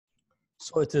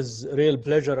So it is a real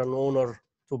pleasure and honor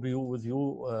to be with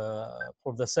you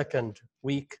for the second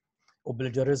week of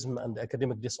plagiarism and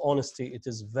academic dishonesty. It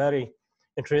is very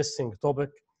interesting topic,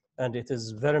 and it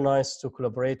is very nice to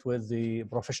collaborate with the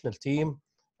professional team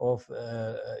of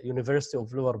University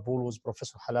of Liverpool with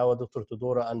Professor Halawa, Dr.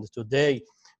 Teodora, and today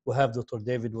we have Dr.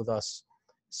 David with us.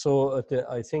 So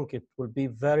I think it will be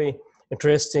very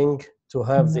interesting to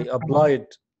have the applied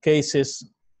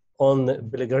cases on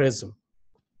plagiarism.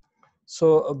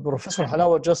 So Professor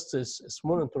Halawa, just a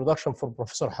small introduction for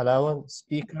Professor Halawa,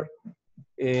 speaker.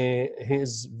 He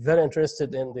is very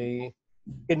interested in the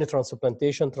kidney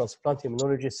transplantation, transplant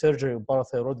immunology, surgery of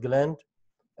parathyroid gland,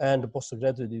 and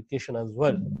postgraduate education as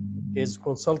well. He is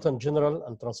consultant general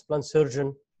and transplant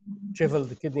surgeon,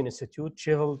 Sheffield Kidney Institute,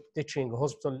 Sheffield Teaching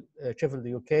Hospital, Sheffield,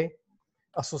 UK,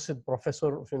 associate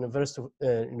professor of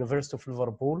University of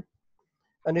Liverpool,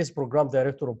 and is program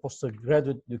director of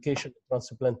postgraduate education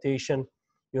transplantation,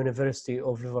 University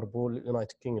of Liverpool,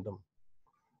 United Kingdom.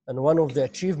 And one of the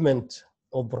achievements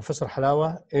of Professor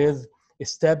Halawa is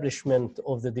establishment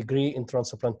of the degree in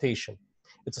transplantation.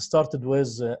 It started with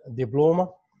a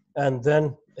diploma, and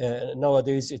then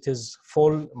nowadays it is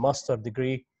full master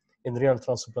degree in renal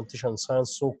transplantation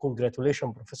science. So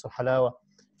congratulations, Professor Halawa,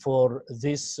 for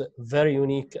this very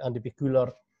unique and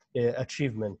peculiar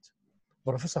achievement.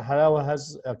 Professor Halawa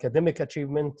has academic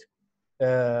achievement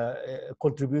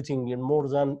contributing in more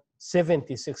than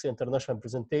 76 international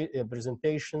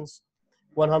presentations,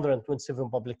 127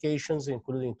 publications,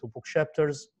 including 2 book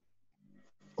chapters,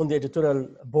 on the editorial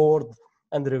board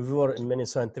and reviewer in many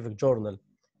scientific journals.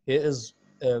 He is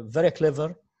very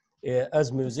clever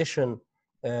as musician,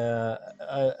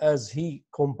 as he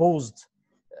composed,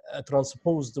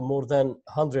 transposed more than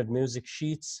 100 music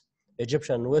sheets,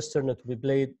 Egyptian and Western, to be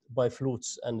played by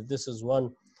flutes. And this is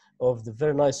one of the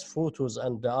very nice photos,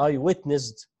 and I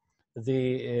witnessed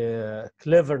the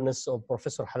cleverness of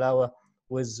Professor Halawa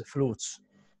with flutes.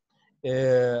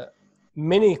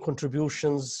 Many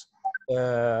contributions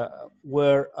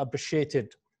were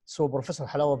appreciated. So Professor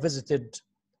Halawa visited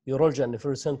Urology and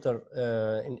Nephrology Center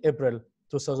in April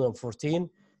 2014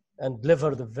 and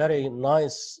delivered a very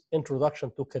nice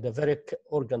introduction to cadaveric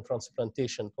organ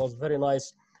transplantation. It was a very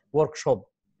nice workshop.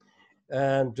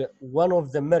 And one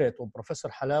of the merit of Professor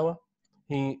Halawa,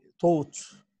 he taught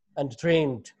and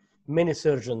trained many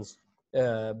surgeons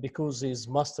because he's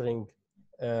mastering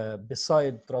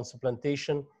beside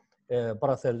transplantation,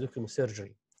 parathyroidectomy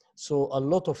surgery. So a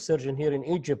lot of surgeons here in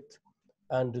Egypt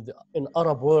and in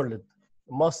Arab world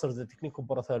master the technique of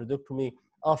parathyroidectomy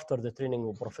after the training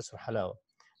of Professor Halawa.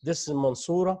 This is in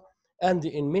Mansoura, and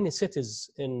in many cities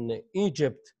in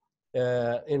Egypt,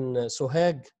 in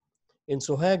Sohag. In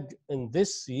Sohag, in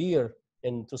this year,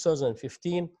 in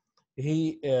 2015,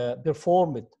 he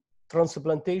performed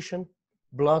transplantation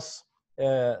plus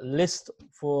list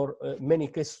for many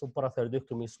cases of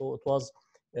parathyroidectomy. So it was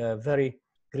a very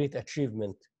great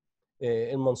achievement.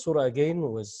 In Mansoura again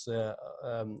was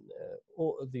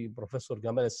the Professor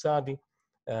Gamal Al-Saadi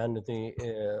and the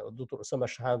Dr. Osama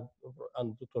Shahab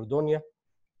and Dr. Donia.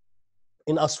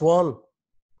 In Aswan,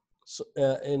 so,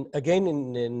 again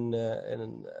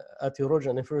at Urology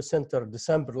and Nephrology Center,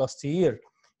 December last year,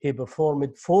 he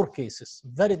performed 4 cases,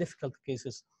 very difficult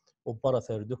cases of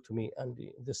parathyroidectomy, and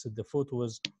this is the photo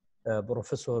with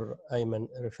Professor Ayman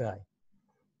Rifai.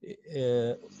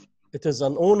 It is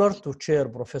an honor to chair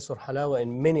Professor Halawa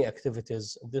in many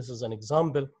activities. This is an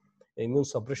example, immune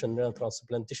suppression renal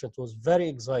transplantation. It was very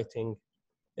exciting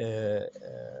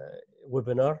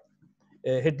webinar.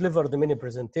 He delivered many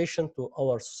presentations to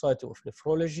our Society of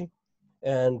Nephrology,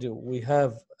 and we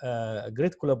have a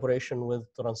great collaboration with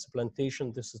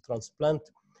transplantation. This is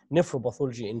transplant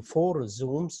nephropathology in 4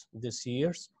 Zooms this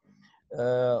year.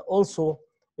 Also,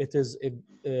 it is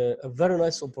a very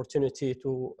nice opportunity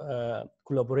to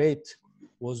collaborate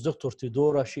with Dr.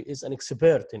 Teodora. She is an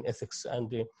expert in ethics,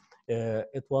 and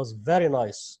it was very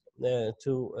nice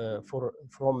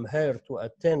from her to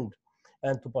attend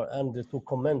and to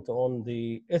comment on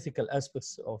the ethical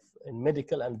aspects of in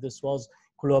medical, and this was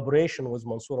collaboration with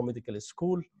Mansoura Medical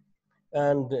School.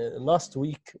 And last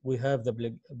week we have the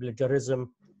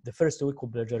plagiarism, the first week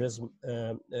of plagiarism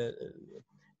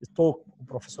talk of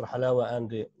Professor Halawa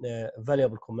and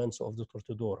valuable comments of Dr.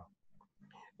 Teodora.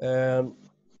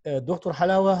 Dr.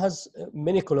 Halawa has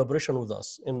many collaboration with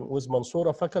us with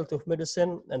Mansoura Faculty of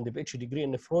Medicine and the PhD degree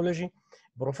in nephrology.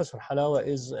 Professor Halawa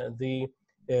is the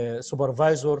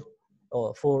supervisor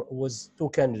with 2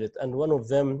 candidates, and one of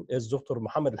them is Dr.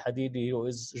 Mohammed Al-Hadidi, who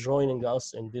is joining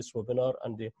us in this webinar,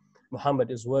 and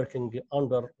Mohammed is working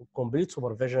under complete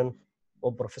supervision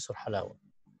of Professor Halawa.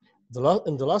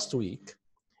 In the last week,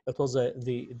 It was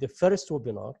the first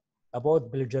webinar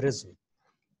about plagiarism.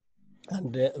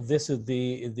 And this is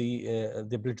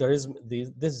the plagiarism.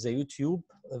 This is a YouTube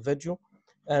video.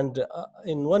 And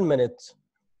in 1 minute,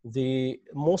 the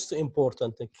most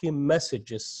important key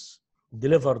messages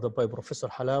delivered by Professor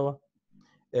Halawa,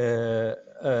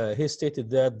 he stated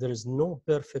that there is no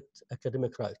perfect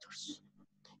academic writers.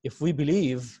 If we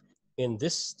believe in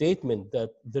this statement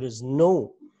that there is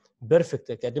no perfect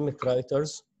academic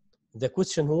writers, the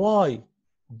question, why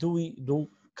do we do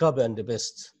copy and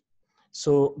paste?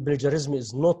 So plagiarism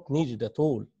is not needed at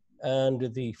all.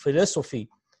 And the philosophy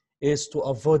is to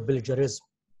avoid plagiarism.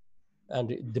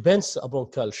 And it depends upon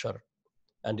culture.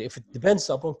 And if it depends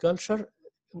upon culture,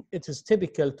 it is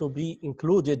typical to be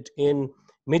included in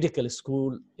medical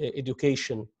school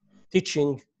education,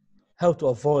 teaching how to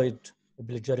avoid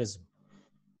plagiarism.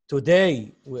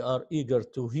 Today, we are eager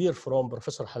to hear from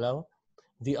Professor Halawa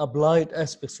the applied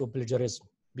aspects of plagiarism,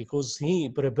 because he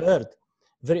prepared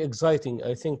very exciting,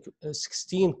 I think,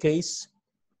 16 case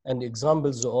and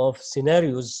examples of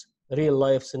scenarios, real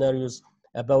life scenarios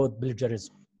about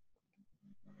plagiarism.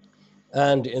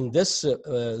 And in this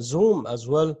Zoom as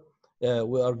well,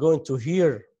 we are going to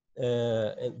hear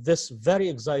this very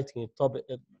exciting topic,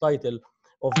 title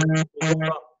of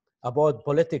about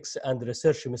politics and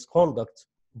research misconduct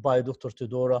by Dr.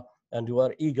 Teodora, and we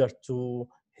are eager to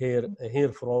hear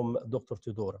from Dr.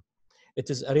 Teodora. It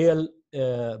is a real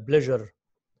pleasure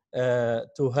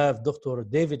to have Dr.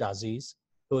 David Aziz,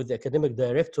 who is the academic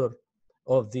director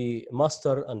of the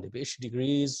master and the PhD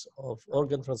degrees of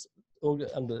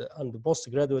and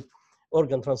postgraduate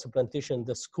organ transplantation,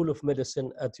 the School of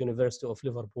Medicine at University of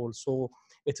Liverpool. So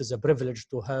it is a privilege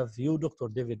to have you, Dr.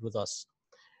 David, with us.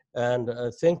 And I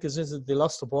think this is the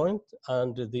last point,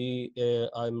 and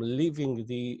I'm leaving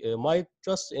the mic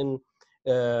just in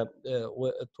to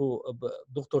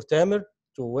Dr. Tamer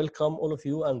to welcome all of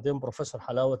you, and then Professor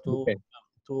Halawa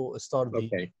to start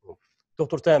the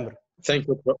Dr. Tamer.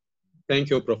 Thank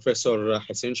you, Professor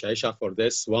Hussein Sheashaa, for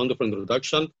this wonderful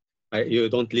introduction. You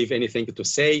don't leave anything to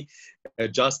say,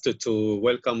 just to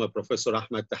welcome Professor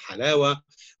Ahmed Halawa.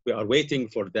 We are waiting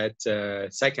for that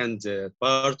second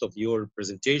part of your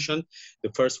presentation.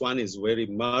 The first one is very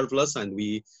marvelous, and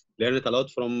we learned a lot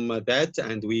from that,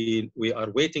 and we are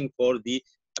waiting for the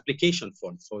application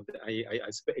form. So I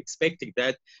expecting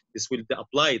that this will be the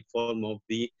applied form of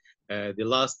the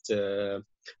last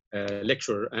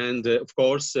lecture. And of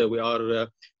course, we are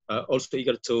also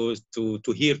eager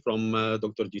to hear from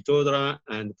Dr. Teodora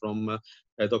and from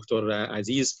Dr.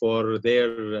 Aziz for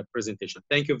their presentation.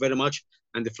 Thank you very much,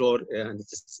 and the floor and the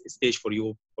stage for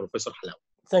you, Professor Halawa.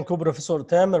 Thank you, Professor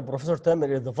Tamer. Professor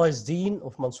Tamer is the Vice Dean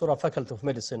of Mansoura Faculty of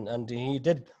Medicine, and he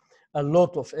did a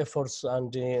lot of efforts,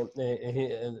 and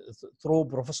through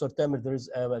Professor Tamer, there is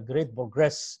a great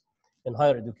progress in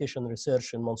higher education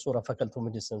research in Mansoura Faculty of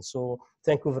Medicine. So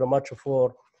thank you very much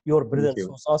for your presence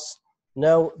with us.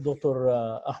 Now, Dr.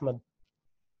 Ahmed,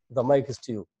 the mic is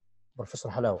to you. Professor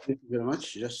Halawa. Thank you very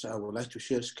much. Just I would like to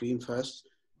share screen first.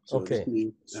 So okay.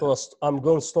 So I'm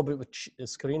going to stop the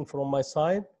screen from my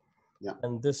side. Yeah.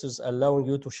 And this is allowing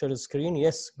you to share the screen.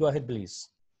 Yes, go ahead, please.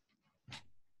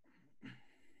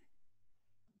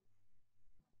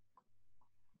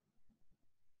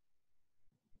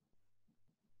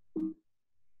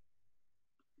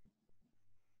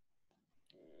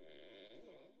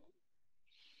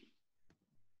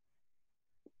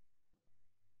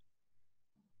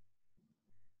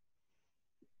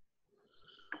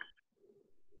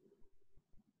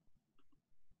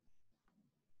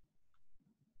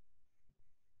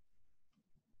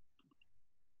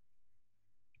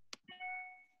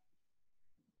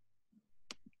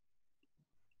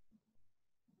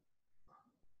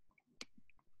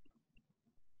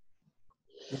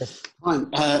 Yes.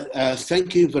 Fine.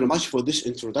 Thank you very much for this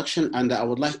introduction, and I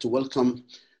would like to welcome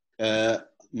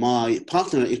my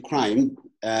partner in crime,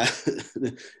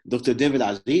 Dr. David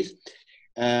Aziz.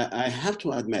 I have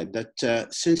to admit that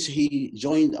since he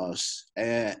joined us,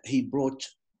 he brought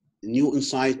new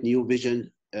insight, new vision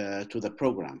to the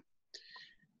program.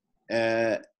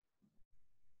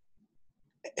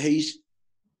 He's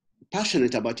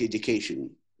passionate about education.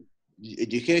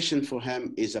 Education for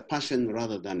him is a passion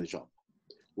rather than a job.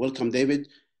 Welcome, David,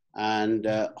 and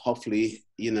hopefully,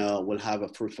 we'll have a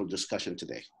fruitful discussion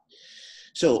today.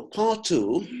 So part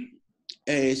 2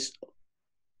 is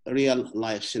a real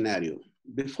life scenario.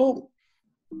 Before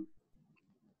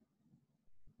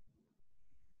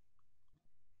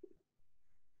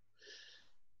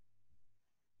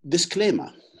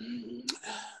disclaimer,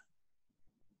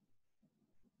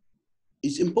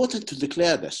 it's important to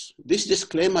declare this. This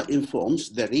disclaimer informs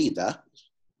the reader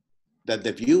that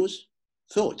the views,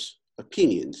 thoughts,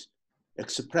 opinions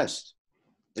expressed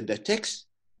in the text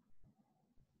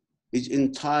is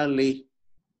entirely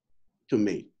to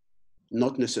me,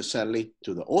 not necessarily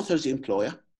to the author's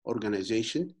employer,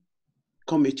 organization,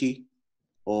 committee,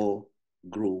 or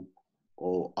group,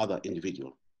 or other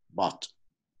individual, but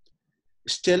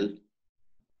still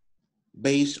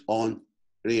based on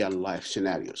real life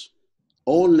scenarios.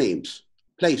 All names,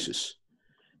 places,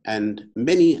 and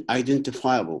many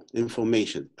identifiable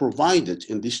information provided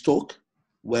in this talk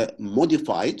were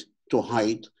modified to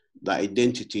hide the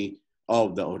identity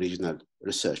of the original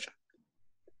researcher.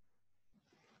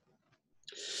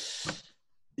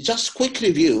 Just quick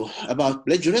review about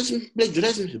plagiarism.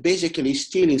 Plagiarism is basically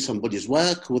stealing somebody's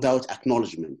work without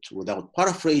acknowledgement, without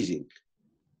paraphrasing.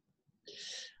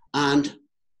 And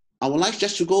I would like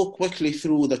just to go quickly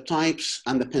through the types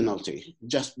and the penalty,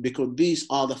 just because these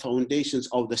are the foundations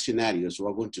of the scenarios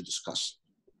we're going to discuss.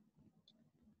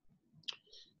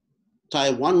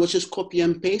 Type 1, which is copy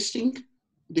and pasting.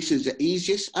 This is the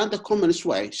easiest and the commonest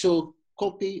way. So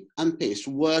copy and paste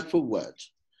word for word.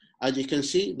 As you can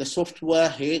see, the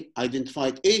software here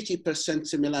identified 80%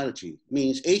 similarity,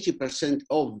 means 80%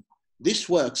 of this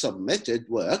work, submitted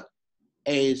work,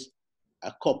 is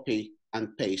a copy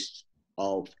and paste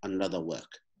of another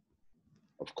work.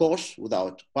 Of course,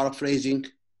 without paraphrasing,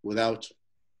 without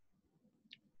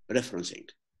referencing.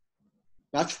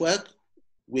 Patchwork,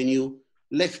 when you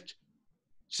lift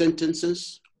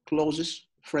sentences, clauses,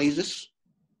 phrases,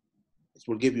 it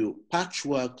will give you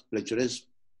patchwork plagiarism,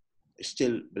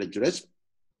 still plagiarism.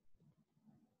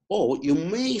 Or you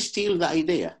may steal the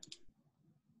idea,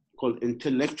 called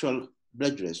intellectual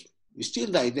plagiarism. You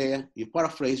steal the idea, you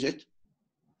paraphrase it,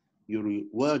 you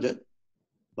reword it,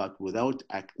 but without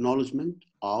acknowledgement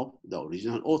of the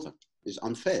original author. It's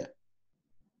unfair.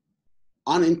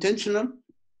 Unintentional,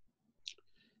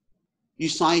 you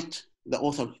cite the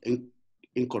author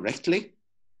incorrectly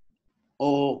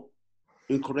or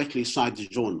incorrectly cite the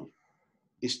journal.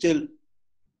 It's still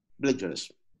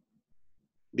plagiarism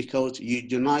because you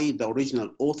deny the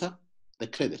original author the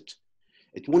credit.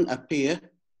 It won't appear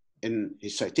in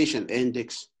his citation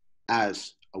index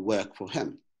as a work for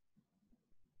him.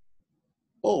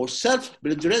 Or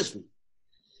self-plagiarism.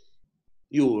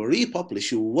 You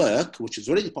republish your work, which is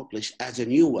already published, as a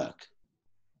new work,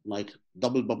 like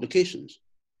double publications.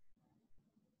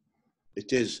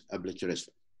 It is a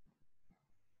plagiarism.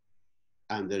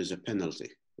 And there is a penalty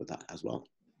for that as well.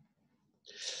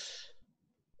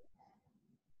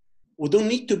 We don't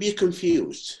need to be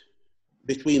confused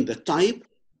between the type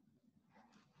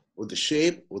or the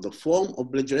shape or the form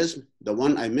of plagiarism, the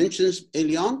one I mentioned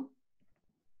early on,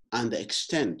 and the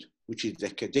extent, which is the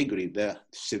category, the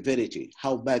severity,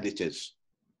 how bad it is.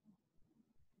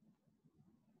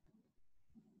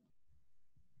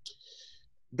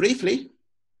 Briefly,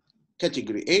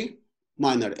 category A,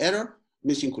 minor error,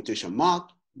 missing quotation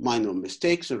mark, minor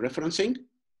mistakes in referencing.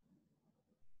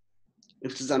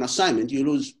 If it's an assignment, you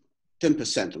lose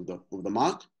 10% of the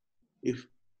mark. If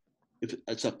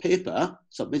it's a paper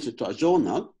submitted to a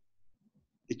journal,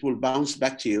 it will bounce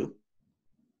back to you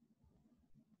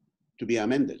to be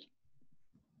amended.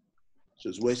 So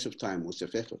it's a waste of time, waste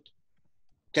of effort.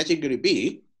 Category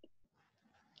B,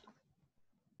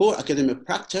 poor academic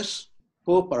practice,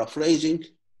 poor paraphrasing,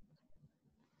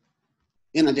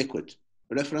 inadequate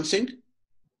referencing.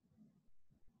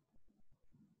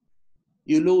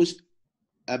 You lose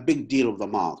a big deal of the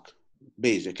mark,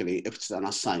 basically, if it's an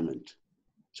assignment.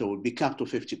 So it will be capped to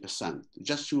 50%.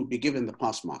 Just you will be given the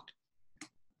pass mark.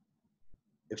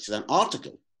 If it's an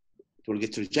article, it will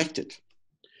get rejected.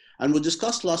 And we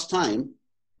discussed last time,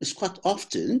 it's quite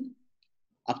often,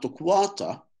 up to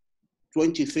quarter,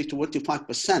 23 to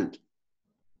 25%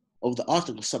 of the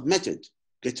articles submitted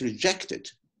get rejected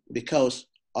because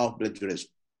of plagiarism.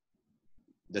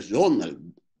 The journal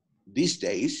these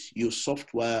days use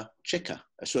software checker,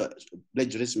 so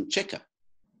plagiarism checker.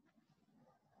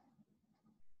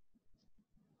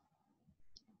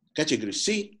 Category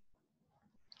C,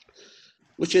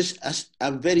 which is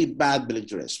a very bad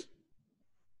plagiarism.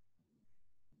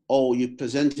 Or you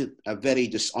presented a very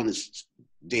dishonest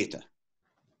data.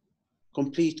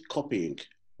 Complete copying,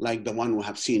 like the one we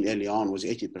have seen early on, was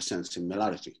 80%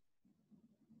 similarity.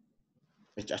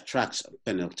 It attracts a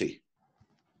penalty.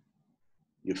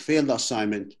 You fail the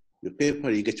assignment, your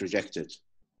paper, you get rejected.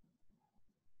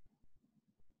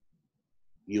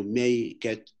 You may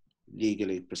get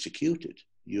legally prosecuted.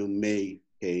 You may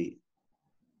pay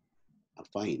a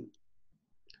fine.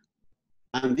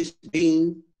 And this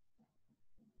being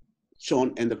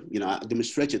shown in the, I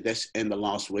demonstrated this in the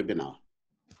last webinar.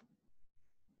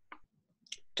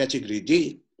 Category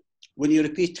D, when you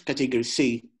repeat category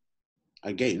C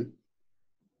again,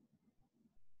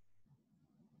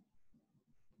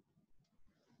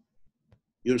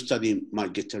 your study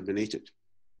might get terminated.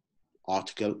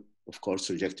 Article, of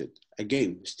course, rejected.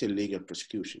 Again, still legal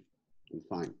prosecution and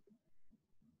fine.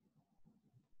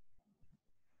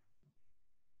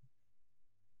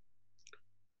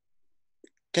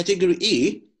 Category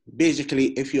E, basically,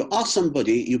 if you ask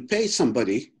somebody, you pay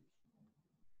somebody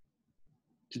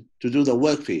to do the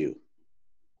work for you.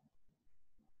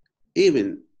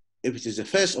 Even if it is a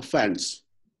first offense,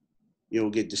 you will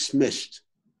get dismissed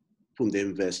from the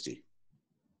university.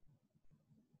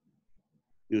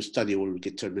 Your study will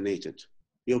get terminated.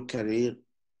 Your career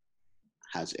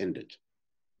has ended.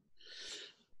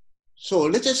 So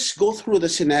let us go through the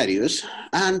scenarios,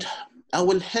 and I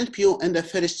will help you in the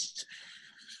first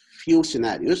few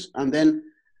scenarios, and then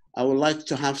I would like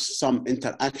to have some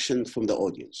interaction from the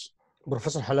audience.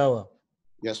 Professor Halawa.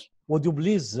 Yes. Would you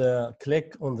please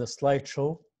click on the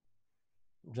slideshow?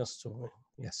 Just to,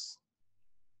 yes.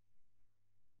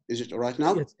 Is it all right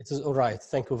now? It is all right.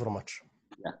 Thank you very much.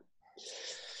 Yeah.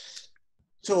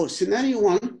 So scenario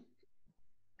one,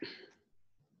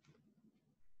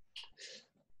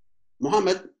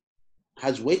 Mohammed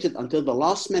has waited until the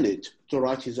last minute to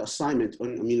write his assignment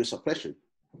on immunosuppression.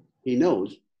 He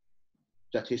knows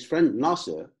that his friend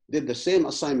Nasser did the same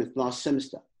assignment last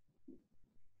semester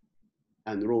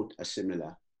and wrote a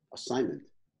similar assignment.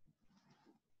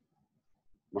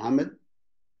 Mohammed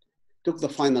took the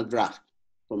final draft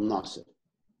from Nasser.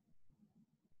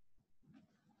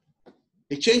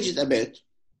 He changed it a bit.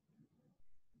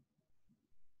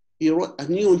 He wrote a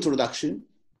new introduction,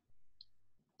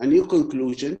 a new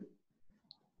conclusion,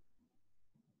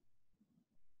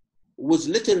 with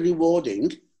little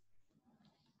rewarding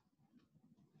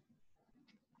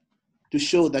to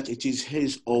show that it is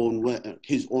his own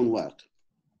work.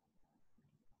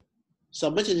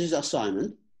 Submitted his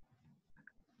assignment.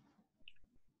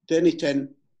 2010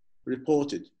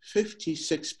 reported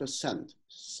 56%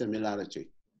 similarity.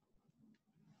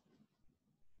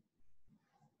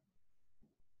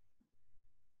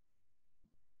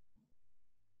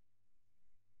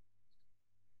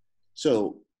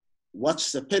 So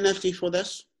what's the penalty for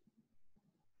this?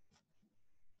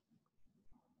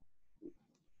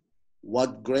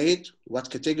 What grade, what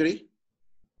category?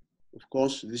 Of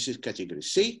course, this is category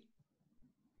C.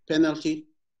 Penalty,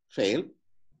 fail.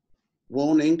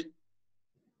 Warning.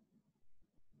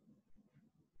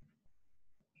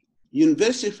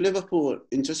 University of Liverpool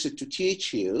interested to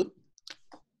teach you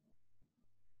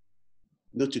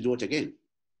not to do it again.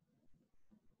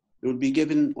 You will be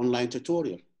given online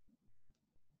tutorial.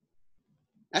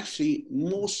 Actually,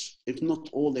 most, if not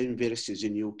all, the universities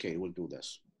in UK will do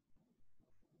this.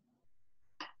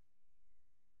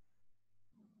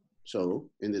 So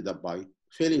ended up by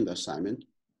failing the assignment,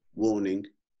 warning,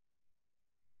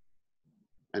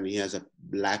 and he has a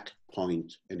black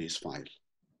point in his file.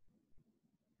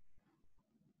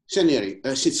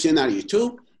 Scenario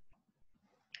two,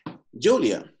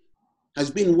 Julia has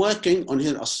been working on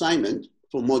her assignment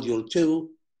for module 2,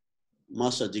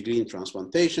 master degree in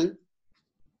transplantation.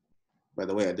 By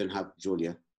the way, I didn't have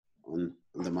Julia on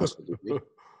the master degree.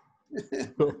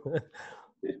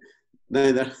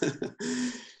 Neither.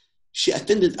 She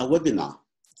attended a webinar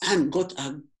and got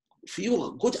a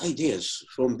few good ideas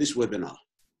from this webinar.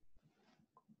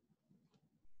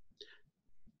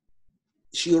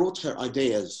 She wrote her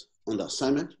ideas on the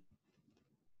assignment.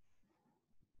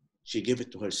 She gave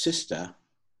it to her sister.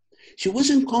 She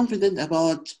wasn't confident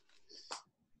about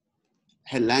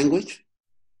her language.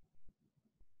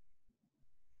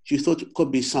 She thought it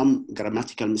could be some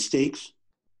grammatical mistakes.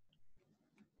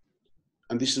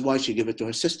 And this is why she gave it to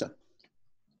her sister.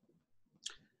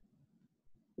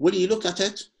 Will you look at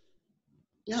it?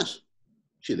 Yes,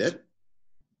 she did.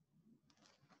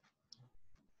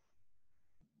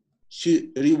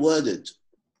 She reworded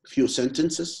a few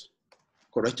sentences,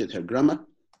 corrected her grammar,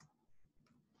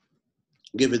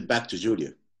 gave it back to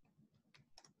Julia.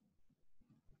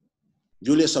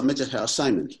 Julia submitted her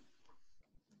assignment.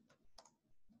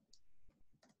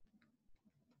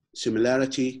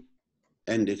 Similarity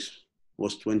index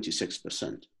was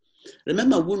 26%.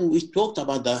 Remember when we talked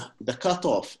about the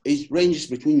cutoff, it ranges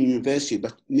between university,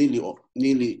 but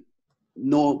nearly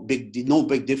no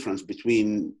big difference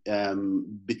between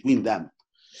them.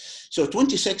 So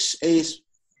 26 is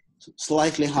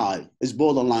slightly high, is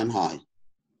borderline high.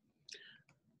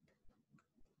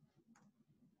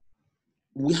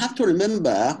 We have to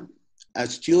remember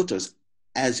as tutors,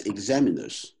 as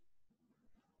examiners,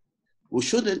 we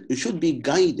should be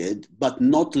guided but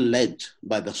not led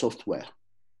by the software.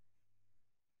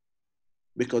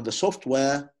 because the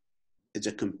software is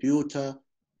a computer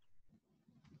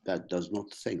that does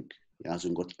not think. It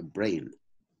hasn't got a brain.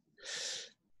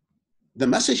 The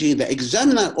message here, the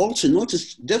examiner also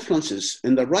noticed differences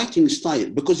in the writing style,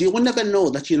 because you will never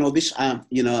know that, this,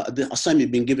 the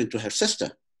assignment being given to her sister.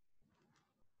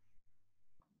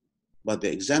 But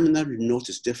the examiner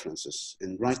noticed differences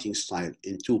in writing style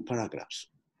in 2 paragraphs.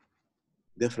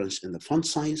 Difference in the font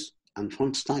size and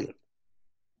font style.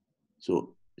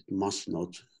 So it must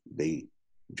not be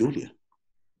Julia.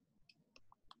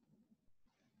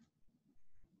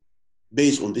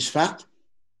 Based on this fact,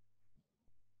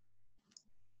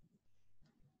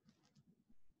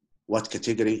 what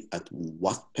category at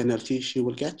what penalty she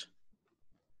will get?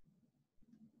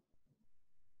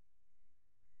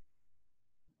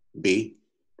 B,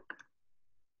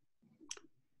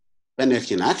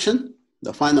 penalty in action.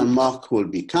 The final mark will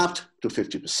be capped to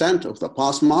 50% of the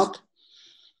pass mark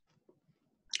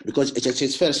because it is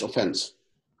his first offense.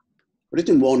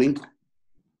 Written warning,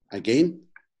 again,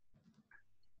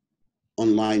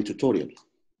 online tutorial.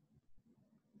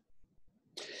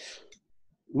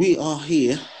 We are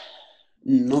here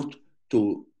not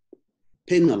to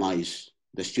penalize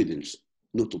the students,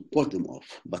 not to put them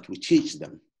off, but we teach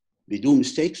them. They do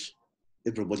mistakes.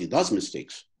 Everybody does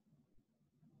mistakes.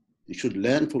 They should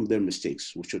learn from their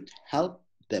mistakes. We should help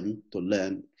them to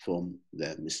learn from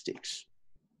their mistakes.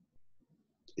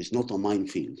 It's not a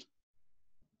minefield.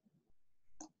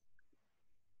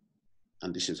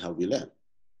 And this is how we learn.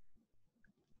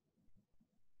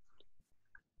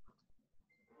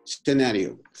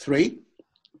 Scenario 3.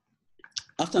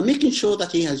 After making sure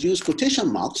that he has used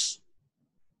quotation marks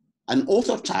and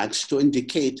author tags to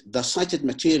indicate the cited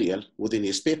material within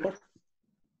his paper,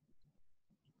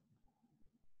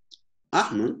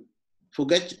 Ahmed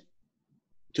forget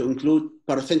to include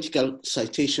parenthetical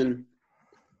citation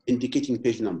indicating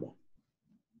page number.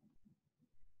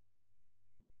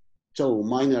 So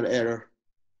minor error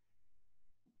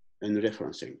in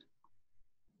referencing.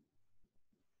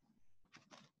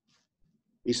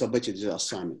 He submitted the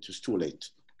assignment, it's too late.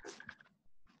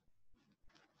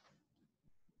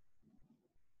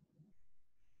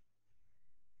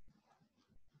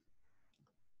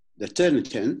 The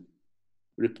Turnitin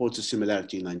reports a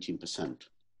similarity 19%.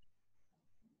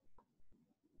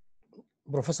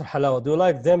 Professor Halawa, do you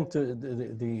like them to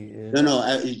No,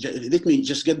 let me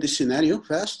just get this scenario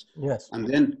first. Yes. And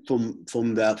then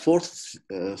from the fourth,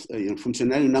 from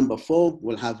scenario number 4,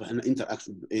 we'll have an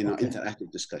interactive, interactive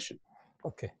discussion.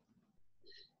 Okay.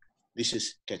 This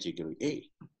is category A,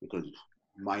 because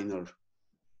minor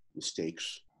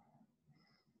mistakes,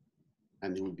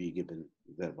 and he will be given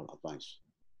verbal advice.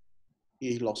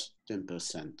 He lost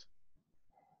 10%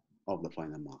 of the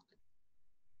final mark.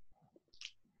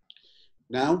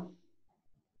 Now,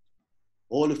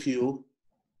 all of you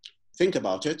think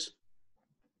about it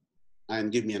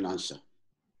and give me an answer.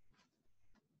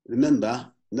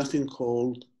 Remember, nothing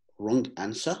called wrong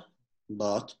answer,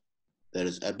 but there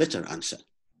is a better answer.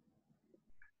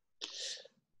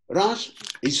 Raj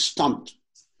is stumped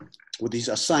with his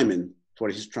assignment for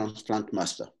his transplant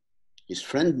master. His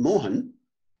friend Mohan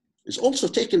is also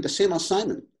taking the same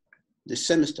assignment this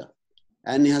semester,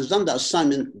 and he has done the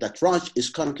assignment that Raj is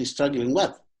currently struggling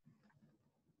with.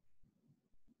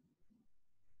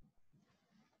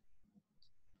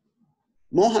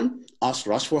 Mohan asked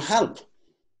Raj for help.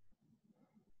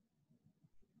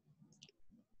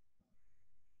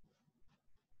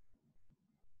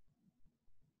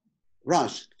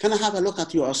 Raj, can I have a look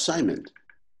at your assignment?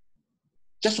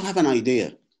 Just to have an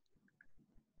idea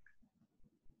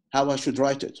how I should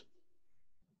write it.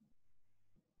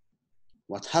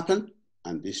 What happened,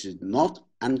 and this is not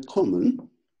uncommon,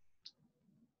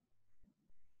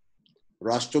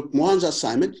 Raj took Mohan's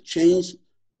assignment, changed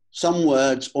some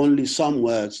words, only some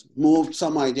words, moved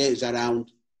some ideas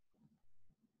around,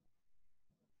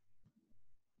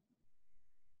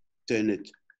 turn it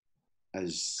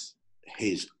as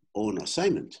his own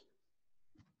assignment.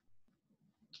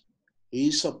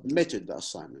 He submitted the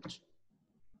assignment.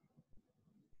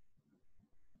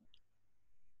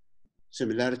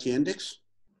 Similarity index,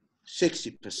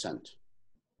 60%.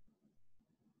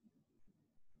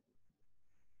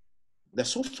 The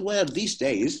software these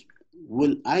days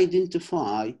will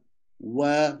identify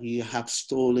where you have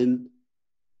stolen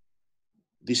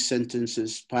these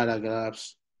sentences,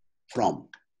 paragraphs from.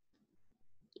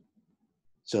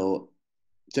 So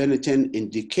Turnitin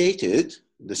indicated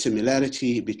the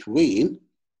similarity between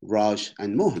Raj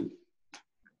and Mohan.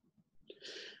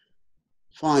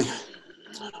 Fine.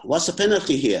 What's the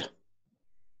penalty here?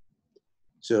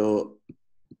 So,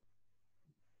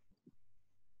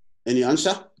 any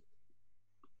answer?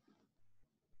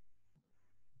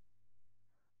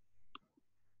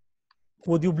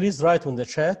 Would you please write on the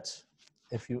chat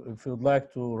if you'd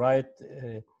like to write?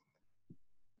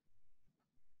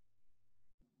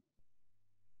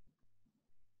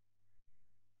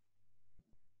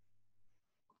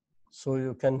 So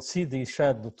you can see the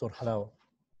chat, Dr. Halawa.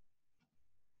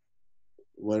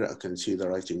 Where I can see the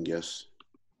writing, yes.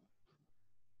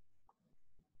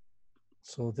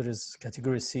 So there is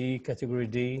category C, category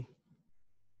D.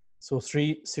 So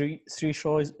three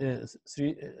choice,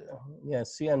 yeah,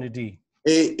 C and D.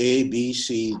 A, B,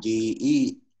 C, D,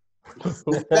 E.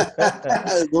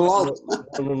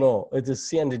 No. It is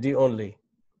C and D only.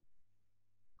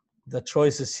 The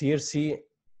choice is here, C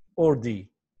or D.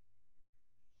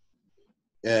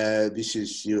 This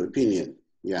is your opinion,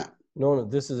 yeah. No,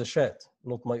 this is a chat,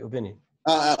 not my opinion.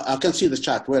 I can see the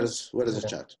chat. Where is the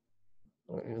chat?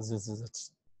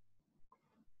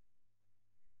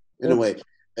 Anyway,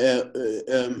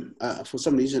 for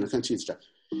some reason I can't see the chat.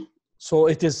 So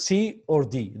it is C or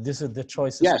D. This is the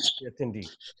choice. Yes. D.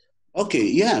 Okay.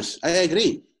 Yes, I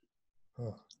agree.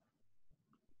 Oh.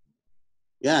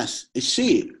 Yes, it's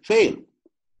C. Fail.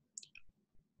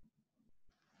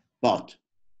 But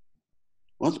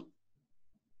what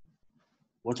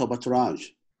about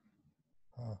Raj?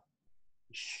 Oh.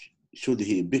 Should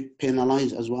he be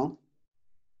penalized as well?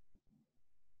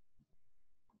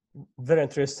 Very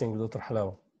interesting, Dr.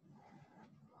 Halawa.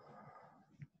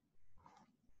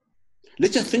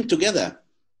 Let's just think together.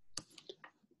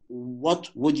 What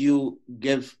would you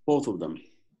give both of them?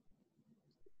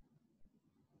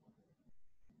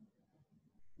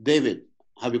 David,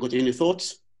 have you got any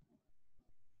thoughts?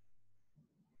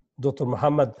 Dr.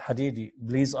 Muhammad Hadidi,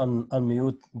 please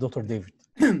unmute Dr. David.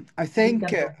 I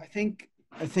think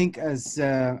as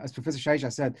Professor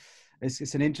Sheashaa said,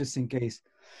 it's an interesting case.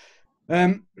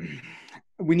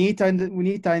 We need to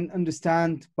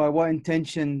understand by what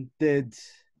intention did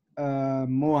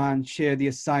Mohan share the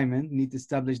assignment. We need to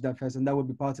establish that first, and that would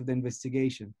be part of the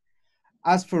investigation.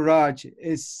 As for Raj,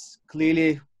 it's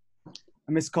clearly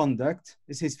a misconduct.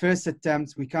 It's his first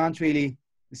attempt. We can't really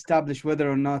establish whether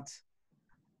or not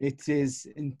it is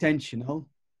intentional,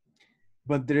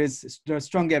 but there's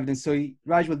strong evidence. So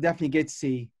Raj will definitely get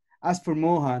C. As for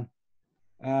Mohan,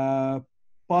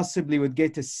 possibly would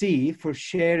get a C for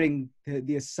sharing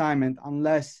the assignment,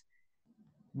 unless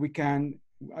we can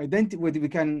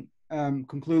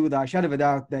conclude without a shadow of a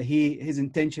doubt that his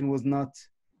intention was not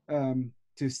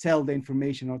to sell the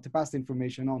information or to pass the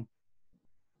information on.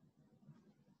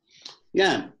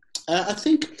 Yeah, I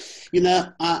think,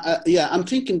 I'm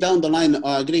thinking down the line,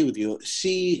 I agree with you,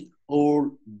 C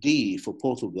or D for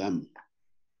both of them.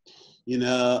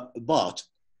 But,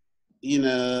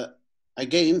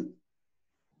 again,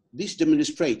 this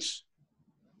demonstrates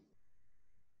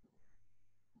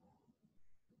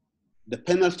the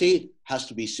penalty has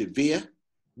to be severe.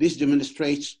 This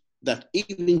demonstrates that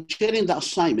even sharing the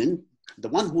assignment, the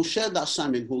one who shared the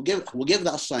assignment, who gave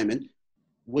the assignment,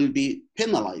 will be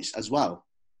penalized as well.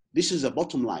 This is the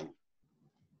bottom line.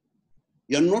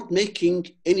 You're not making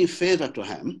any favor to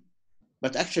him,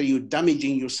 but actually you're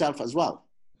damaging yourself as well.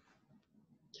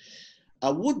 I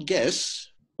would guess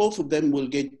both of them will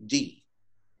get D.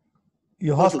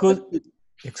 You have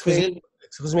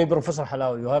excuse me, Professor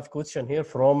Halawa. You have question here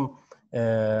from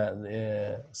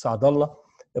Saadallah.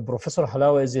 Professor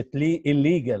Halawa, is it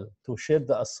illegal to share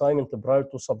the assignment prior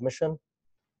to submission?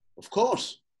 Of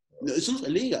course. No, it's not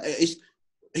illegal.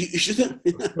 You shouldn't.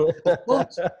 Of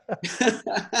course.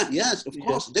 Yes, of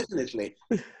course, definitely.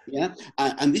 Yeah,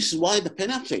 and this is why the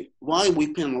penalty. Why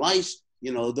we penalize,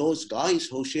 those guys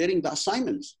who are sharing the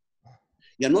assignments.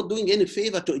 You're not doing any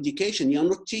favor to education. You're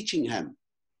not teaching him.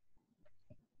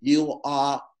 You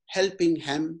are helping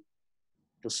him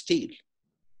to steal.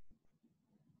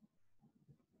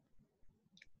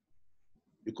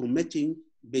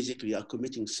 You're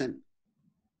committing sin.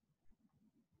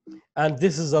 And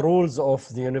this is the rules of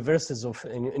the universities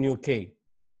in UK.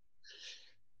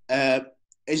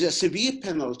 As a severe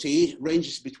penalty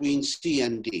ranges between C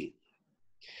and D.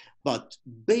 But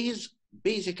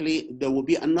basically, there will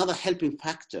be another helping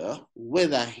factor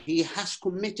whether he has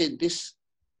committed this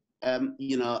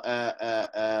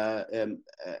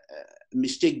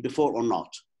mistake before or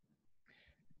not.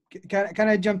 Can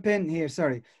I jump in here?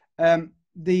 Sorry.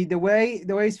 The way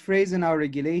it's phrased in our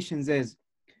regulations is,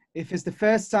 if it's the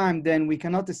first time, then we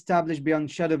cannot establish beyond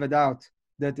shadow of a doubt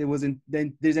that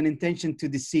then there's an intention to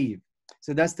deceive.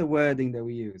 So that's the wording that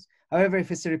we use. However,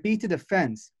 if it's a repeated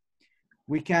offense,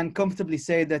 we can comfortably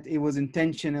say that it was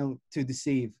intentional to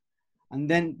deceive, and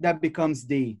then that becomes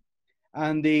D.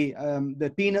 And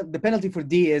the penalty for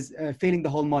D is failing the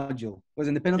whole module,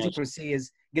 whereas the penalty for C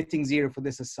is getting 0 for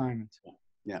this assignment.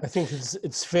 Yeah, I think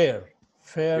it's fair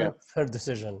fair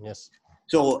decision, yes.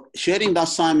 So sharing the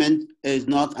assignment is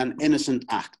not an innocent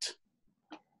act.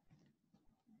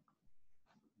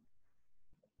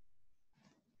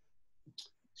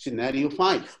 Scenario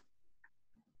 5.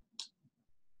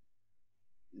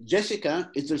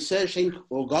 Jessica is researching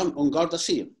on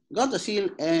Gardasil. Gardasil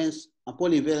is a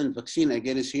polyvalent vaccine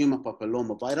against human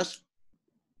papillomavirus.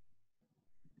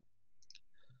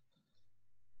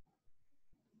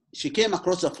 She came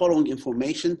across the following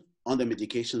information on the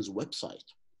medication's website.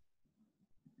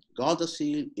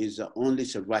 Gardasil is the only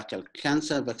cervical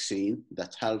cancer vaccine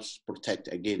that helps protect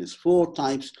against 4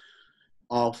 types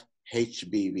of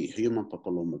HPV, human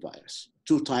papillomavirus.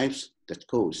 2 types that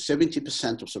cause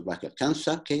 70% of cervical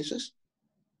cancer cases,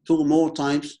 2 more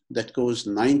types that cause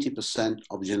 90%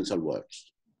 of genital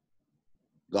warts.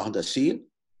 Gardasil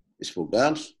is for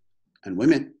girls and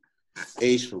women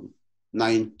aged from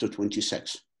 9 to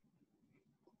 26.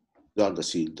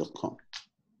 Gardasil.com.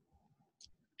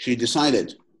 She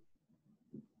decided,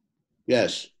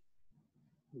 yes,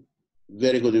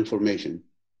 very good information.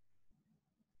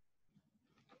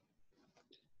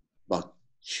 But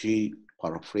she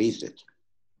paraphrased it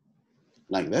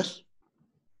like this.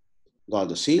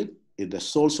 Gardasil is the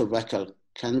sole cervical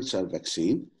cancer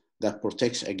vaccine that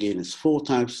protects against 4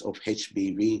 types of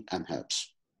HPV and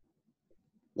herpes.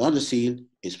 Gardasil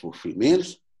is for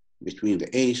females between the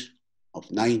age of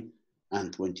 9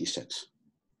 and 26.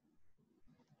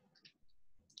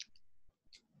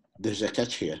 There's a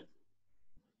catch here.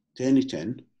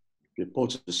 2010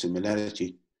 reports a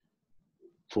similarity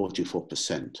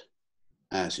 44%,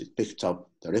 as it picked up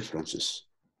the references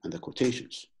and the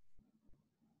quotations.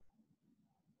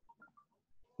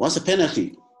 What's the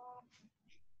penalty?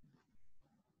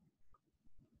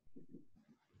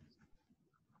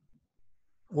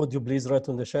 Would you please write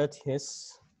on the chat?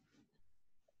 Yes.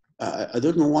 I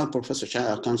don't know why, Professor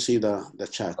Chat, I can't see the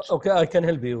chat. Okay, I can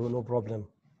help you, no problem.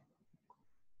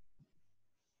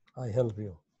 I help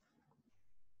you.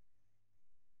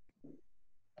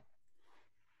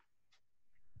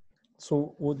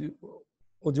 So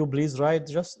would you please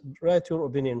just write your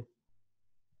opinion?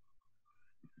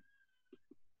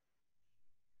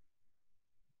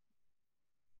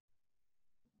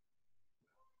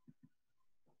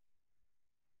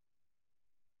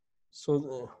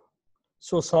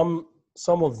 So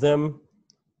some of them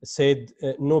said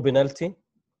no penalty,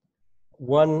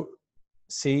 1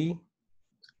 C,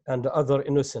 and the other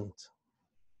innocent.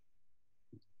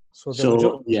 So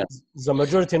the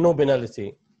majority no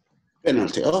penalty.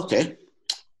 Penalty, okay.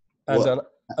 And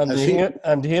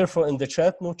Well, here for in the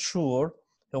chat, not sure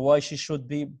why she should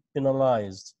be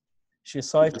penalized. She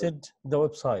cited the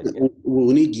website.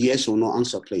 We need yes or no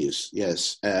answer, please.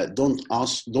 Yes.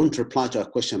 Don't reply to a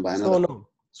question by another.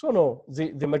 So no,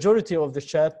 the majority of the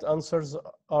chat answers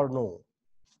are no.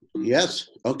 Yes,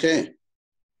 okay.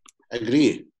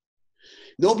 Agree.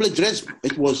 No plagiarism.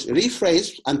 It was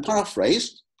rephrased and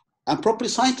paraphrased and properly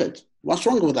cited. What's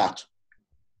wrong with that?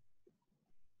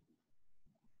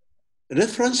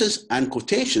 References and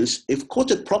quotations, if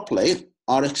quoted properly,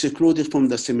 are excluded from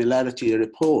the similarity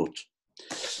report.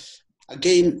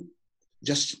 Again,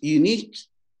 just you need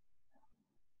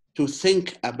to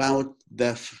think about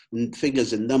the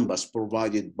figures and numbers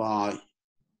provided by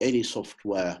any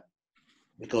software,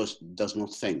 because it does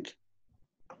not think.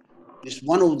 It's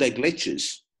one of the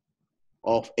glitches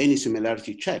of any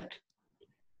similarity check.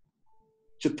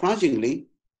 Surprisingly,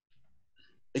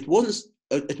 it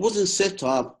wasn't set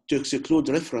up to exclude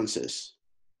references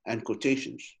and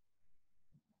quotations.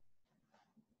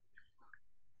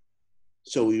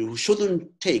 So you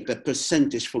shouldn't take the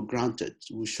percentage for granted.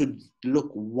 We should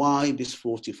look why this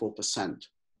 44%.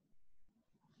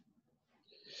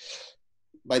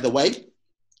 By the way,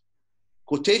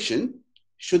 quotation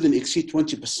shouldn't exceed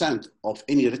 20% of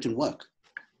any written work.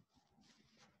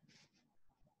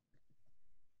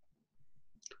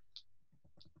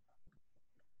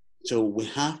 So we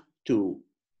have to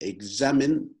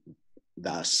examine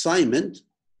the assignment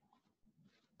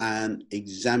and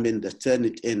examine the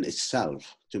Turnitin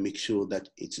itself to make sure that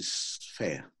it is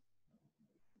fair.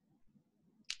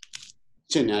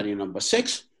 Scenario number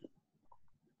 6.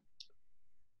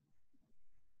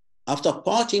 After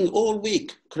partying all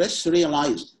week, Chris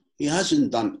realized he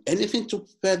hasn't done anything to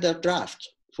prepare the draft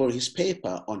for his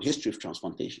paper on history of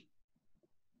transplantation.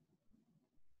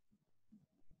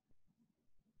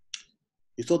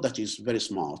 He thought that he's very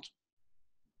smart.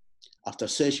 After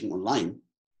searching online,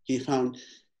 he found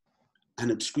an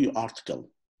obscure article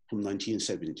from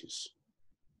 1970s.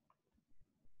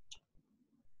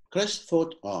 Chris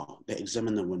thought, the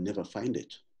examiner will never find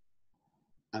it.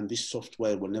 And this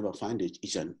software will never find it.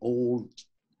 It's an old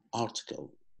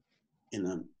article in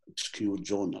an obscure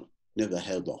journal, never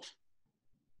heard of.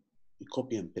 He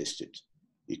copy and pasted.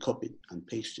 He copied and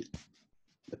pasted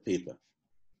the paper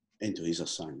into his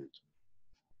assignment.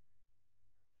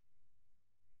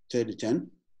 3010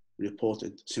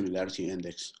 reported similarity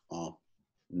index of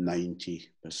 90%.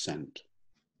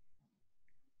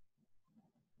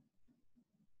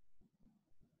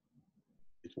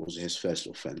 It was his first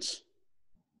offense.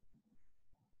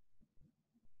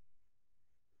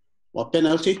 What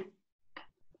penalty?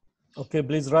 Okay,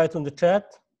 please write on the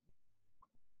chat.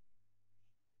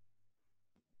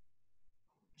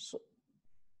 So,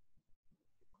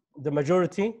 the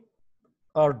majority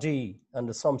are D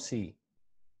and some C.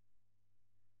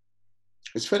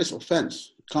 It's first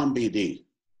offense. It can't be D.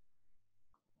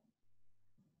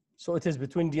 So it is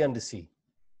between D and C.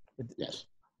 Yes,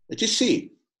 it is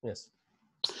C. Yes.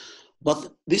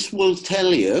 But this will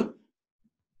tell you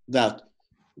that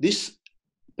this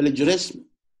plagiarism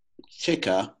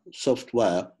checker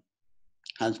software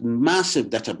has massive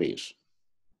database,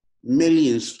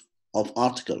 millions of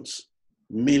articles,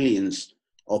 millions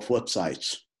of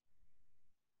websites.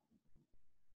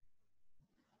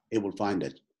 It will find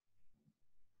it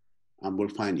and will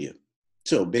find you.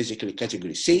 So basically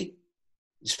category C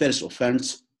is first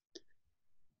offense,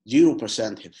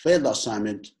 0% have failed the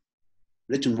assignment,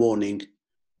 written warning,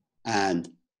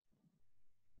 and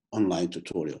online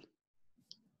tutorial.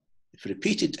 If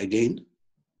repeated again,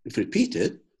 if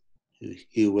repeated,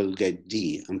 he will get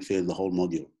D and fail the whole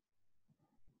module.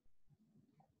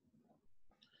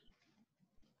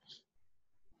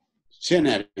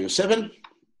 Scenario 7,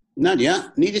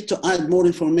 Nadia needed to add more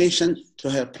information to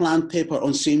her planned paper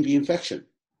on CMV infection.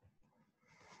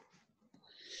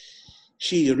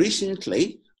 She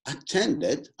recently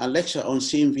attended a lecture on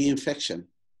CMV infection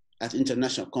at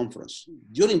international conference.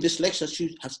 During this lecture,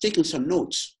 she has taken some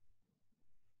notes.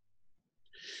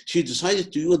 She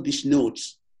decided to use these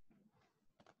notes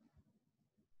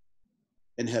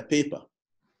in her paper.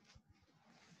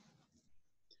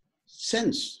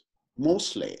 Since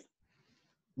most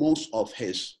of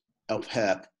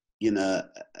her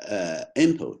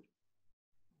input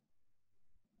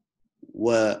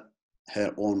were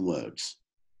her own words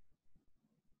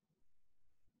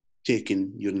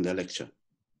taken during the lecture,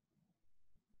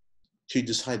 she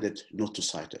decided not to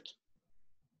cite it.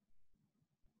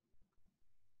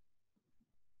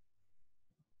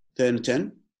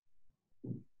 10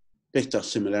 picked a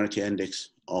similarity index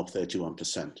of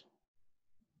 31%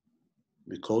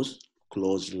 because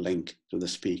close link to the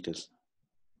speakers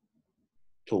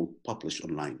to publish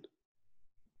online.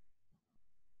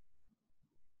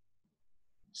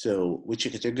 So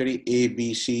which category? A,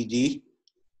 B, C, D?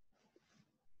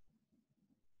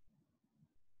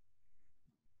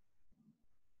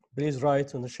 Please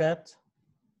write on the chat.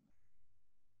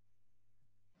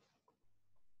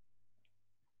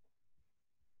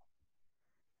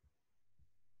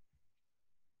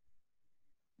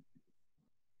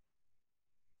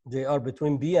 They are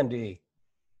between B and A.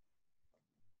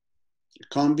 It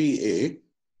can't be A,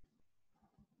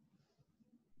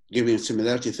 giving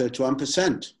similarity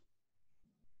 31%.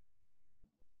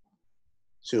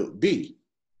 So B,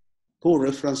 poor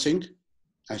referencing,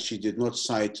 as she did not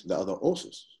cite the other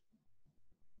authors.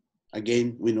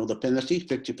 Again, we know the penalty,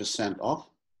 50% off,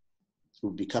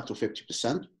 will be cut to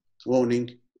 50%.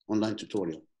 Warning, online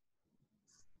tutorial.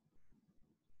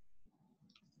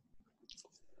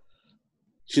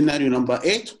 Scenario number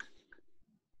 8.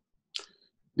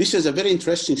 This is a very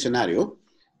interesting scenario.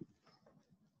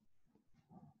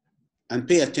 And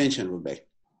pay attention, Rebecca.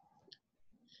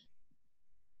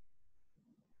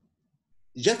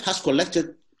 Jeff has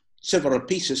collected several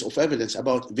pieces of evidence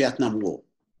about Vietnam War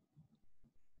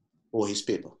for his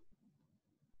paper.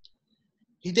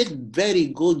 He did a very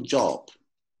good job.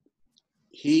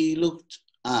 He looked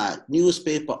at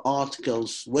newspaper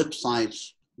articles,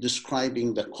 websites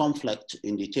describing the conflict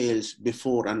in details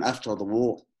before and after the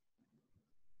war.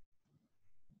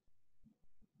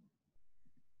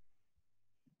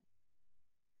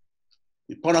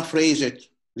 He paraphrased it,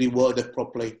 reworded it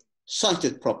properly,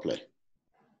 cited properly,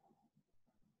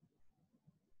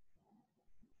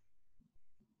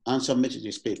 and submitted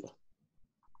his paper.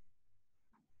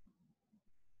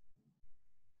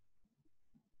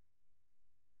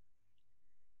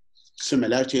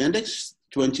 Similarity index,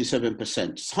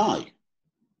 27%. It's high.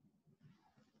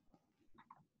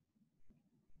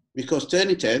 Because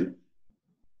Turnitin,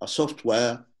 a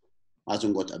software,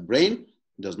 hasn't got a brain,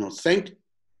 does not think,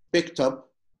 picked up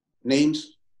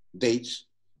names, dates,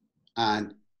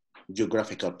 and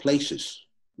geographical places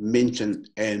mentioned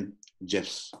in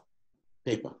Jeff's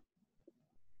paper.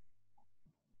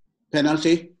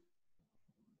 Penalty,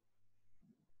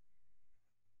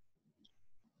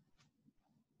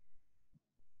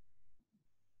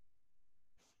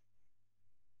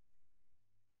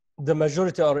 the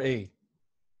majority are A.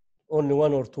 Only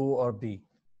 1 or 2 are B.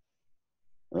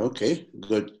 Okay,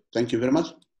 good. Thank you very much.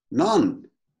 None.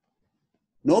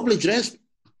 No plagiarism.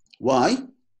 Why?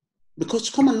 Because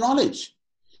common knowledge.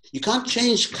 You can't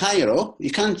change Cairo.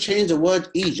 You can't change the word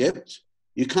Egypt.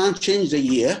 You can't change the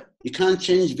year. You can't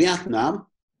change Vietnam.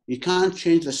 You can't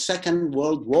change the Second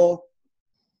World War.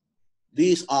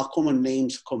 These are common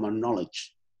names, common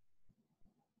knowledge.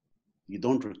 You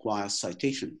don't require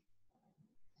citation.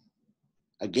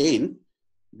 Again,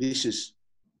 this is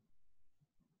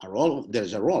a role,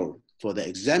 there's a role for the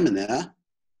examiner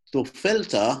to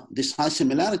filter this high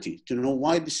similarity, to know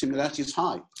why the similarity is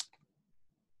high.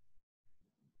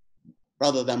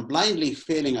 Rather than blindly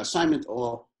failing assignment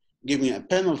or giving a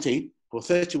penalty for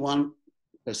 31%,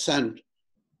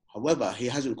 however, he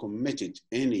hasn't committed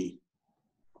any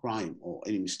crime or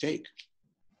any mistake.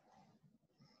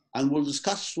 And we'll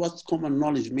discuss what common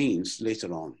knowledge means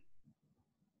later on.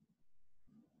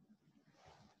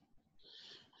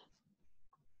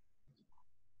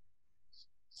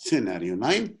 Scenario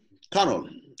 9, Carol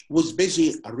was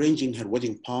busy arranging her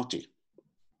wedding party.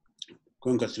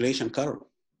 Congratulations, Carol.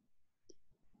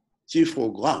 She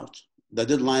forgot the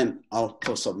deadline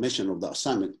for submission of the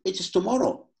assignment. It is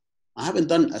tomorrow. I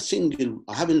haven't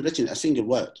written a single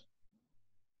word.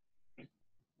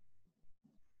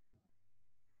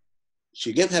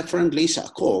 She gave her friend Lisa a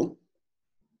call,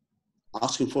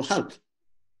 asking for help.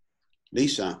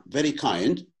 Lisa, very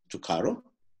kind to Carol,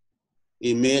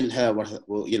 emailed her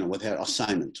with her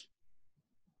assignment.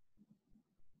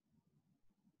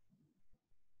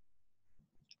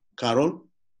 Carol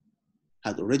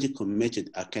had already committed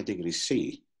a category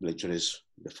C plagiarism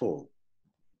before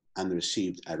and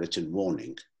received a written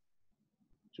warning.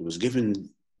 She was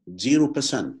given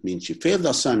 0%, means she failed the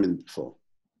assignment before.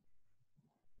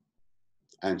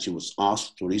 And she was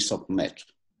asked to resubmit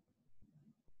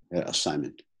her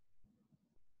assignment.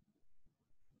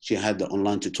 She had the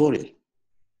online tutorial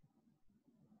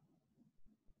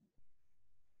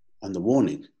and the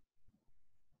warning.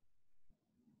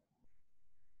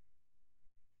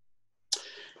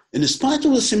 In spite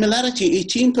of the similarity,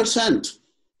 18%,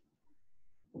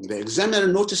 the examiner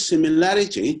noticed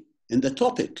similarity in the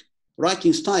topic,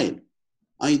 writing style,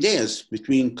 ideas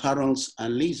between Carol's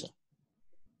and Lisa.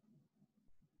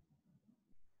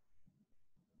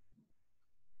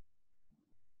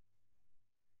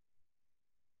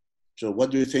 So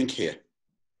what do you think here?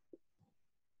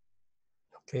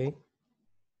 Okay.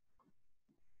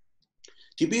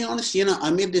 To be honest, I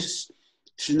made this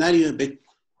scenario a bit,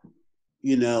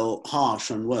 harsh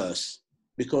and worse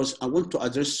because I want to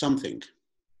address something.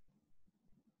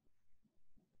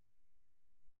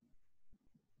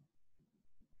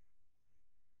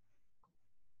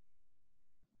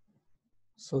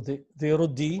 So they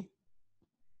wrote D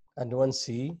and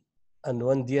 1C and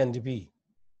 1D and B.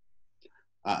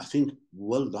 I think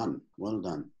well done, well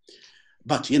done.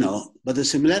 But, but the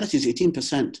similarity is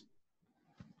 18%.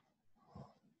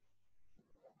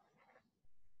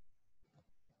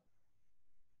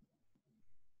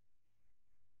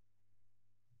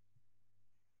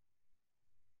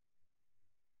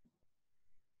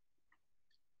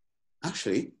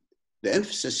 Actually, the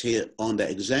emphasis here on the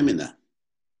examiner,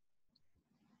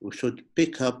 we should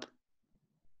pick up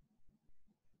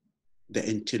the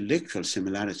intellectual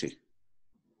similarity.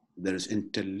 There is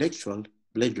intellectual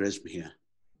plagiarism here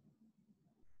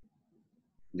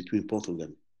between both of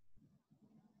them.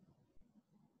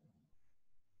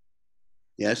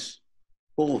 Yes,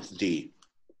 both D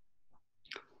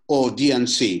or D and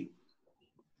C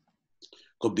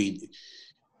could be,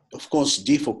 of course,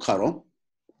 D for Carol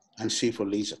and C for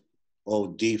Lisa, or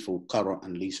D for Carol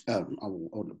and Lisa,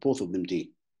 or both of them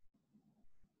D.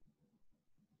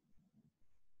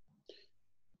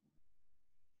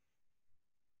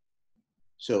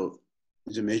 So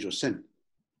it's a major sin.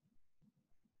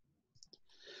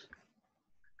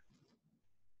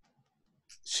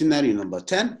 Scenario number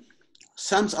 10,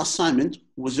 Sam's assignment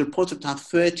was reported to have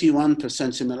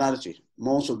 31% similarity.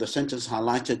 Most of the sentences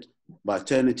highlighted by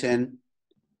Turnitin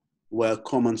were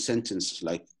common sentences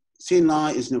like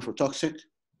CNI is nephrotoxic,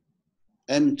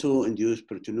 M2 induced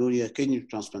proteinuria, kidney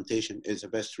transplantation is the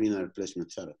best renal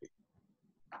replacement therapy.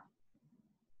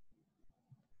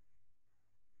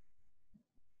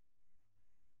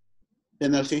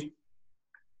 Penalty?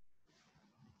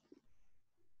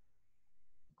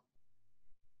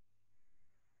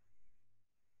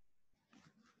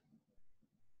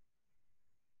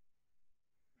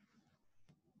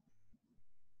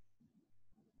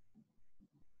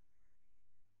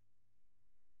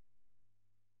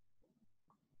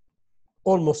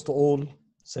 Almost all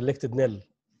selected nil.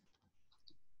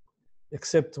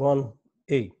 Except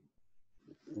 1A.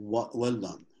 Well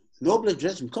done. No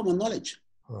plagiarism, common knowledge.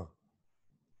 Huh.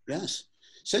 Yes.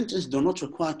 Sentences do not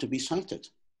require to be cited.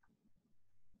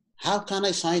 How can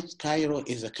I cite Cairo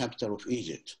is the capital of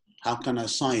Egypt? How can I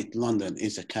cite London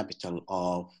is the capital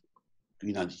of the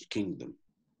United Kingdom?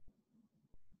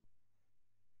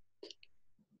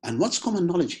 And what's common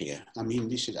knowledge here? I mean,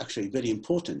 this is actually very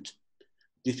important.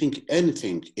 Do you think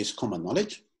anything is common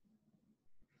knowledge?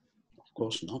 Of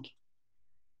course not.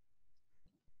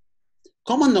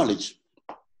 Common knowledge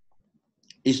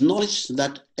is knowledge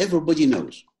that everybody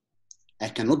knows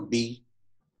and cannot be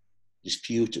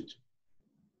disputed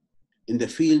in the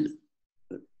field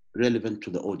relevant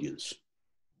to the audience.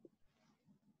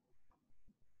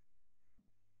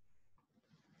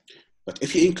 But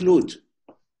if you include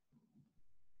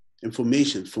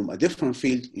information from a different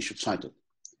field, you should cite it.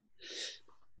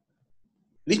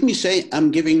 Let me say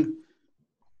I'm giving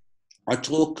a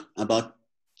talk about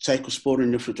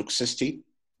cyclosporine nephrotoxicity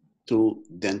to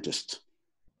dentists.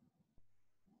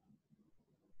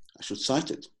 I should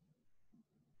cite it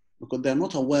because they're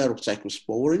not aware of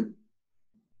cyclosporine,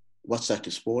 what's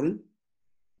cyclosporine,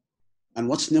 and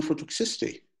what's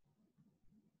nephrotoxicity.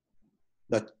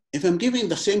 But if I'm giving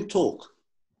the same talk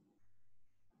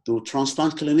to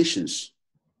transplant clinicians,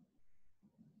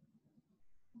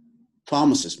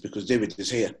 pharmacists, because David is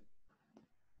here,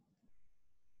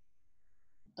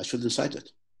 I shouldn't cite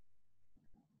it.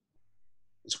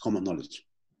 It's common knowledge.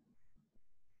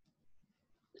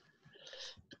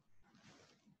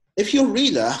 If your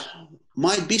reader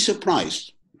might be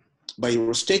surprised by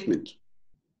your statement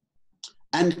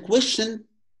and question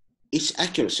its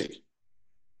accuracy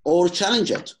or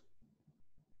challenge it,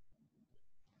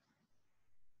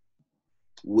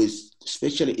 with,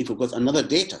 especially if you've got another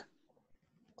data,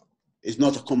 it's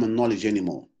not a common knowledge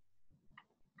anymore.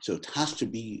 So it has to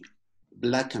be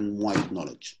black and white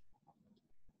knowledge.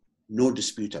 No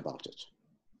dispute about it.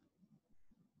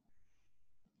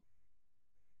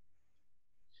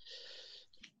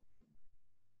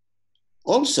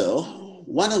 Also,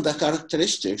 one of the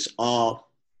characteristics of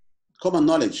common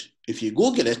knowledge, if you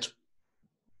Google it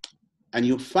and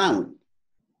you found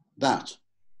that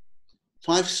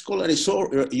 5 scholarly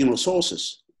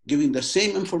sources giving the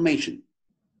same information,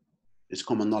 is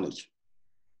common knowledge.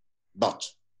 But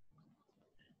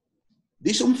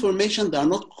this information, they are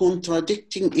not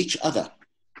contradicting each other.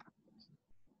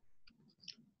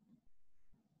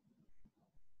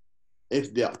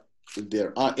 If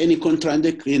there are any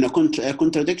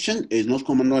contradiction, is not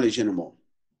common knowledge anymore.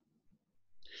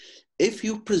 If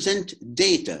you present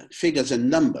data, figures, and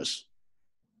numbers,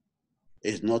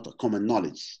 is not a common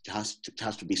knowledge. It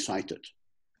has to be cited.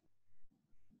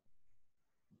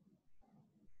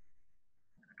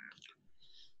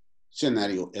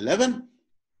 Scenario 11,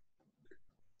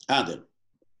 Adel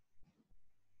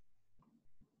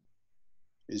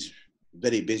is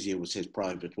very busy with his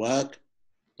private work,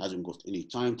 hasn't got any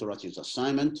time to write his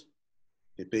assignment.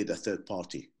 He paid a third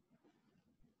party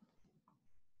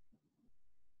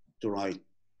to write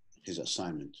his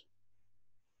assignment.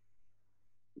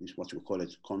 It's what we call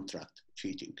it contract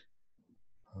cheating.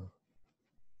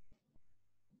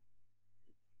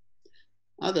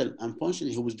 Adel,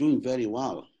 unfortunately, he was doing very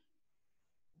well.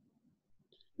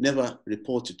 Never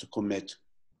reported to commit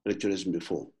plagiarism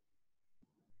before.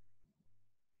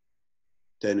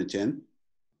 10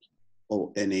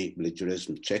 or any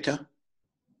plagiarism checker,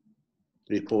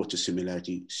 reported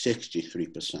similarity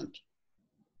 63%.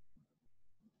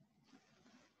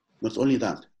 Not only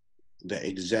that, the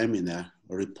examiner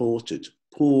reported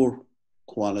poor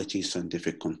quality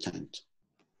scientific content,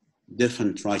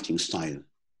 different writing style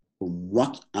from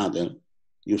what Adel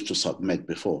used to submit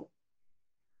before.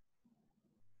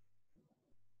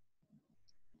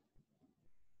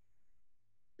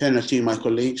 Penalty, my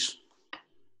colleagues?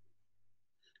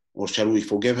 Or shall we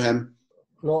forgive him?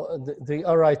 No, they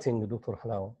are writing, Dr.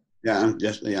 Halawa. Yeah, I'm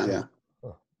just, yeah.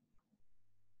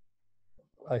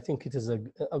 I think it is a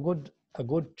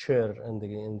good chair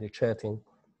in the chatting.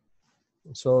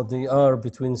 So they are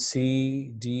between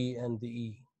C, D, and the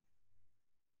E.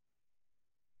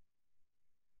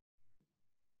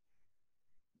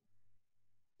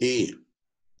 E.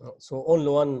 So only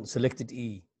one selected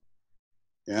E.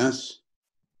 Yes.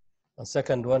 A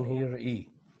second one here, E.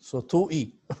 So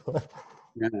 2E.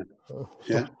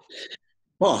 Yeah.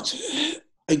 But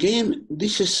again,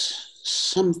 this is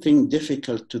something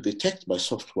difficult to detect by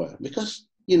software because,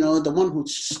 you know, the one who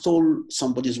stole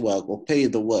somebody's work or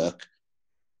paid the work,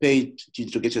 paid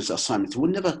to get his assignment, will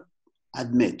never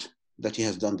admit that he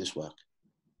has done this work.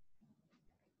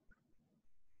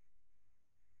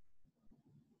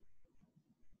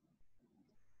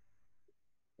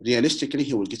 realistically,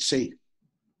 he will get C.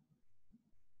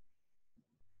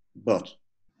 But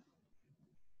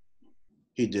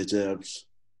he deserves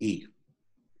E.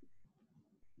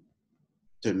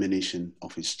 Termination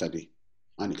of his study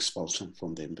and expulsion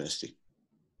from the university.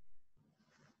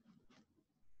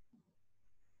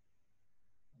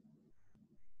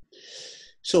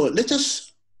 So let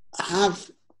us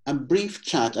have a brief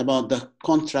chat about the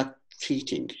contract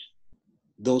cheating,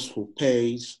 those who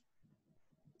pays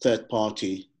third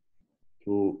party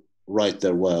to write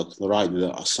their work, write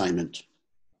their assignment.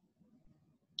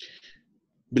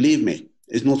 Believe me,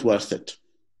 it's not worth it.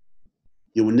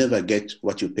 You will never get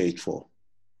what you paid for.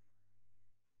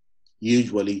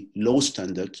 Usually low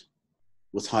standard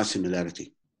with high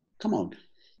similarity. Come on,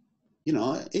 you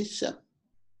know, it's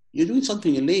you're doing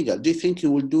something illegal. Do you think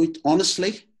you will do it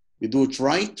honestly? You do it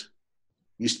right?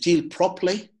 You steal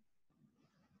properly?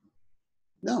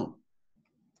 No.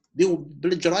 They will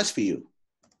plagiarize for you.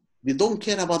 They don't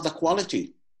care about the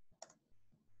quality.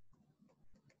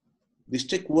 They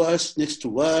stick words next to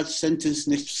words, sentence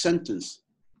next to sentence.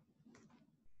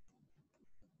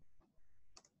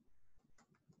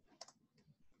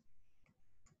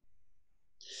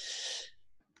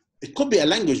 It could be a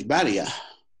language barrier,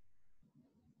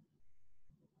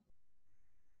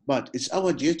 but it's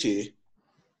our duty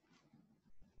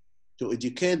to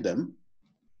educate them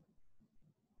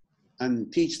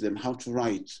and teach them how to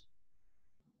write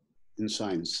in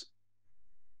science.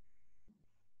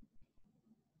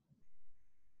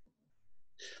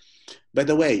 By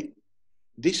the way,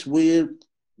 these weird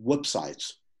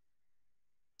websites,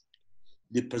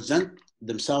 they present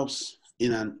themselves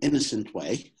in an innocent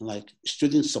way, like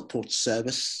student support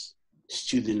service,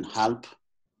 student help,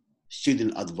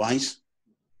 student advice,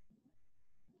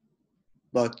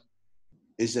 but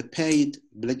it's a paid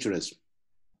plagiarism.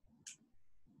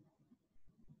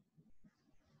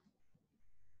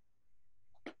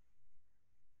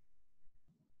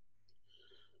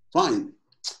 Fine.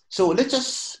 So let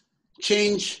us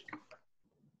change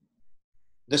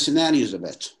the scenarios a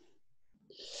bit.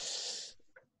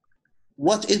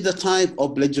 What is the type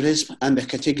of plagiarism and the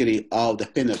category of the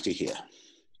penalty here?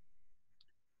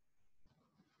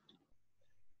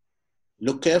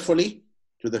 Look carefully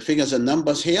to the figures and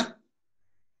numbers here.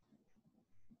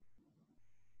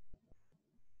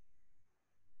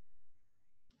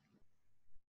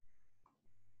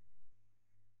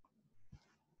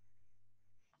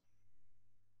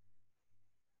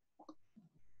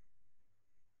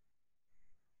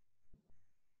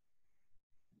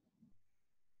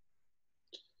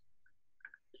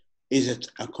 Is it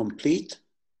a complete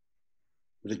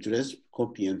plagiarism,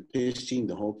 copy and pasting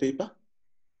the whole paper?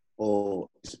 Or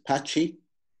is it patchy,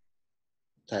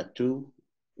 type 2,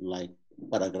 like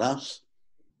paragraphs?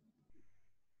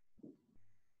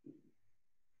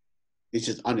 Is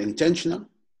it unintentional?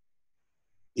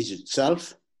 Is it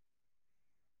self?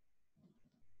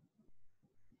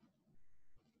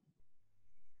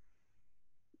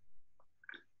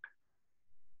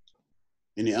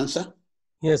 Any answer?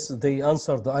 Yes, they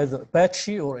answered either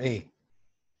patchy or A.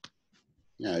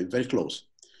 Yeah, very close.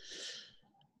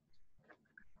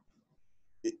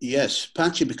 Yes,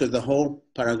 patchy because the whole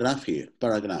paragraph here,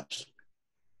 paragraphs.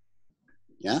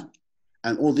 Yeah,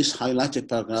 and all these highlighted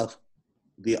paragraphs,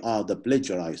 they are the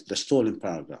plagiarized, the stolen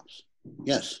paragraphs.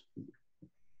 Yes,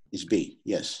 it's B,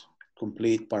 yes.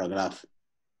 Complete paragraph,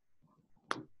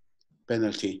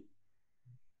 penalty,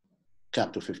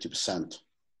 cap to 50%,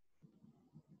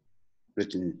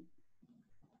 written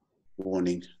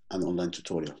warning and online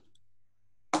tutorial.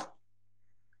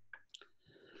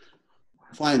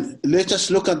 Fine, let us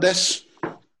look at this.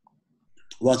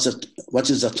 What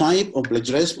is the type of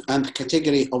plagiarism and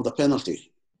category of the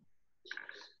penalty?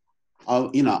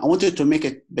 You know, I wanted to make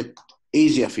it a bit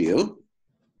easier for you.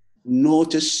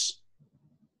 Notice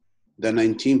the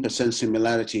 19%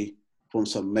 similarity from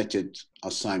submitted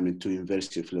assignment to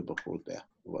University of Liverpool there,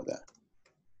 over there.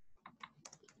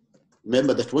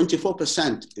 Remember, the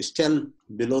 24% is still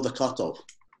below the cutoff,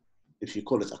 if you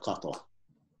call it a cutoff.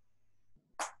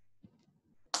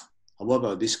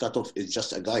 However, this cutoff is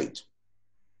just a guide.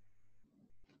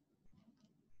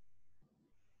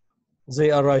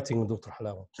 They are writing, Dr.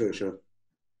 Halawa. Sure, sure.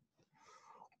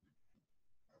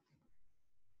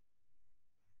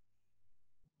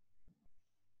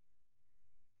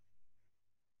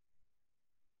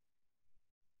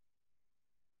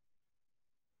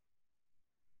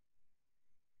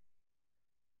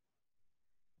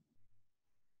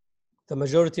 The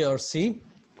majority are C,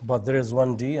 but there is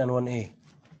one D and one A.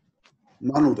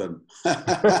 None of them.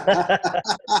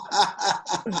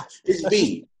 It's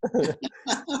B.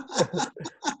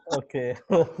 Okay.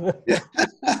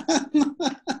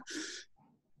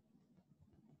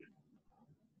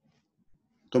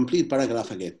 Complete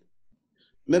paragraph again.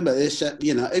 Remember this,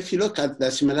 you know, if you look at the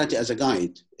similarity as a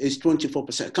guide, it's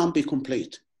 24%. It can't be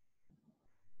complete.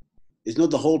 It's not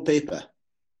the whole paper.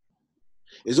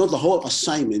 It's not the whole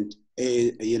assignment,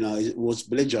 you know, it was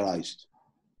plagiarized.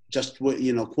 Just,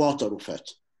 you know, quarter of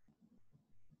it.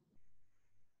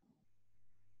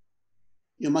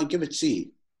 You might give it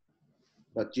C,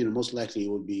 but, you know, most likely it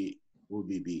will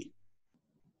be B.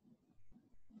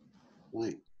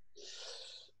 Right.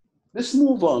 Let's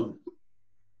move on.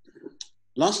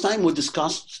 Last time we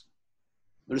discussed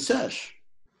research.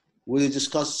 We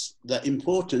discussed the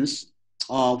importance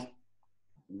of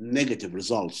negative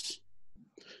results.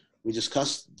 We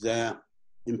discussed the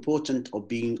importance of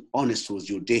being honest with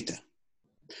your data.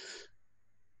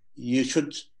 You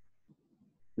should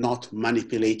not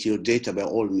manipulate your data by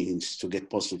all means to get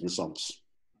positive results.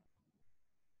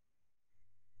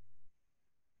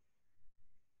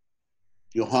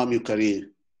 You harm your career.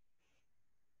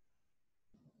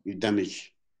 You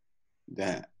damage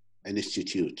the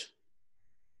institute.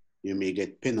 You may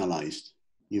get penalized.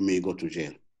 You may go to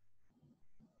jail.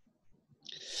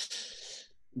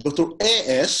 Dr.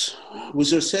 A.S.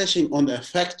 was researching on the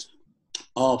effect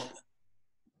of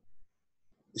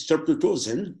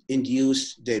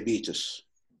streptozan-induced diabetes.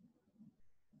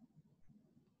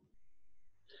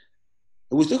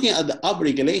 He was looking at the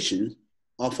upregulation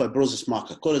of fibrosis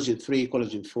marker, collagen 3,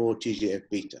 collagen 4,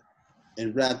 TGF-beta,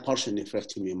 in rat partial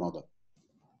nephrectomy model.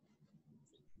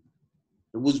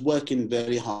 He was working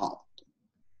very hard.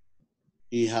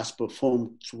 He has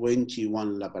performed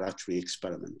 21 laboratory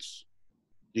experiments,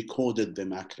 recorded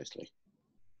them accurately.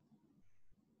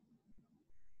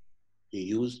 He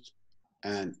used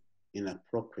an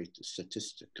inappropriate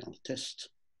statistical test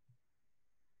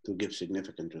to give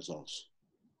significant results.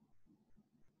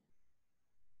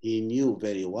 He knew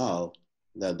very well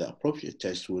that the appropriate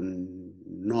test would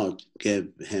not give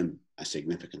him a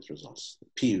significant results. The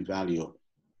p-value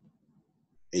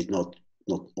is not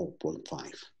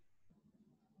 0.5.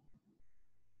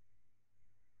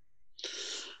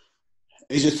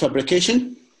 Is it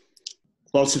fabrication,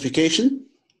 falsification?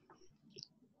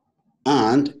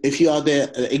 And if you are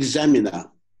the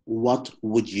examiner, what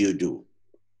would you do?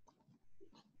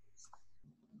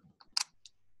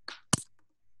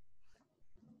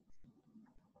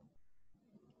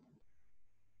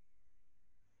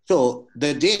 So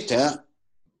the data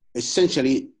is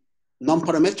essentially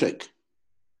non-parametric.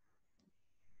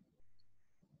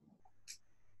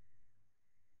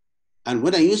 And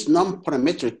when I use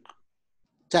non-parametric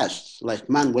tests like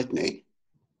Mann-Whitney,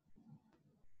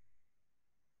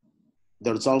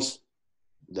 the results,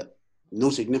 no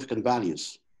significant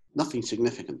values, nothing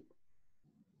significant.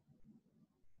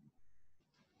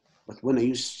 But when I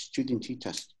use student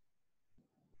t-test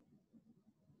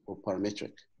or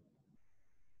parametric,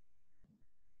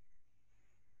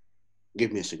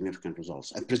 give me a significant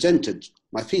results. I presented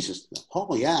my thesis.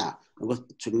 Oh yeah, I got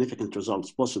significant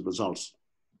results, positive results.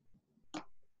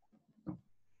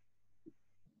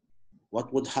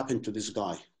 What would happen to this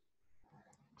guy?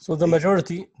 So the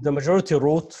majority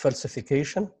wrote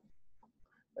falsification,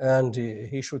 and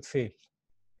he should fail.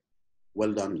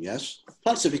 Well done, yes.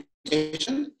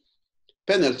 Falsification,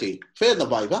 penalty, fail the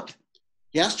viva.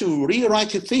 He has to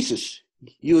rewrite his thesis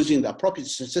using the appropriate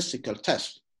statistical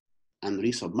test and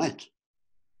resubmit.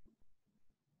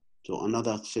 So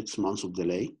another 6 months of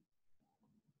delay,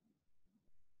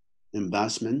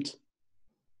 embarrassment,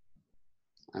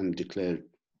 and declared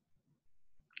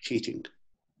cheating.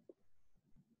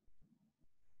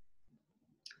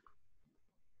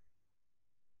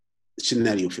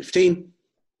 Scenario 15,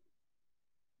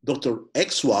 Dr.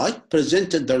 XY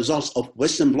presented the results of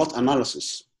Western blot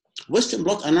analysis. Western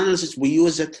blot analysis, we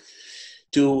use it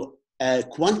to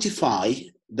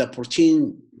quantify the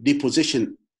protein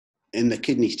deposition in the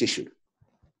kidney tissue.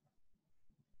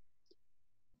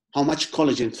 How much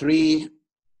collagen 3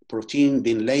 protein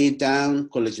being laid down,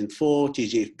 collagen 4,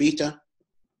 TGF-beta.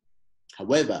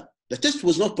 However, the test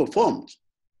was not performed.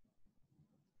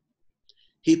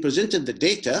 He presented the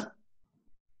data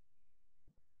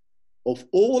of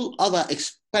all other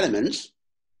experiments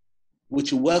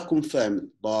which were confirmed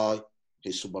by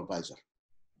his supervisor.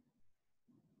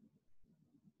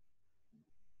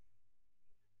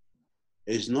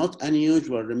 It's not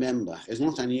unusual, remember, it's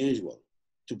not unusual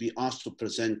to be asked to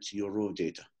present your raw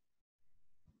data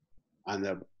and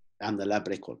the lab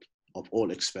record of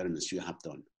all experiments you have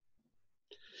done.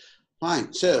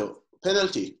 Fine, so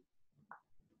penalty,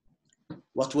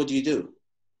 what would you do?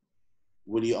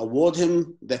 Will you award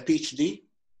him the PhD?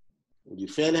 Will you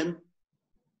fail him?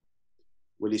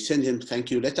 Will you send him thank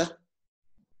you letter?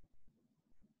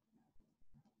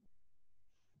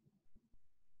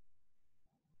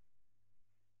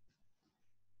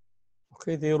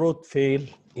 Okay, they wrote fail,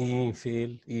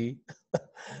 fail, E.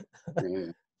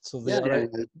 Yeah. So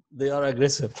they are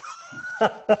aggressive.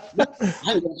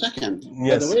 Hang on a second.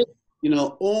 Yes. By the way, you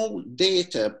know, all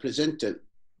data presented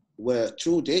were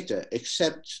true data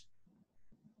except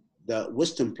the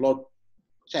Western blot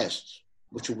test,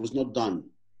 which was not done.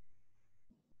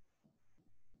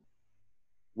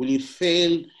 Will you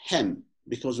fail him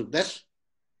because of this?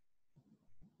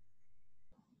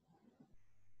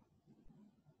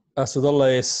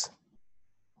 Asadullah, yes.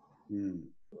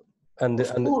 And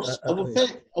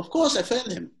of course I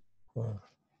failed him.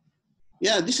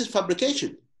 Yeah, this is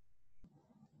fabrication.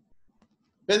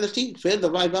 Penalty, failed the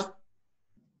viva.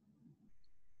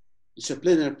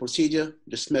 Disciplinary procedure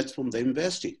dismissed from the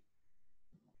university.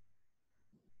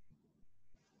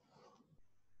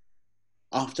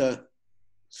 After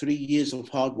 3 years of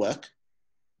hard work,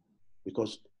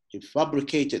 because he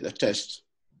fabricated a test,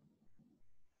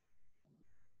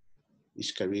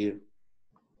 his career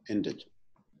ended.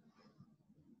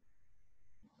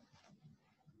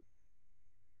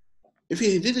 If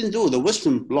he didn't do the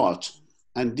Western blot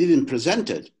and didn't present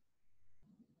it,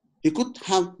 he could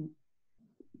have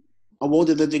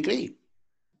awarded a degree.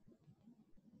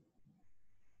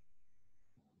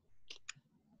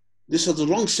 This is the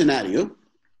wrong scenario.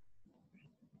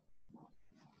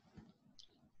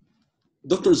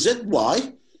 Dr.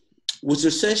 ZY was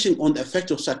researching on the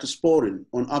effect of cyclosporin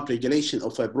on upregulation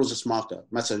of fibrosis marker,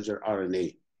 messenger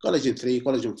RNA, collagen 3,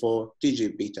 collagen 4,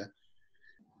 TGF-beta,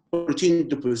 protein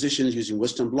depositions using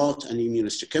Western blot and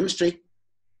immunohistochemistry,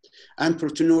 and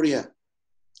proteinuria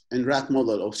in rat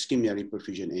model of ischemia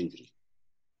reperfusion injury.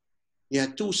 He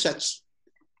had two sets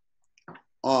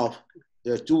of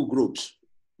the two groups,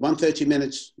 130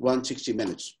 minutes, 160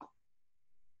 minutes.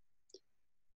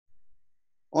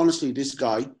 Honestly, this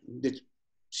guy did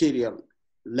serial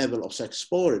level of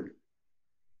cyclosporin.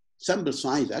 Sample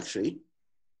size actually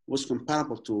was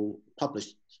comparable to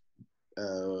published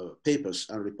papers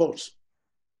and reports.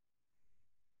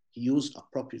 He used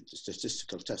appropriate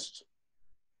statistical tests.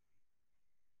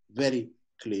 Very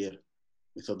clear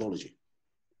methodology.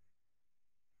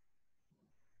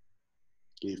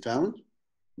 He found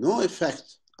no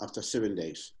effect after 7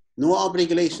 days, no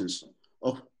upregulations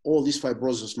of all these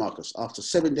fibrosis markers after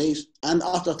 7 days and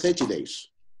after 30 days.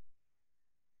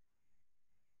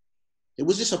 He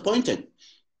was disappointed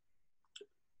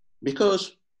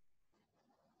because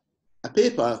a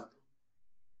paper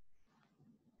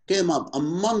came up a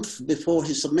month before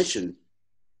his submission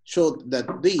showed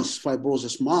that these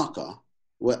fibrosis marker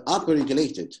were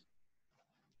upregulated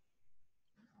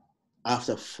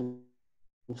after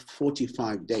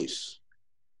 45 days.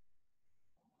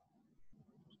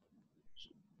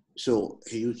 So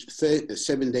he used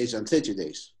 7 days and 30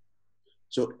 days.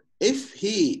 So if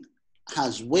he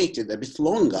has waited a bit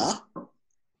longer,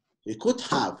 he could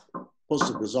have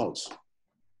positive results.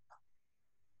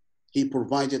 He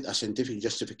provided a scientific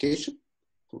justification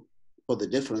for the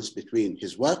difference between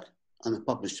his work and the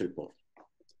published report.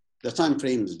 The time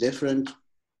frame is different,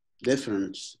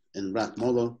 difference in rat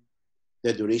model,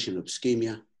 the duration of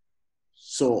ischemia,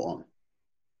 so on.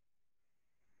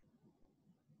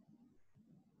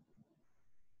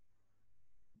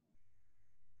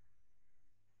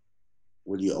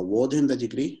 Will you award him the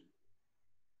degree?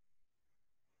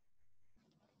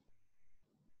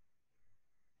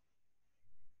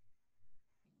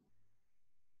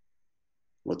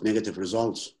 What negative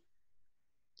results?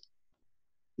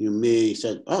 You may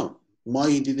say, oh, why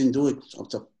he didn't do it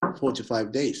after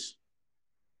 45 days?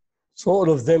 So all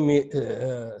of them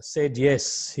said,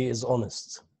 yes, he is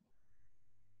honest.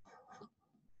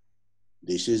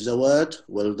 This is the word,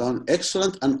 well done,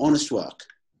 excellent and honest work.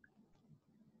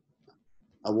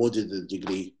 Awarded the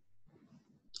degree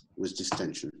with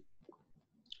distinction.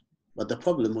 But the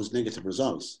problem was negative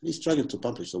results. He struggled to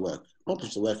publish the work.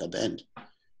 Publish the work at the end.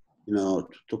 You know, it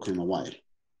took him a while.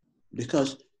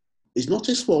 Because it's not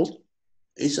his fault,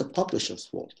 it's a publisher's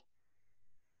fault.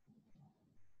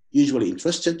 Usually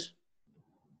interested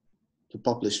to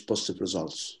publish positive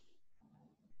results.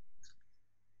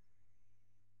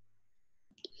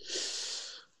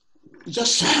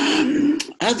 Just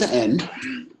at the end,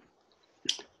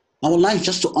 I would like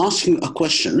just to ask you a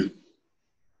question.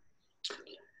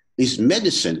 Is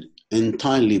medicine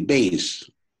entirely based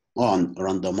on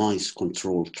randomized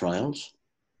controlled trials?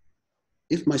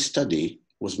 If my study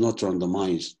was not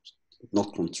randomized,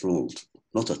 not controlled,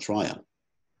 not a trial,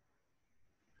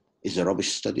 is a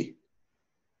rubbish study?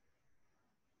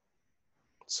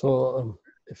 So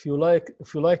if you like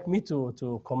me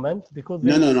to comment, because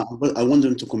no, but I want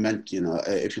them to comment,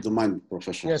 if you don't mind,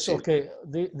 Professor. Yes, okay.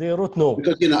 They wrote no.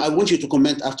 Because I want you to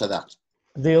comment after that.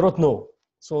 They wrote no.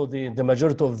 So the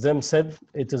majority of them said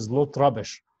it is not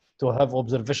rubbish to have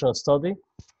observational study,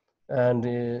 and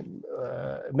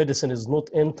medicine is not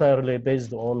entirely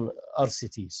based on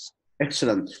RCTs.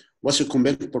 Excellent. What's your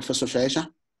comment, Professor Sheashaa?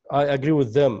 I agree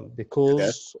with them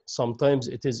because sometimes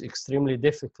it is extremely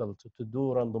difficult to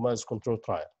do randomized control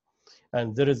trial.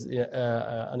 And there is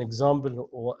an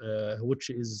example which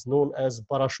is known as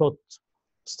parachute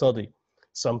study.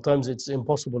 Sometimes it's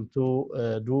impossible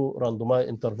to do randomized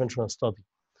interventional study.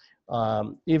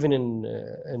 Even in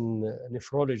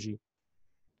nephrology,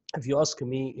 if you ask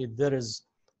me if there is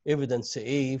evidence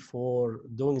for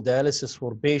doing dialysis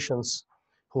for patients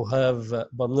who have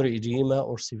pulmonary edema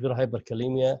or severe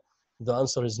hyperkalemia, the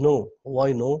answer is no.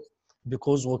 Why no?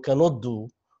 Because we cannot do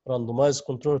randomized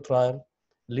control trial,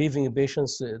 leaving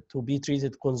patients to be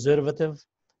treated conservative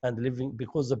and living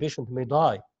because the patient may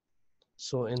die.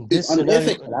 So in this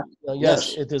scenario,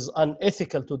 yes, it is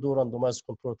unethical to do randomized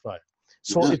control trial.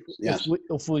 So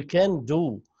if we can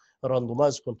do a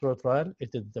randomized control trial,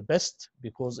 it is the best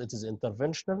because it is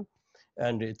interventional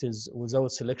and it is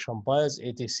without selection bias,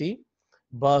 ATC,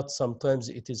 but sometimes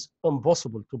it is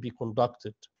impossible to be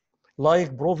conducted.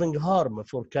 Like proving harm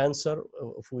for cancer,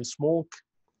 if we smoke,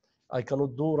 I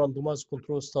cannot do randomized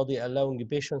control study allowing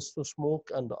patients to smoke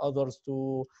and others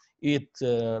to eat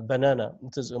banana.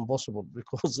 It is impossible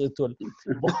because it will.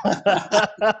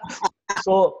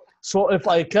 So if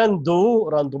I can do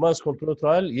randomized control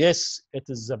trial, yes, it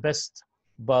is the best,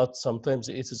 but sometimes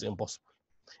it is impossible.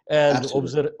 And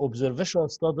observational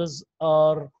studies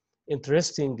are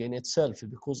interesting in itself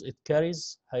because it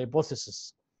carries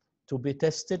hypothesis to be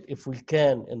tested if we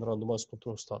can in randomized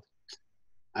control study.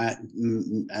 I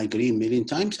agree a million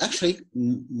times. Actually,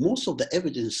 most of the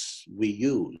evidence we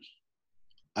use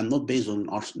are not based on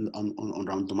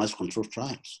randomized control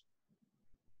trials.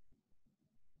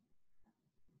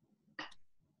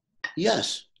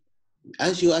 Yes,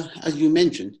 as you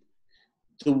mentioned,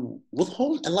 to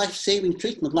withhold a life-saving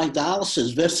treatment like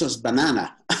dialysis versus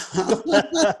banana.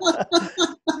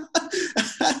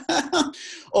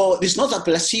 Or it's not a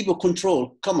placebo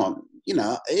control. Come on. You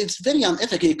know, it's very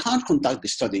unethical. You can't conduct the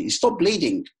study. You stop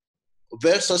bleeding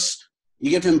versus you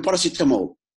give him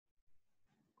paracetamol.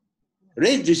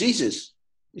 Rare diseases,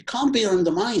 it can't be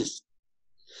randomized.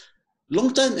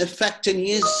 Long-term effect, 10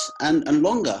 years and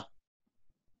longer,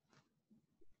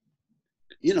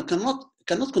 you know,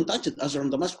 cannot conduct it as a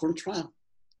randomized control trial.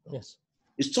 Yes.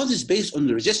 The study is based on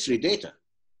the registry data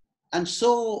and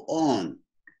so on.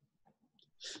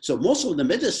 So most of the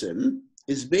medicine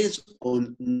is based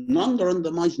on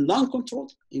non-randomized,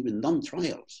 non-controlled, even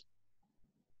non-trials.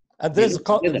 And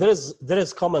there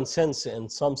is common sense in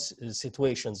some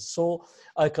situations. So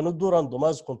I cannot do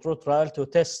randomized control trial to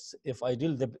test if I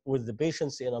deal with the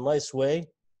patients in a nice way,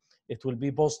 it will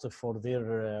be positive for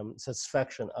their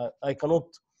satisfaction. I cannot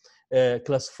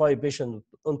classify patients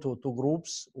into two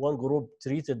groups, one group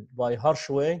treated by harsh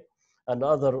way and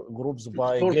other groups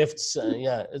by gifts.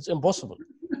 Yeah, it's impossible.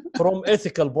 From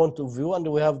ethical point of view, and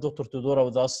we have Dr. Teodora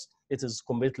with us, it is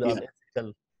completely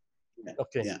unethical.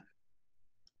 Okay. Yeah.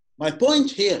 My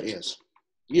point here is,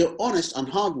 your honest and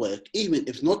hard work, even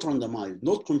if not randomized,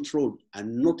 not controlled,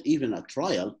 and not even a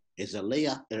trial, is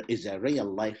a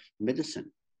real life medicine.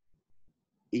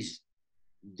 Is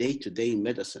day-to-day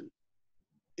medicine,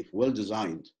 if well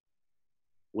designed,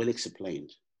 well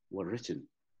explained, well written.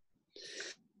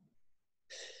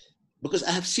 Because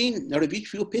I have seen, I reviewed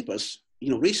few papers, you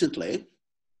know, recently,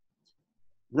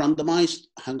 randomized,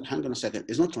 hang on a second,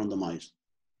 it's not randomized.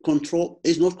 Control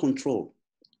is not control.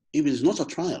 Even it's not a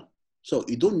trial. So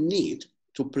you don't need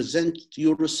to present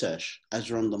your research as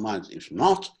randomized. If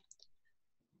not,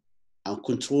 and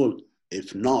control,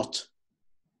 if not,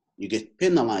 you get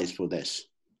penalized for this.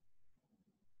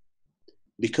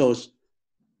 Because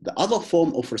the other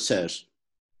form of research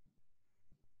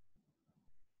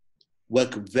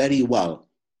work very well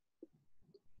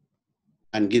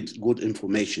and gives good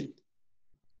information,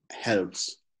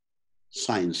 helps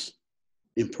science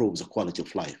improve the quality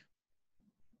of life.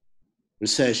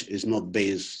 Research is not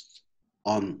based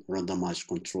on randomized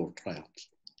controlled trials.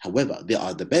 However, they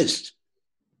are the best,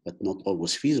 but not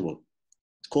always feasible.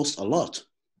 It costs a lot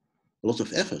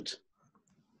of effort.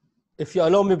 If you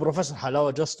allow me, Professor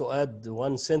Halawa, just to add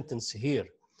one sentence here.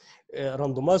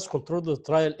 Randomized controlled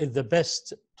trial is the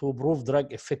best to prove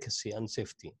drug efficacy and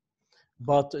safety,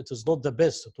 but it is not the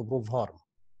best to prove harm.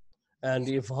 And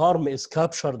if harm is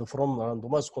captured from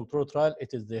randomized controlled trial,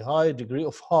 it is the high degree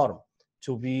of harm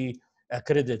to be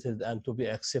accredited and to be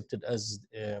accepted as,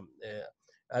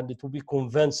 and to be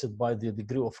convinced by the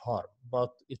degree of harm.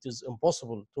 But it is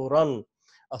impossible to run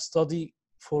a study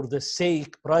for the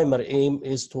sake, primary aim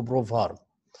is to prove harm.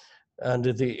 And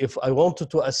if I wanted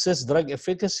to assess drug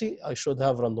efficacy, I should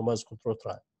have randomized control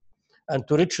trial. And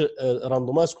to reach a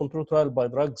randomized control trial by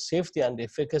drug safety and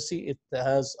efficacy, it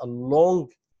has a long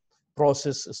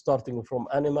process starting from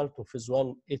animal to phase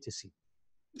 1 etc.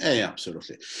 Yeah,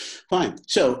 absolutely. Fine.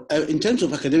 So in terms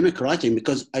of academic writing,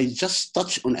 because I just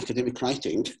touched on academic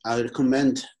writing, I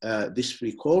recommend this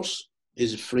free course.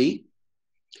 Is free.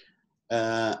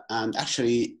 And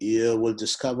actually, you will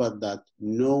discover that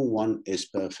no one is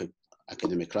perfect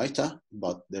academic writer,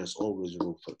 but there's always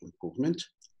room for improvement.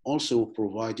 Also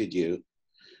provided you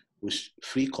with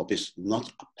free copies, not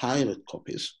pirate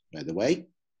copies, by the way.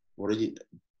 Already,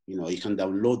 you can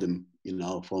download them,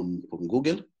 from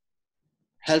Google.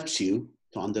 Helps you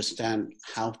to understand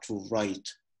how to write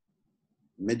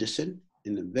medicine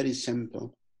in a very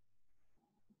simple,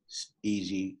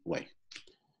 easy way.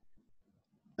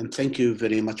 And thank you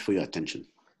very much for your attention.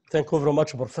 Thank you very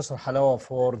much, Professor Halawa,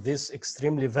 for this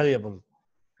extremely valuable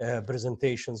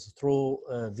presentations through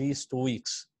these 2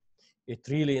 weeks. It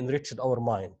really enriched our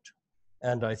mind.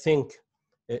 And I think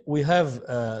we have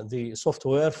the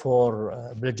software for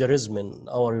plagiarism in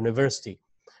our university,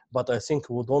 but I think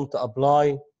we don't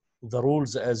apply the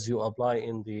rules as you apply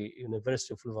in the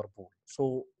University of Liverpool.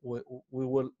 So we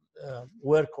will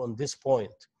work on this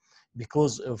point,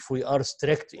 because if we are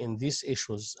strict in these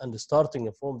issues and starting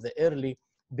from the early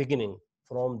beginning,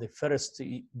 from the first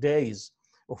days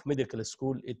of medical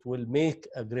school, it will make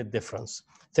a great difference.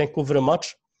 Thank you very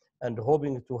much, and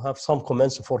hoping to have some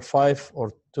comments for 5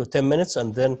 or 10 minutes,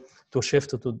 and then to shift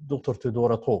to Dr.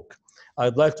 Teodora talk.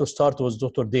 I'd like to start with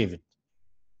Dr. David.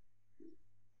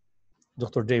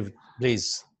 Dr. David,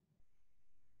 please.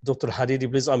 Dr. Hadidi,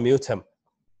 please unmute him.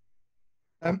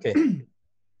 Okay.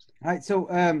 All right, so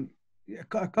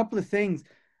a couple of things.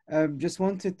 Just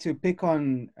wanted to pick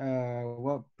on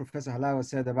what Professor Halawa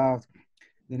said about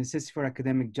the necessity for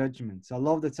academic judgment. So a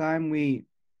lot of the time you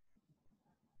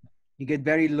get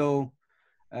very low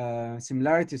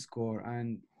similarity score,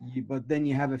 but then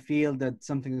you have a feel that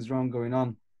something is wrong going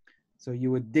on. So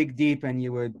you would dig deep and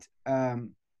you would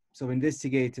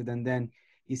investigate it, and then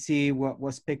you see what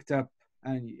was picked up,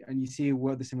 and you see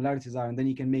what the similarities are, and then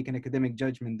you can make an academic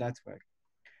judgment that way.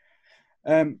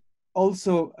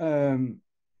 Also,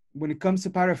 when it comes to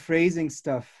paraphrasing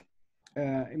stuff,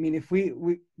 I mean, if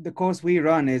the course we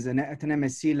run is at an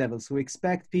MSc level, so we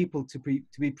expect people to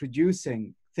be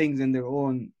producing things in their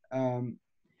own,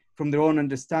 from their own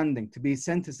understanding, to be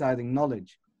synthesizing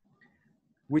knowledge,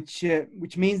 which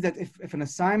means that if an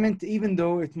assignment, even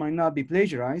though it might not be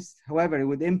plagiarized, however, it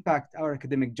would impact our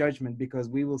academic judgment, because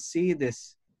we will see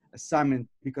this assignment,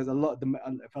 because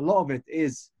if a lot of it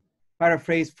is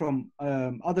paraphrased from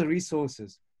other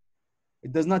resources,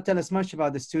 it does not tell us much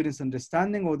about the student's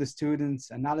understanding or the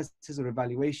student's analysis or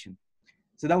evaluation.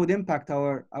 So that would impact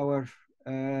our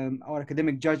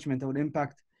academic judgment. That would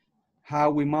impact how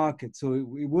we mark it. So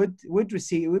it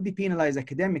would be penalized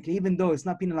academically, even though it's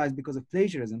not penalized because of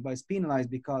plagiarism, but it's penalized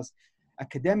because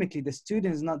academically the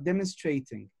student is not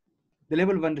demonstrating the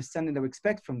level of understanding that we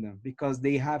expect from them, because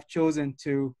they have chosen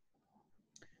to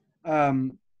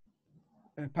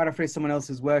paraphrase someone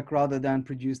else's work rather than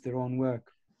produce their own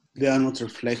work. They are not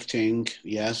reflecting,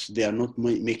 yes. They are not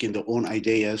making their own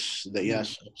ideas.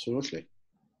 Yes, absolutely.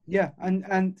 Yeah,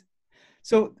 and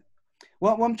so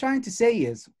what I'm trying to say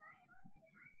is,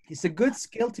 it's a good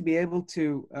skill to be able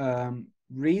to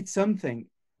read something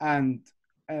and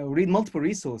read multiple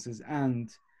resources and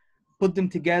put them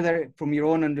together from your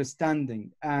own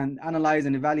understanding, and analyze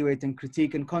and evaluate and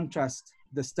critique and contrast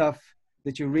the stuff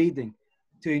that you're reading,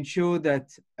 to ensure that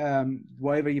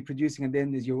whatever you're producing at the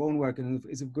end is your own work and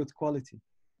is of good quality.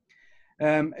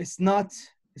 It's not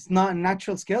a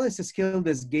natural skill, it's a skill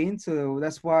that's gained. So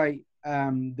that's why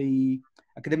the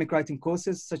academic writing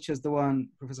courses, such as the one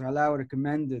Professor Halawa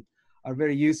recommended, are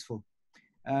very useful.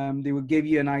 They will give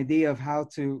you an idea of how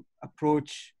to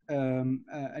approach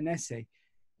an essay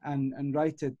and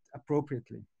write it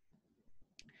appropriately.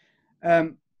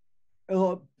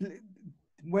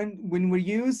 When we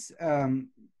use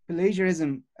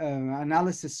plagiarism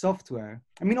analysis software,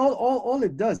 I mean, all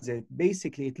it does,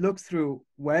 it looks through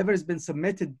whatever has been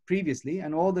submitted previously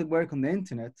and all the work on the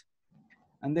internet,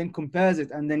 and then compares it,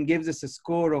 and then gives us a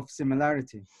score of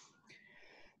similarity.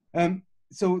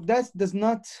 So that does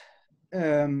not.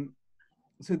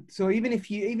 So even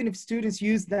if students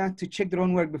use that to check their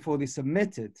own work before they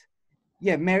submit it,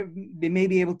 yeah, they may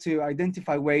be able to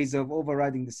identify ways of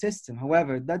overriding the system.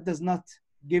 However, that does not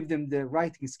give them the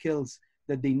writing skills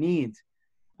that they need,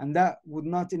 and that would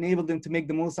not enable them to make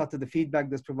the most out of the feedback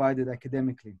that's provided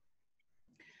academically.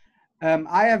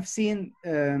 I have seen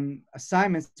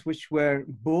assignments which were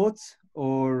bought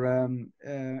or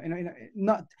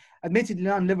not, admittedly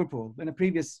not in Liverpool, in a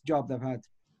previous job that I've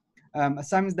had,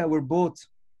 assignments that were bought.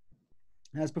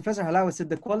 As Professor Halawa said,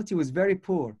 the quality was very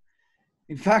poor.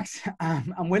 In fact,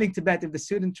 I'm willing to bet if the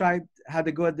student had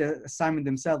a go at the assignment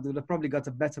themselves, they would have probably got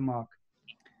a better mark.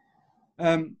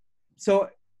 So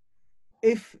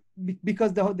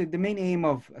because the main aim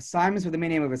of assignments or the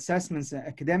main aim of assessments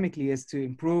academically is to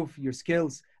improve your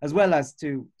skills, as well as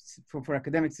for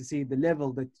academics to see the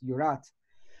level that you're at,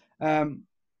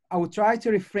 I would try to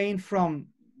refrain from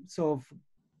sort of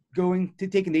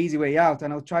taking the easy way out,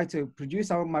 and I'll try to produce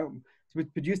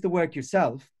the work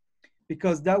yourself,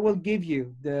 because that will give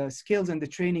you the skills and the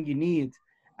training you need,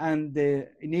 and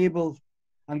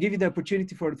give you the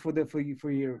opportunity for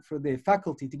the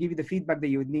faculty to give you the feedback that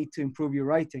you would need to improve your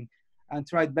writing and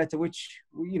to write better, which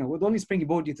would only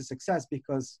springboard you to success,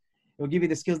 because it will give you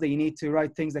the skills that you need to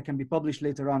write things that can be published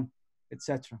later on,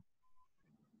 etc.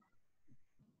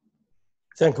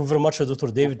 Thank you very much, Dr.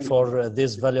 David, for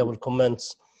these valuable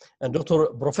comments. And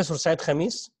Professor Said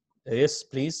Khamis, yes,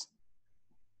 please.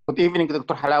 Good evening,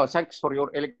 Dr. Halawa. Thanks for your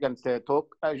elegant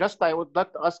talk. I would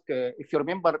like to ask if you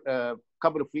remember a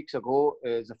couple of weeks ago,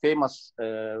 the famous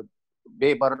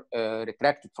paper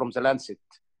retracted from the Lancet.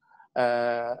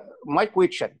 My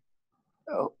question,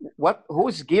 who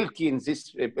is guilty in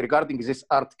this regarding this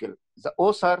article? The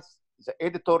authors, the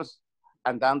editors,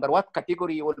 and under what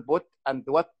category you will put, and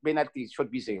what penalties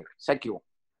should be there? Thank you.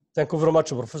 Thank you very much,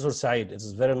 Professor Said.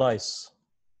 It's very nice.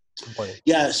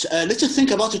 Yes, let's just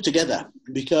think about it together,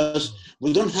 because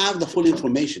we don't have the full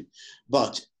information.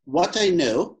 But what I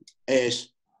know is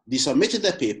they submitted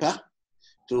the paper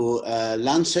to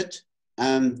Lancet,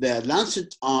 and the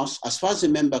Lancet asked, as far as I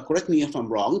remember, correct me if I'm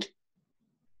wrong,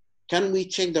 can we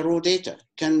check the raw data?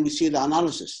 Can we see the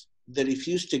analysis? They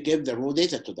refused to give the raw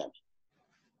data to them.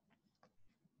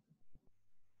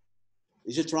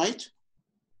 Is it right?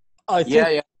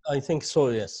 I think so,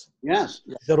 yes. Yes.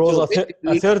 There was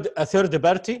a third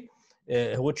party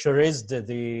which raised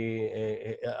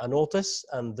a notice,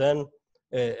 and then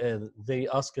they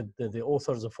asked the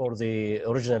authors for the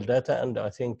original data, and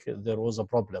I think there was a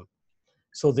problem.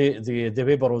 So the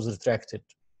paper was retracted.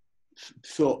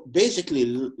 So basically,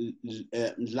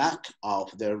 lack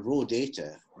of the raw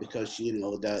data, because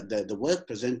the work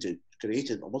presented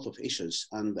created a lot of issues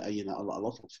and a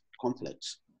lot of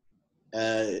conflicts.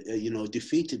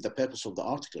 Defeated the purpose of the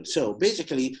article. So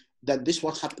basically, this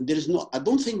what happened. I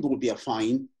don't think there will be a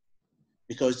fine,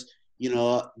 because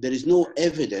there is no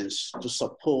evidence to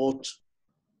support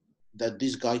that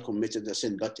this guy committed a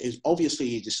sin. But obviously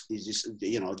he's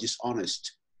dishonest.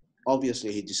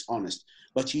 Obviously he's dishonest.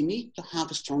 But you need to have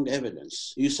strong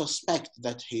evidence. You suspect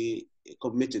that he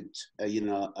committed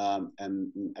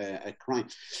a crime.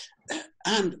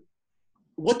 And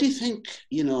what do you think,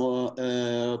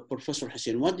 Professor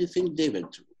Hussein? What do you think, David?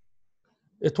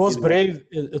 It was brave.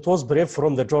 It was brave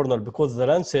from the journal, because the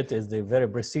Lancet is a very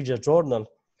prestigious journal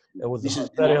with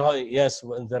very high, yes,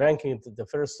 in the ranking, the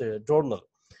first journal.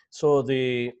 So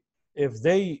if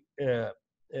they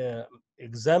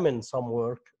examine some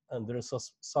work and there is a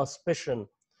suspicion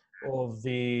of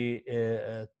the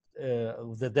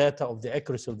data, of the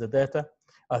accuracy of the data,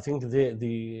 I think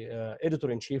the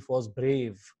editor-in-chief was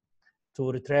brave to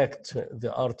retract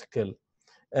the article,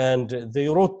 and they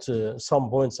wrote some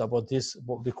points about this,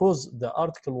 because the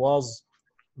article was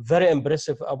very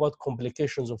impressive about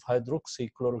complications of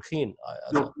hydroxychloroquine.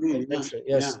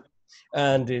 Yes,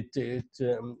 and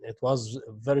it was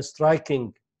very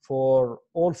striking for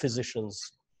all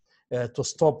physicians to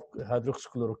stop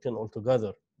hydroxychloroquine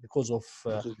altogether because of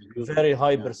very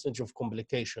high percentage of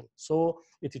complication. So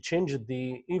it changed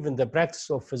even the practice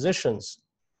of physicians.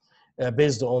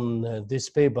 Based on this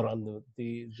paper and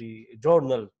the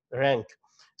journal rank.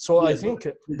 So I think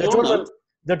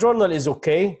the journal is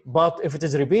okay, but if it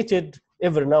is repeated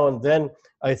every now and then,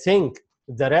 I think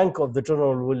the rank of the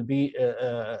journal will be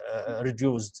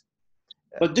reduced.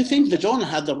 But do you think the journal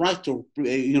had the right to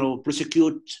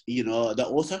prosecute the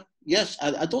author? Yes,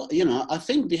 I don't. I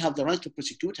think they have the right to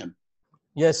prosecute him.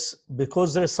 Yes,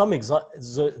 because there is some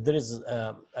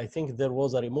I think there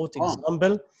was a remote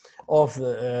example of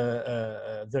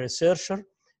the researcher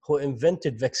who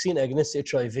invented vaccine against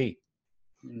HIV.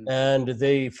 And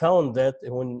they found that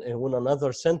when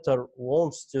another center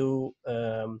wants to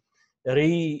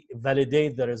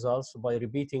revalidate the results by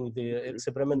repeating the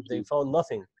experiment, they found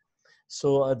nothing.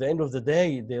 So at the end of the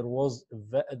day, there was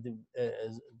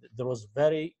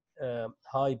very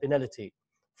high penalty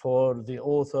for the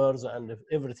authors and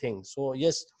everything. So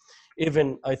yes,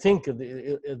 even I think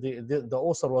the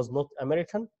author was not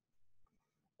American,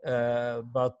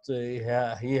 but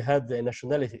he had the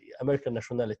nationality, American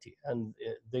nationality, and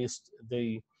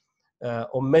they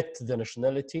omit the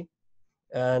nationality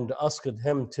and asked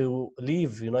him to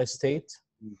leave United States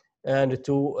and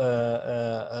to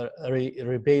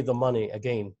repay the money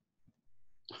again.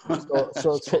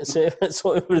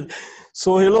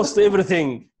 So he lost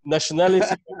everything,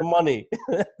 nationality and money.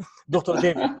 Dr.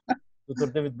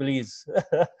 David, please.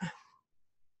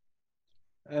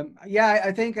 Yeah,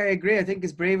 I think I agree. I think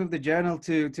it's brave of the journal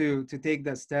to take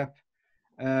that step.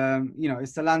 You know,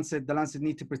 it's the Lancet. The Lancet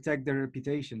need to protect their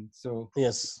reputation. So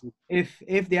yes,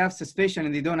 if they have suspicion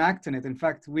and they don't act on it, in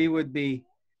fact, we would be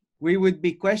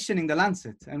questioning the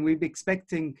Lancet, and we'd be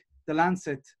expecting the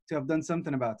Lancet to have done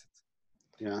something about it.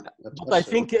 Yeah, but I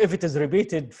think if it is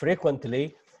repeated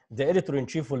frequently, the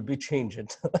editor-in-chief will be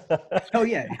changed. Oh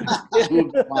yeah.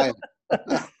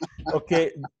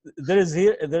 Okay, there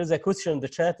is a question in the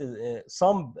chat.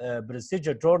 Some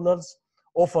prestigious journals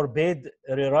offer paid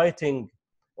rewriting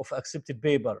of accepted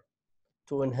paper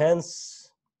to enhance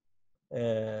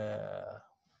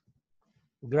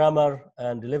grammar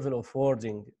and level of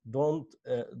wording.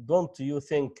 Don't you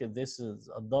think this is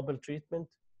a double treatment?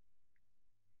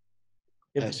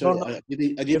 Sorry,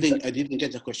 I didn't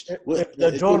get the question.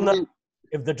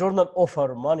 If the journal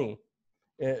offer money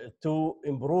to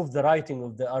improve the writing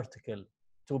of the article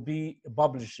to be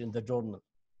published in the journal,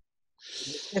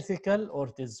 is it ethical or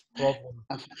it is problem?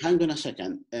 Hang on a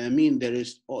second. I mean, there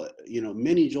is, you know,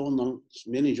 many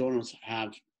journals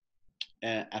have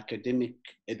academic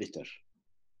editor,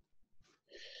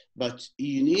 but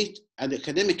you need an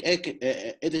academic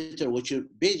editor, which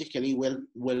basically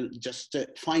will just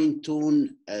fine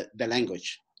tune the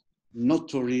language, not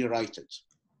to rewrite it.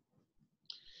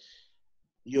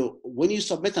 When you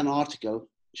submit an article,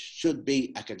 should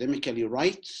be academically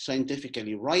right,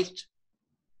 scientifically right,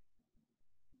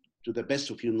 to the best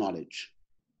of your knowledge.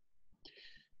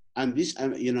 And this,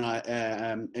 you know,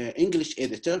 English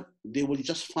editor, they will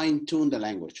just fine tune the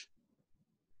language.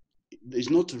 There's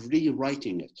not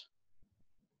rewriting it.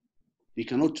 They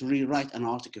cannot rewrite an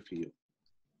article for you.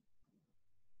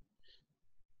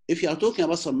 If you are talking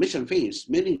about submission fees,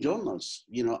 many journals,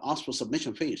 you know, ask for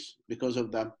submission fees because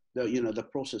of the you know, the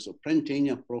process of printing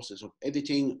and process of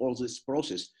editing, all this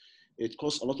process. It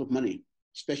costs a lot of money,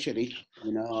 especially,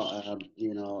 you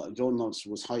know, journals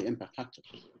with high impact factor.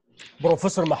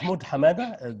 Professor Mahmoud Hamada,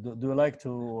 do you like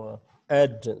to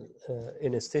add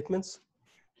any statements?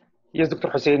 Yes, Dr.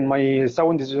 Hussein, my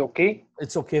sound is okay?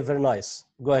 It's okay, very nice.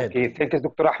 Go ahead. Okay, thank you,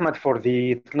 Dr. Ahmed, for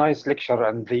the nice lecture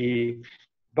and the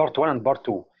part 1 and part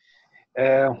 2.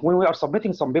 When we are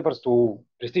submitting some papers to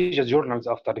prestigious journals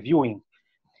after reviewing,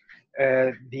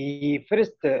 the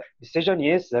first decision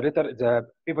is the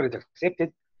paper is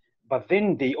accepted, but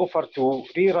then they offer to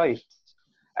rewrite.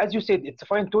 As you said, it's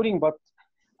fine tuning, but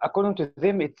according to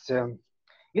them, it's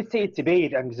let's say it's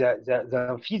paid and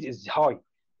the fees is high.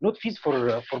 Not fees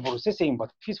for processing,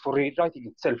 but fees for rewriting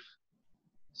itself.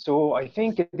 So I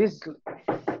think this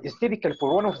is typical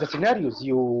for one of the scenarios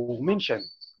you mentioned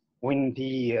when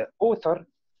the author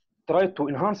tried to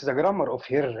enhance the grammar of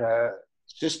her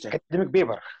academic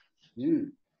paper.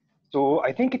 So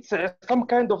I think it's some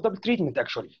kind of double treatment,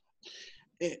 actually.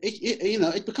 You know,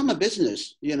 it become a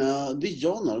business. You know, these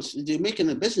journals, they're making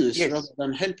a business rather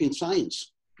than helping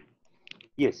science.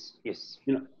 Yes, yes.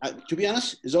 You know, to be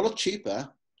honest, it's a lot cheaper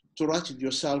to write it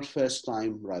yourself first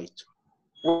time, right?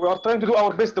 We are trying to do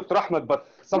our best, Dr. Ahmed, but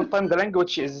sometimes the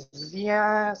language is,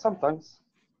 yeah, sometimes.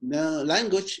 No,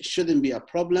 language shouldn't be a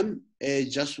problem.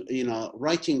 Just, you know,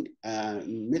 writing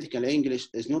medical English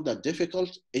is not that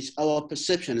difficult. It's our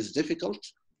perception is difficult.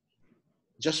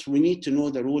 Just we need to know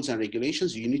the rules and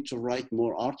regulations. You need to write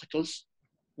more articles,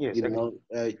 yes, you know,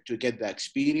 to get the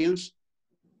experience.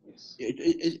 Yes.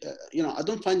 You know, I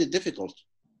don't find it difficult.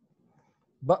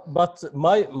 But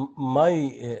my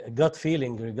gut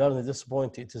feeling regarding this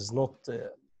point, it is not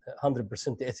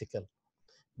 100% ethical,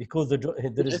 because there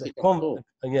is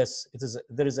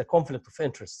there is a conflict of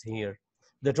interest here.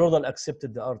 The journal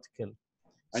accepted the article,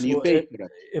 and so you pay for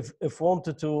that. If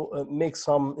wanted to make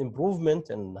some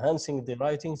improvement and enhancing the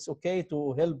writing, it's okay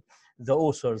to help the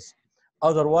authors.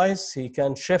 Otherwise, he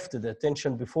can shift the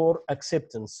attention before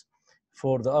acceptance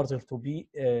for the article to be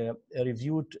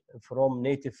reviewed from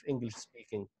native English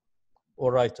speaking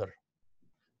or writer,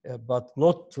 but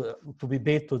not to be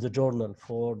paid to the journal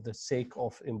for the sake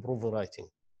of improving writing.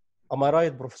 Am I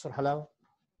right, Professor Halawa?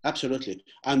 Absolutely.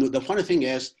 And the funny thing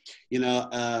is, you know,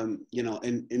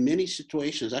 in many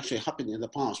situations, actually happened in the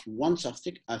past. Once, I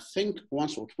think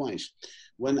once or twice,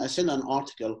 when I send an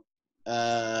article,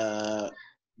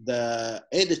 the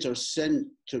editor sent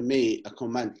to me a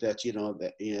comment that, you know,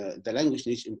 the language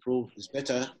needs improved. It's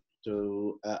better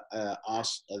to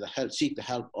seek the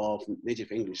help of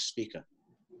native English speaker.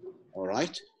 All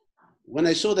right. When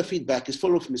I saw the feedback, it's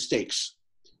full of mistakes,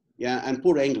 yeah, and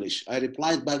poor English. I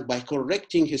replied back by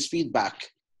correcting his feedback,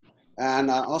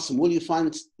 and I asked him, "Will you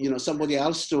find, you know, somebody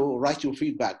else to write your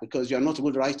feedback because you're not a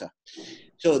good writer?"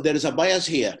 So there is a bias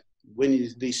here. When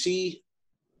they see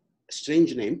a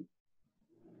strange name,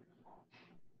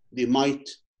 they might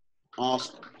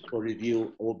ask for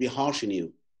review or be harsh on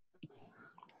you.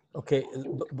 Okay,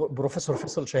 Professor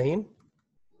Faisal Shaheen.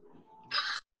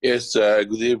 Yes,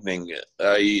 good evening.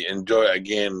 I enjoy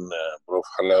again, Prof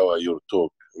Halawa, your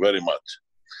talk very much.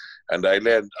 And I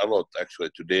learned a lot actually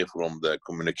today from the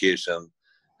communication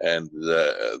and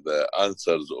the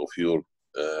answers of your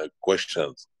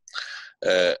questions.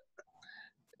 I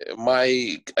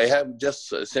have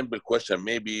just a simple question.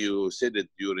 Maybe you said it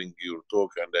during your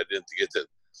talk and I didn't get it.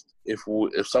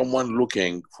 If someone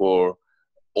looking for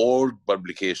old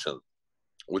publications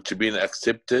which have been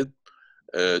accepted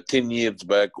 10 years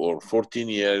back or 14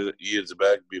 years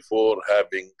back before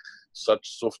having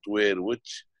such software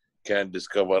which can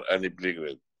discover any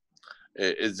plagiarism,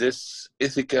 is this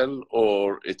ethical,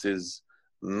 or it is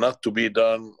not to be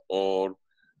done, or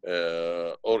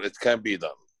it can be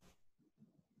done?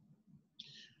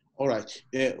 All right.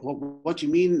 What you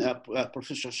mean,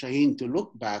 Professor Shaheen, to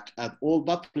look back at all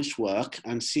published work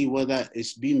and see whether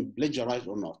it's been plagiarized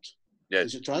or not? Yes.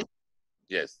 Is it right?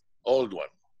 Yes, old one.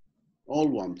 All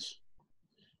ones.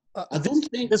 I don't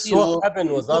think this is what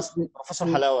happened with us, Professor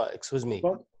Halawa. Excuse me.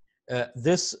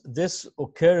 This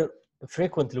occurred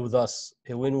frequently with us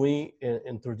when we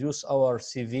introduce our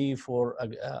CV for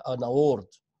an award.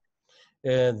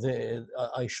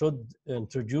 I should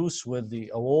introduce with the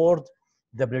award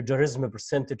the plagiarism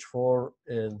percentage for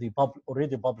the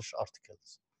already published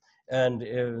articles. And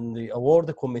in the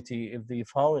award committee, if they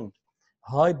found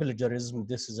high plagiarism,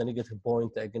 this is a negative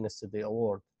point against the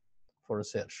award for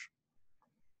research.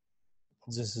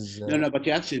 This is no, but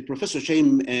actually, Professor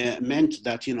Shaheen meant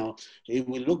that, you know, he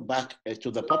will look back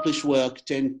to the published work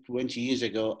 10, 20 years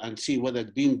ago and see whether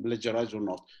it's been plagiarized or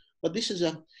not. But this is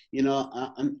an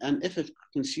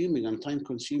effort-consuming and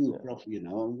time-consuming process, you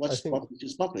know, what's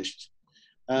published.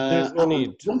 There's no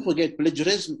need. Don't forget,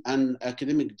 plagiarism and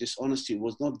academic dishonesty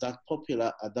was not that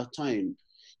popular at that time.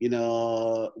 You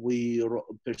know, we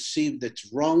perceived it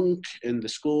wrong in the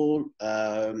school,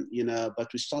 you know,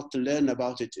 but we start to learn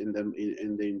about it in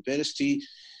the university,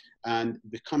 and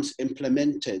becomes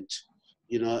implemented,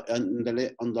 you know,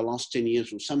 on the last 10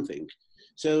 years or something.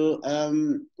 So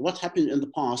what happened in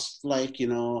the past, like, you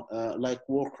know, like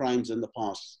war crimes in the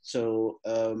past. So,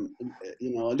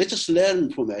 you know, let us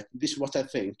learn from it. This is what I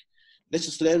think. Let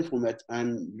us learn from it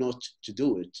and not to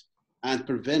do it, and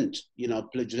prevent, you know,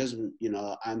 plagiarism, you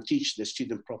know, and teach the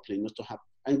student properly not to have,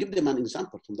 and give them an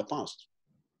example from the past.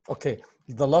 Okay,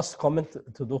 the last comment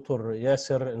to Dr.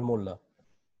 Yasser Al-Mulla.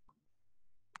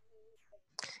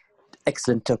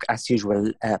 Excellent talk as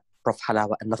usual, Prof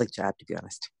Halawa, and nothing to add, to be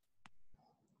honest.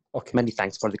 Okay. Many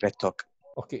thanks for the great talk.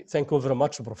 Okay, thank you very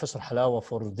much, Professor Halawa,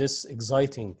 for this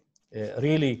exciting,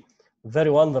 really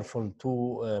very wonderful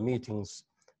two meetings.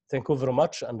 Thank you very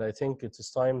much, and I think it is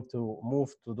time to move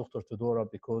to Dr. Teodora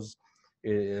because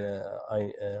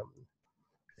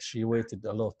she waited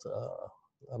a lot,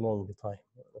 a long time.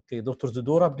 Okay, Dr.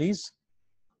 Teodora, please.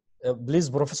 Please,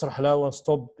 Professor Halawa,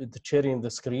 stop sharing the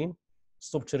screen.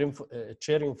 Stop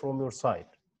sharing from your side.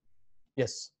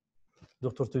 Yes,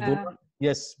 Dr. Teodora.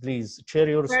 Yes, please share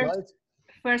your slides.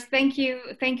 First, thank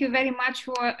you very much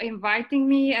for inviting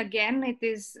me again. It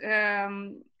is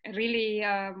really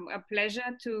a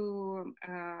pleasure to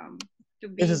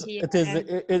be here.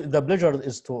 The pleasure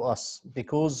is to us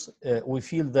because we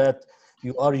feel that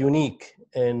you are unique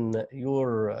in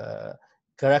your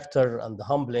character and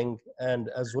humbling, and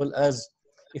as well as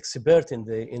expert in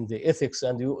the ethics,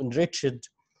 and you enriched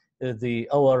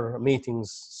our meetings.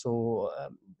 So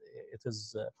it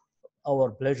is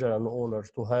our pleasure and honor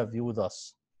to have you with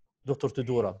us. Dr.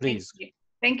 Teodora, please.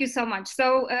 Thank you so much.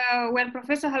 So when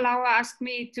Professor Halawa asked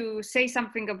me to say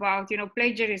something about, you know,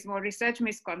 plagiarism or research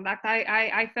misconduct,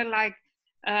 I felt like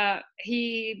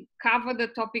he covered the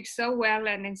topic so well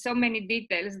and in so many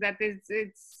details that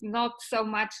it's not so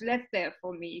much left there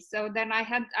for me. So then I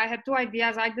had two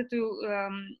ideas, either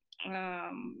to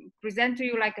present to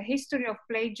you like a history of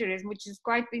plagiarism, which is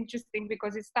quite interesting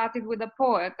because it started with a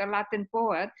poet, a Latin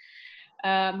poet,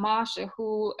 Marshall,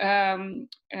 who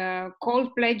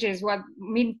called plagiarism what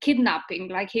mean kidnapping,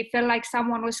 like he felt like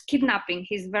someone was kidnapping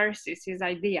his verses, his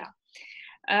idea.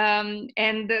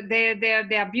 And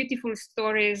there are beautiful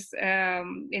stories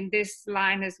in this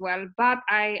line as well. But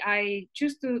I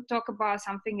choose to talk about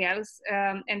something else,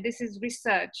 and this is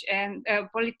research and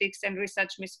politics and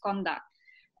research misconduct.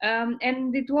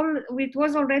 And it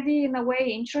was already in a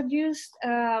way introduced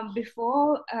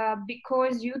before,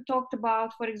 because you talked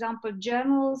about, for example,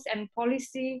 journals and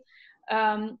policy,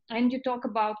 and you talk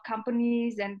about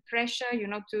companies and pressure,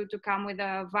 to come with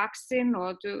a vaccine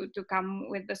or to come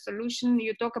with a solution.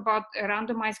 You talk about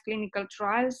randomized clinical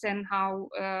trials and how,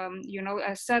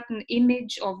 a certain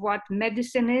image of what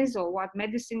medicine is or what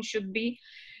medicine should be,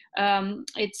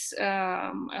 it's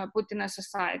put in a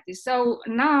society. So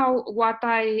now what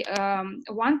I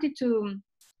wanted to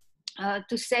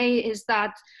say is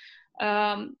that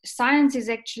science is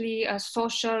actually a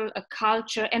social, a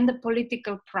culture, and a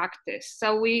political practice.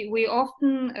 So we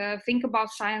often think about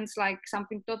science like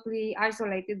something totally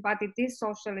isolated, but it is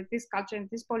social, it is culture, and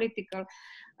it is political.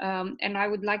 And I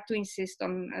would like to insist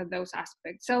on those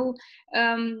aspects. So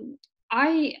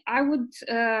I would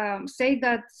say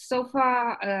that so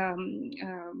far,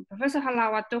 Professor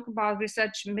Halawa talked about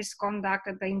research misconduct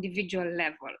at the individual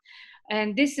level.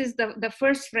 And this is the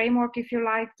first framework, if you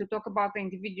like, to talk about the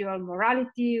individual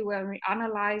morality, where we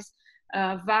analyze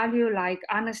value like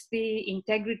honesty,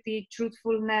 integrity,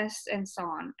 truthfulness, and so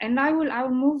on. And I will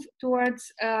move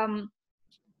towards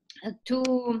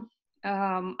two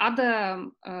other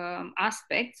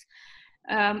aspects,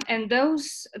 and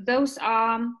those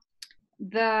are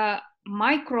the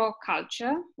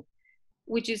microculture,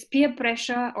 which is peer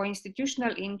pressure or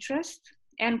institutional interest,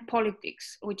 and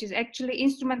politics, which is actually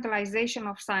instrumentalization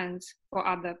of science for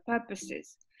other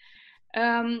purposes.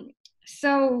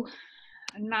 So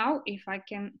now, if I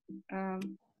can,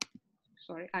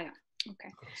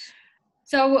 okay.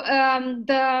 So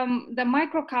the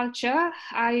microculture,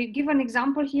 I give an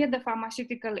example here, the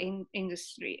pharmaceutical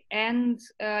industry. And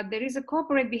there is a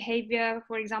corporate behavior,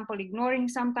 for example, ignoring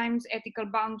sometimes ethical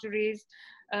boundaries.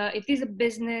 It is a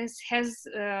business, has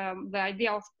the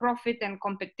idea of profit and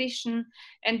competition.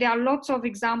 And there are lots of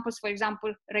examples, for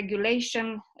example,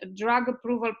 regulation, drug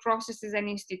approval processes and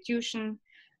institution,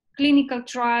 clinical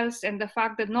trials, and the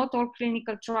fact that not all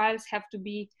clinical trials have to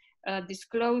be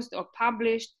disclosed or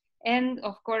published, and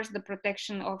of course the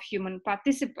protection of human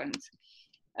participants.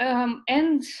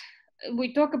 And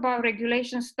we talk about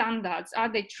regulation standards. Are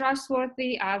they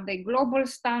trustworthy? Are they global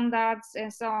standards,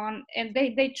 and so on? And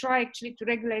they try actually to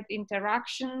regulate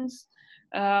interactions.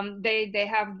 They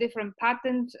have different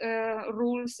patent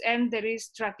rules, and there is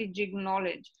strategic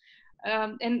knowledge.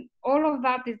 And all of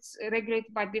that is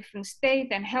regulated by different state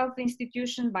and health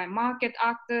institutions, by market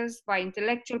actors, by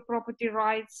intellectual property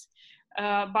rights.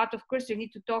 But of course, you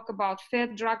need to talk about fair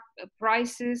drug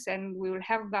prices, and we will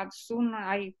have that soon,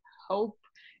 I hope,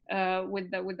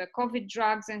 with the COVID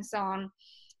drugs and so on.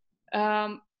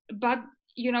 But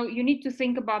you need to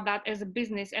think about that as a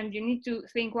business, and you need to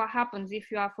think what happens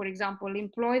if you are, for example,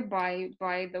 employed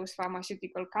by those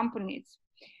pharmaceutical companies.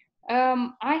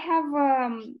 I have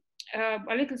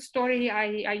a little story.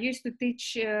 I used to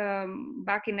teach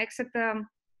back in Exeter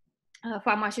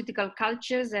pharmaceutical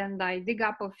cultures, and I dig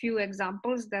up a few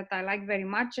examples that I like very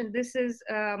much. And this is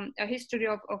a history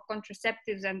of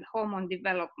contraceptives and hormone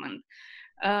development.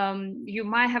 You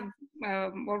might have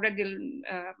already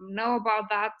know about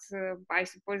that. I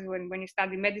suppose when you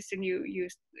study medicine,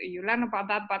 you learn about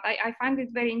that. But I find it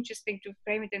very interesting to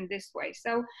frame it in this way.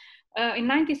 So in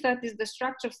 1930s, the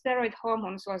structure of steroid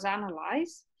hormones was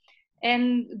analyzed.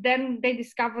 And then they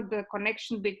discovered the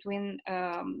connection between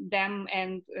them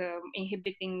and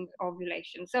inhibiting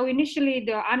ovulation. So initially,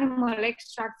 the animal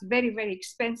extracts, very, very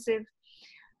expensive.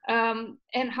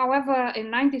 And however,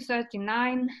 in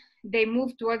 1939, they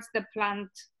moved towards the plant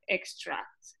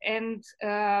extracts and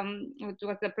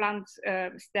towards the plant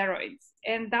steroids.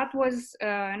 And that was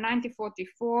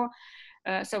 1944.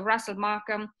 So Russell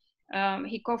Markham,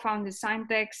 he co-founded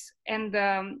Syntex, and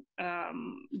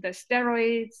the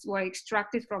steroids were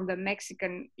extracted from the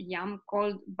Mexican yam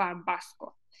called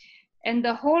barbasco. And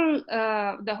the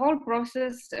whole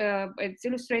process, it's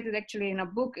illustrated actually in a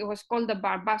book. It was called the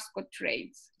Barbasco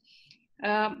Trades.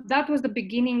 That was the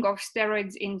beginning of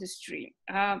steroids industry.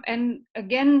 And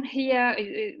again, here,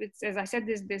 it's, as I said,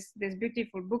 this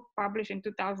beautiful book published in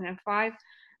 2005,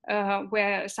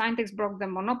 where Syntex broke the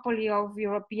monopoly of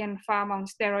European pharma on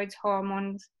steroids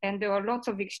hormones, and there were lots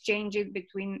of exchanges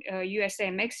between USA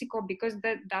and Mexico, because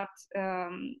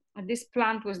this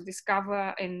plant was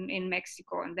discovered in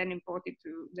Mexico and then imported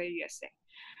to the USA.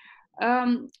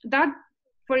 That,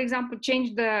 for example,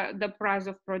 changed the price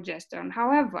of progesterone.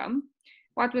 However,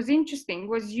 what was interesting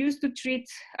was used to treat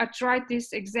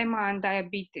arthritis, eczema, and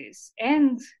diabetes.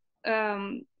 And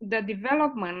the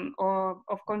development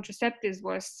of contraceptives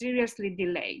was seriously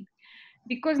delayed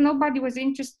because nobody was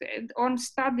interested on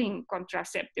studying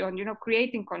contraceptive, on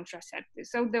creating contraceptives.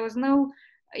 So there was no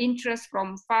interest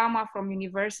from pharma, from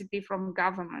university, from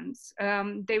governments.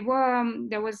 There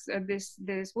was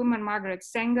this woman, Margaret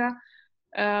Sanger,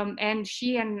 and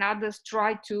she and others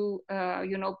tried to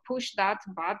push that,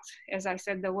 but as I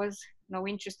said, there was no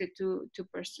interest to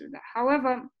pursue that.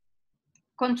 However,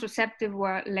 contraceptives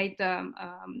were later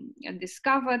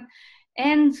discovered,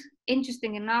 and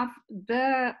interesting enough,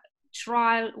 the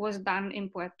trial was done in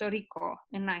Puerto Rico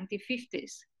in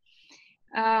 1950s.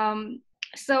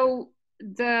 So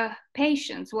the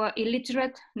patients were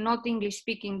illiterate, not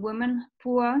English-speaking women,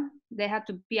 poor. They had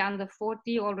to be under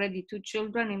 40, already 2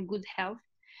 children in good health.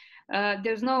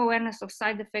 There's no awareness of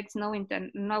side effects, no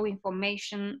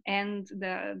information, and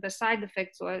the side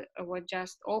effects were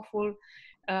just awful.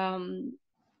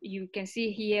 You can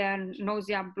see here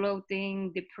nausea,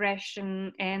 bloating,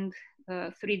 depression, and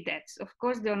 3 deaths. Of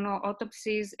course, there are no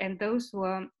autopsies, and those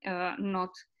were not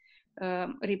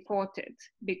reported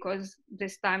because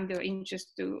this time they were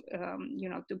interested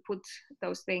to put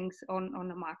those things on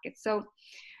the market. So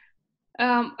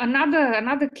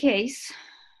another case,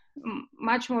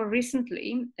 much more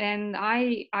recently, and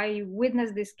I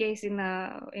witnessed this case in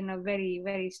a very,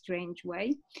 very strange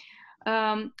way.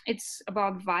 It's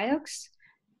about Vioxx.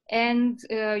 And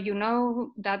you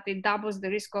know that it doubles the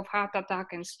risk of heart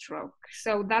attack and stroke.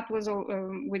 So that was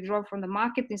withdrawn from the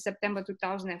market in September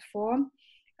 2004.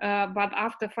 But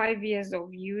after 5 years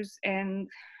of use, and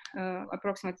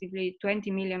approximately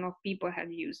 20 million of people had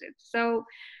used it. So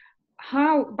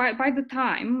by the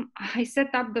time I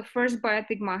set up the first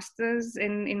bioethic masters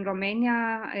in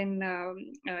Romania, in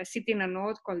a city in the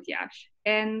north called Iași,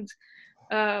 and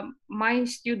my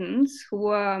students who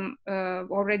were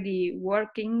already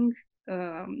working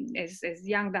as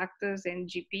young doctors and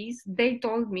GPs, they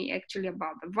told me actually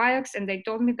about the Vioxx, and they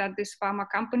told me that this pharma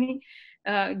company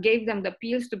gave them the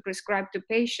pills to prescribe to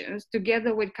patients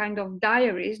together with kind of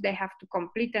diaries they have to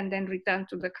complete and then return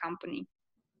to the company.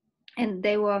 And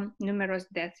there were numerous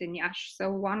deaths in Iași.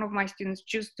 So one of my students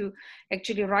chose to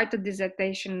actually write a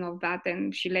dissertation of that,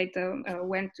 and she later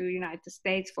went to the United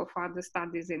States for further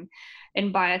studies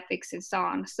in bioethics and so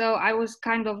on. So I was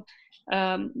kind of,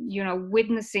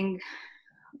 witnessing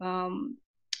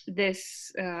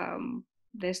this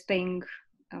thing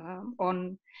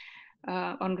on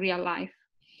real life.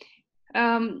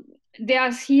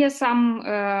 There's here some,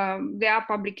 there are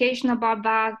publications about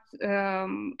that,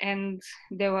 and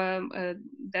there were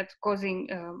that causing,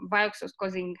 Vioxx was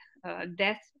causing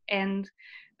death, and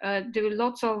there were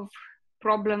lots of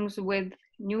problems with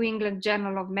New England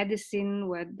Journal of Medicine,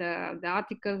 where the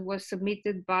article was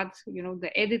submitted, but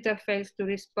the editor fails to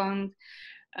respond,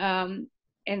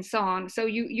 and so on. So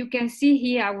you can see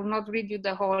here, I will not read you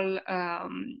the whole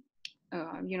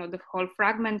the whole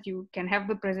fragment. You can have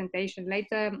the presentation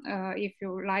later if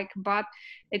you like, but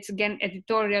it's again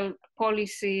editorial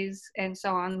policies and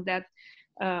so on that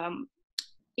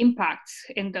impacts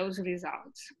in those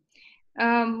results.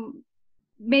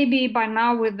 Maybe by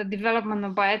now, with the development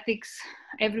of bioethics,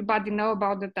 everybody know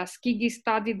about the Tuskegee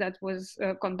study that was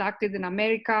conducted in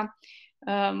America.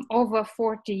 Over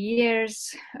 40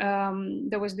 years,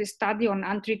 there was this study on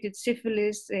untreated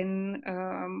syphilis in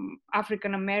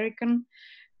African American.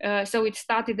 So it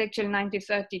started actually in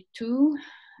 1932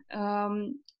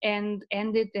 and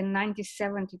ended in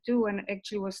 1972, and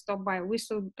actually was stopped by a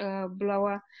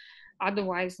whistleblower.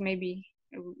 Otherwise, maybe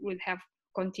it would have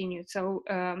continued. So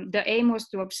the aim was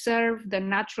to observe the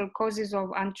natural causes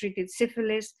of untreated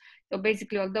syphilis. So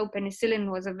basically, although penicillin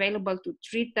was available to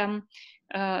treat them,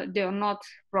 they are not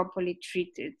properly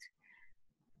treated.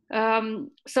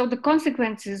 So the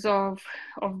consequences of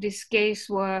this case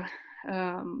were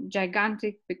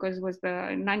gigantic, because it was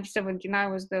in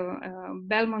 1979 was the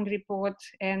Belmont report,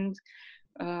 and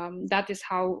that is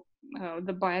how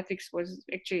the bioethics was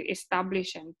actually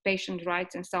established, and patient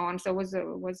rights and so on. So it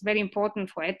was very important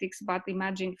for ethics, but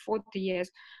imagine 40 years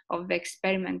of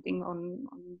experimenting on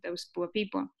those poor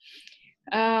people.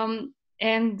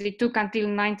 And it took until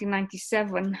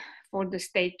 1997 for the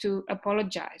state to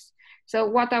apologize. So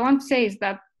what I want to say is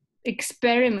that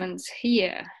experiments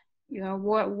here,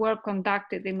 were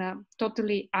conducted in a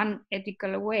totally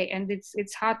unethical way, and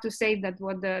it's hard to say that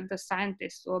what the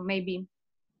scientists, or maybe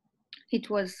it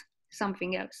was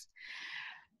something else.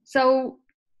 So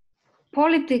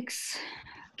politics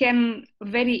can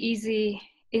very easily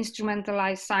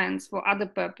instrumentalize science for other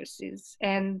purposes,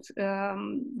 and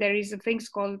there is a thing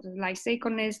called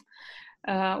lysakonism,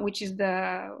 which is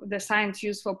the science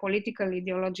used for political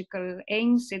ideological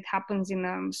aims. It happens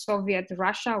in Soviet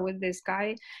Russia with this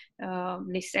guy,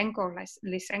 Lysenko,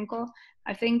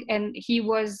 I think, and he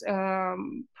was,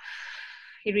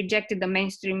 he rejected the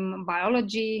mainstream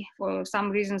biology. For some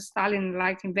reason, Stalin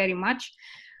liked him very much.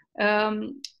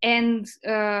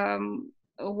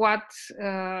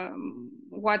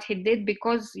 What he did,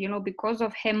 because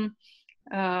of him,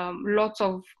 lots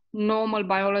of normal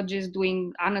biologists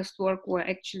doing honest work were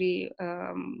actually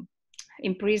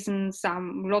imprisoned.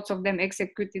 Lots of them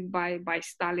executed by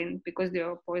Stalin because they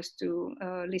were opposed to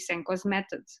Lysenko's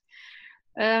methods.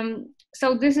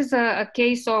 So this is a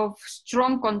case of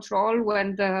strong control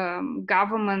when the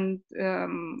government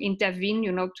intervene,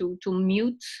 to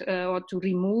mute or to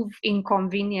remove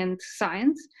inconvenient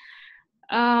science.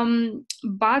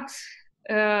 But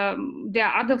there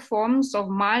are other forms of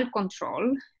mild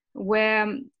control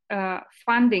where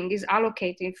funding is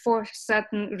allocated for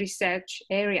certain research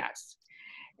areas.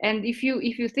 And if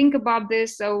you think about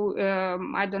this, so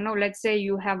I don't know, let's say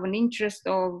you have an interest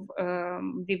of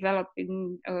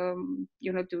developing,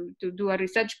 to do a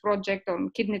research project on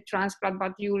kidney transplant,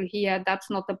 but you will hear that's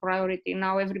not a priority.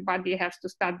 Now everybody has to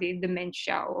study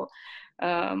dementia, or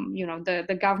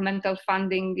the governmental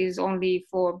funding is only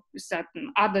for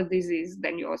certain other disease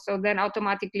than yours. So then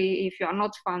automatically, if you are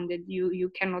not funded, you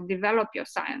cannot develop your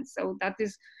science. So that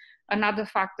is another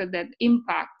factor that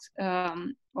impacts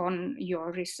on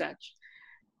your research.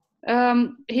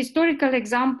 Historical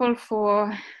example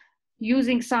for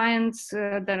using science,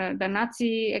 the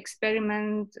Nazi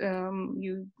experiment,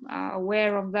 you are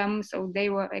aware of them. So they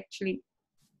were actually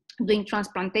doing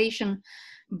transplantation,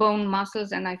 bone,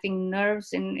 muscles, and I think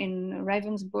nerves in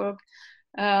Ravensburg,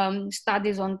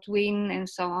 studies on twin and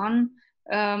so on.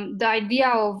 The idea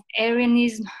of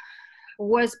Aryanism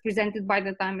was presented by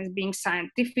the time as being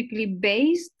scientifically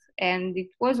based, and it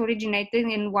was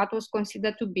originating in what was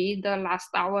considered to be the last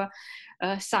hour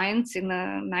science in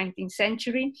the 19th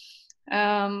century.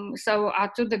 So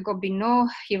Arthur de Gobineau,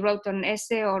 he wrote an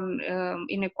essay on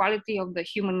inequality of the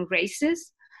human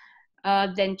races.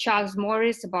 Then Charles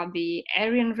Morris about the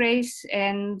Aryan race,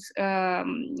 and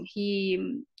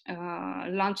he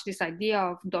launched this idea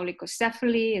of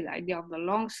dolichocephaly, the idea of the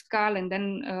long skull, and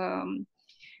then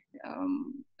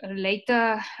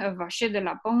later Vacher de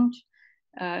la Ponge,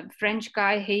 French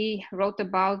guy, he wrote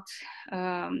about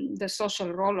the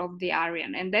social role of the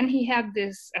Aryan. And then he had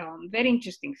this very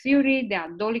interesting theory. There are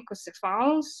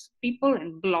dolichocephals, people,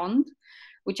 and blonde,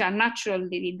 which are natural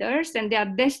leaders, and they are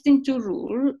destined to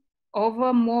rule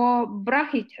over more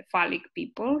brachycephalic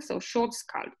people, so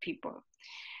short-skulled people.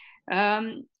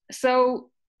 So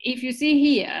if you see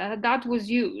here, that was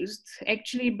used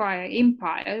actually by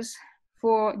empires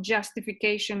for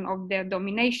justification of their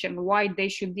domination, why they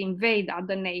should invade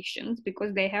other nations,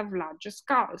 because they have larger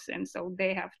skulls, and so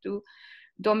they have to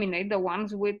dominate the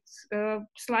ones with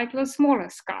slightly smaller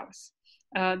skulls.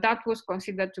 That was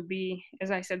considered to be, as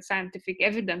I said, scientific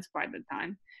evidence by the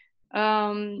time.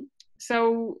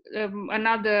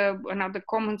 Another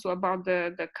comments about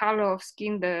the color of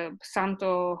skin, the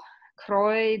Santo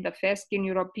Croix, the fair skin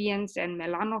Europeans, and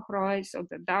Melanochrois, so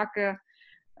the darker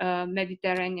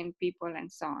Mediterranean people,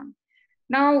 and so on.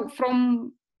 Now,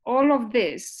 from all of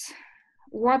this,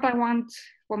 what I want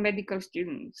for medical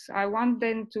students, I want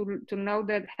them to know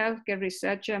that healthcare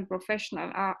researchers and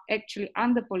professionals are actually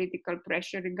under political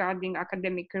pressure regarding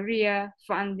academic career,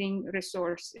 funding,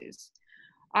 resources.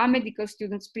 Are medical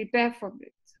students prepared for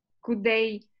it? Could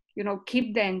they,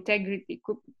 keep their integrity?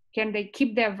 Can they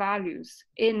keep their values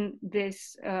in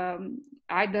this,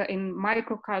 either in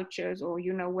microcultures or,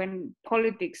 when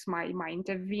politics might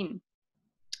intervene?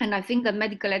 And I think that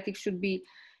medical ethics should be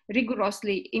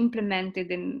rigorously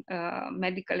implemented in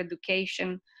medical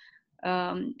education.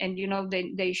 And,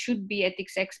 they should be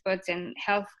ethics experts in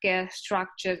healthcare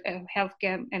structure, in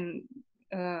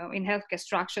healthcare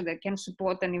structure that can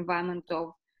support an environment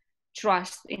of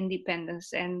trust,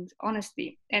 independence, and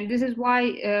honesty. And this is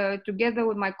why, together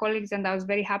with my colleagues, and I was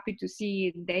very happy to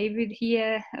see David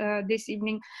here this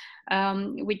evening,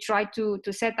 we tried to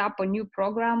set up a new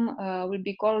program, will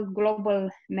be called Global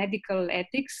Medical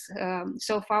Ethics.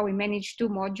 So far, we managed 2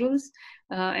 modules,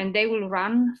 and they will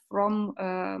run from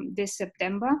this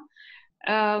September.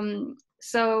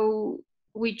 So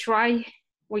we try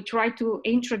to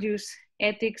introduce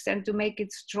ethics and to make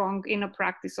it strong in a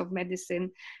practice of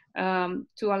medicine,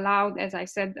 to allow, as I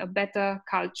said, a better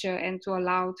culture, and to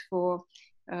allow for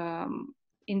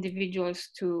individuals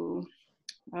to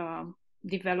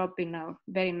develop in a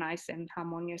very nice and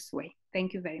harmonious way.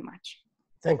 Thank you very much.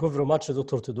 Thank you very much,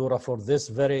 Dr. Teodora, for this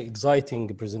very exciting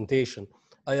presentation.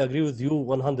 I agree with you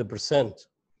 100%.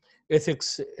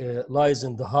 Ethics lies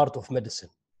in the heart of medicine.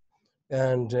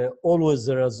 And always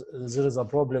there is a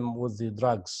problem with the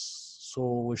drugs.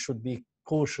 So we should be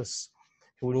cautious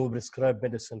when we prescribe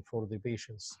medicine for the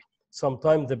patients.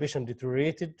 Sometimes the patient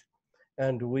deteriorated,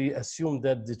 and we assume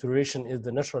that deterioration is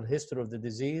the natural history of the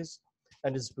disease,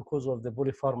 and it's because of the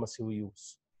polypharmacy we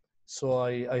use. So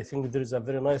I think there is a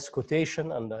very nice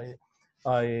quotation, and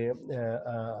I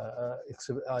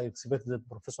expect that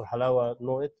Professor Halawa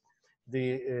know it.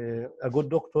 A good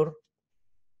doctor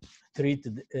treat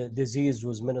disease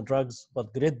with many drugs,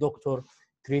 but great doctor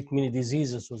treat many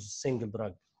diseases with a single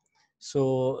drug.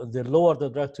 So the lower the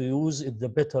drug to use, the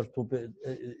better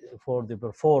for the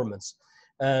performance.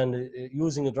 And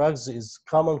using drugs is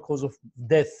common cause of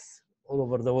death all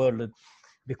over the world,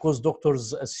 because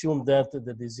doctors assume that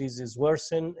the disease is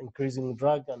worsened, increasing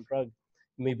drug, and drug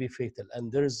may be fatal.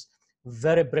 And there is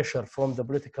very pressure from the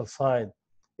political side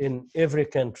in every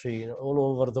country all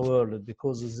over the world,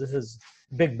 because this is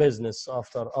big business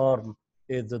after arm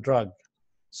is the drug.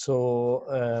 So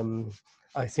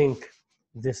I think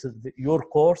your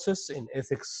courses in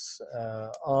ethics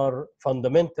are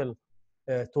fundamental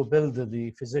to build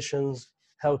the physicians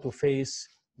how to face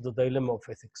the dilemma of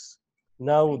ethics.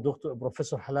 Now,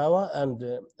 Professor Halawa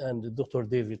and Dr.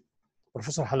 David.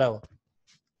 Professor Halawa.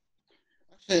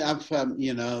 Actually, I've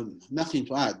nothing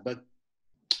to add, but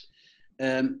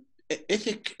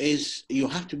ethics is, you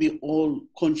have to be all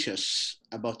conscious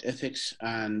about ethics,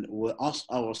 and we'll ask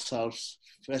ourselves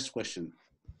first question: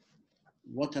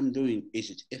 what I'm doing, is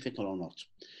it ethical or not?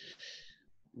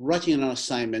 Writing an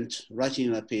assignment,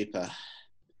 writing a paper,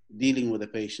 dealing with the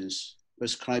patients,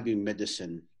 prescribing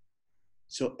medicine.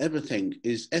 So everything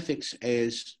is ethics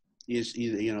is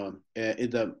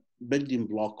the building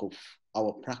block of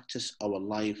our practice, our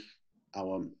life,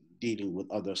 our dealing with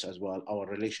others as well, our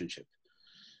relationship.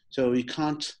 So we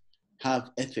can't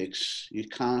have ethics. You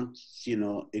can't,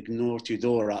 ignore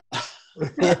Teodora.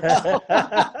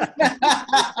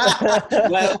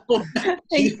 Well,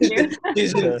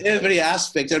 she's in every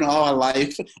aspect of our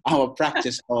life, our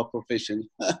practice, our profession.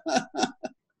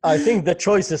 I think the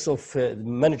choices of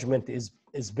management is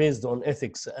based on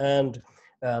ethics, and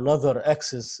another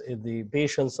axis, the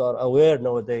patients are aware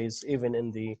nowadays, even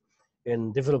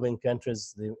in developing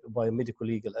countries, the biomedical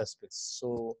legal aspects.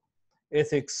 So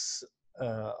ethics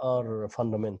are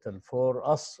fundamental for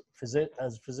us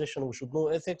as physicians. We should know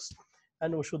ethics,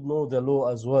 and we should know the law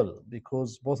as well,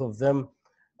 because both of them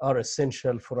are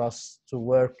essential for us to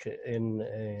work in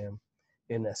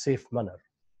a safe manner.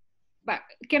 But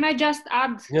can I just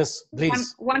add? Yes,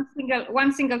 please.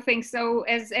 One single thing. So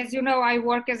as you know, I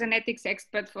work as an ethics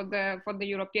expert for the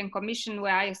European Commission,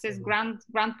 where I assess grant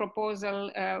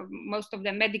proposal, most of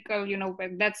the medical,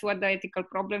 that's what the ethical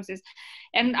problems is.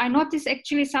 And I noticed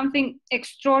actually something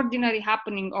extraordinary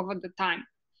happening over the time.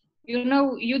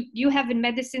 You have in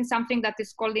medicine something that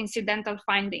is called incidental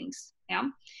findings. Yeah.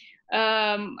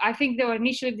 I think they were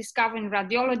initially discovered in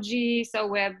radiology, so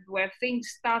where things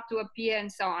start to appear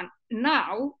and so on.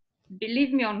 Now,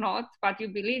 believe me or not, but you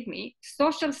believe me,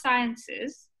 social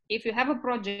sciences, if you have a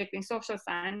project in social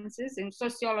sciences, in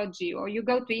sociology, or you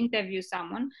go to interview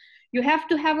someone, you have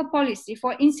to have a policy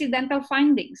for incidental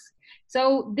findings.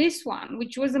 So this one,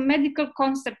 which was a medical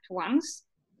concept once,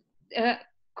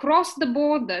 crossed the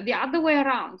border the other way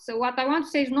around. So what I want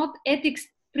to say is not ethics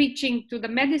preaching to the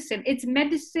medicine, it's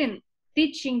medicine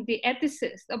teaching the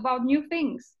ethicists about new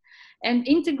things, and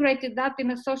integrated that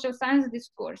in a social science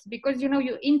discourse. Because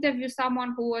you interview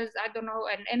someone who was, I don't know,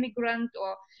 an immigrant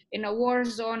or in a war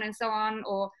zone and so on,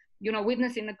 or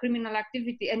witnessing a criminal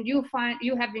activity, and you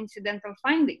have incidental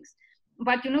findings.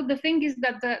 But the thing is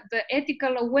that the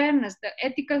ethical awareness, the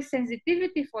ethical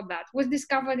sensitivity for that was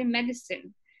discovered in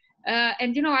medicine.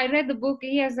 And I read the book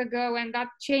years ago, and that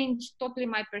changed totally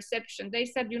my perception. They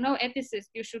said, ethicists,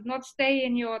 you should not stay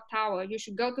in your tower. You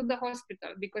should go to the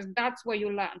hospital, because that's where you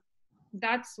learn.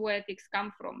 That's where ethics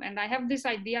come from. And I have this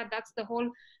idea, that's the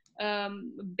whole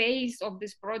base of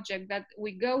this project, that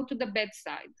we go to the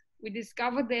bedside. We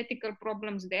discover the ethical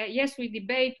problems there. Yes, we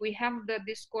debate, we have the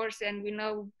discourse, and we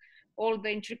know all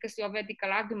the intricacy of ethical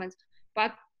arguments.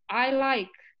 But I like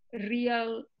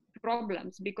real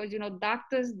problems, because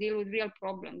doctors deal with real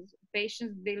problems,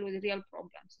 patients deal with real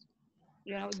problems.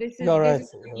 This is what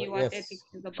ethics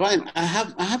is about. Fine. I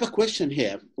have a question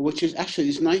here, which is actually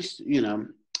is nice.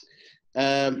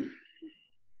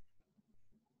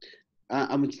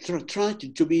 I'm trying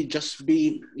to be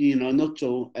not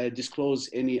to disclose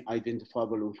any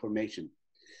identifiable information.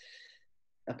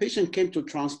 A patient came to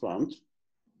transplant,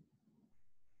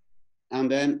 and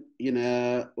then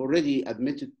already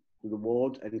admitted to the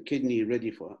ward and kidney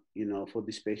ready for, for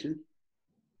this patient.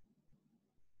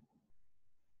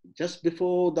 Just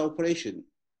before the operation,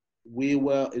 we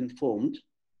were informed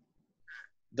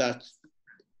that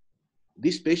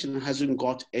this patient hasn't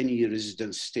got any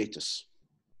residence status.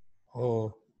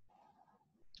 Oh.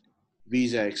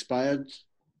 Visa expired,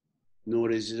 no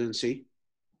residency,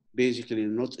 basically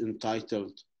not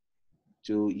entitled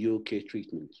to UK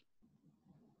treatment.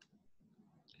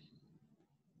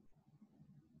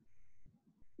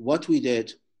 What we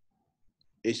did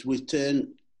is we turned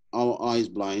our eyes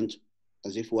blind,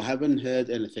 as if we haven't heard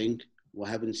anything, we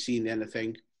haven't seen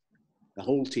anything, the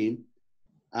whole team,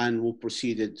 and we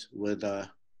proceeded with the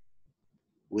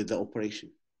operation.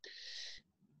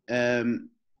 Do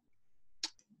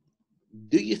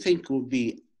you think it would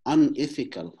be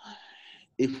unethical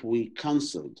if we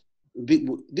cancelled?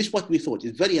 This is what we thought.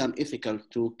 It's very unethical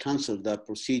to cancel the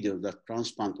procedure, the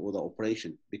transplant or the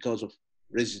operation because of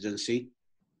residency,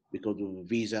 because of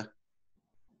visa.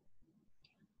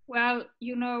 Well,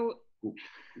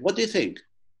 what do you think?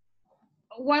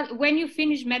 When you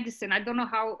finish medicine, I don't know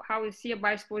how it's here,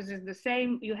 but I suppose it's the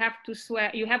same. You have to swear.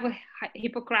 You have a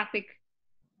Hippocratic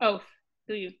oath,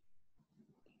 do you?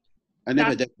 I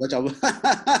never did, but I will.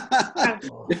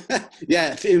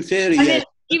 Yeah, in theory, yes.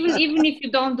 Even if you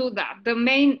don't do that,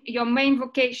 your main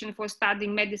vocation for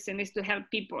studying medicine is to help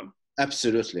people.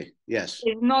 Absolutely, yes.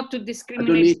 It's not to discriminate.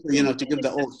 I don't need to give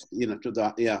the oath, to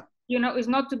the, yeah. It's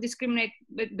not to discriminate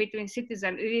between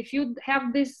citizens. If you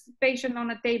have this patient on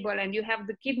a table and you have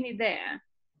the kidney there,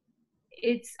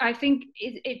 I think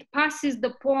it passes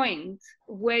the point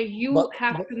where you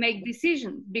have to make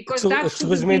decisions, because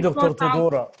excuse me, Dr.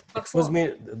 Teodora. Excuse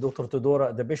me, Dr.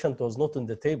 Teodora. The patient was not on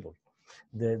the table.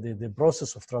 The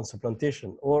process of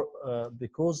transplantation, or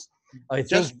because I think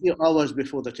just a few hours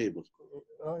before the table.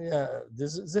 Yeah,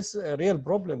 this is a real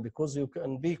problem, because you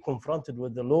can be confronted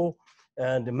with the law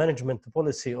and the management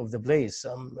policy of the place.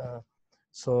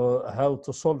 So how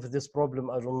to solve this problem,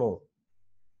 I don't know.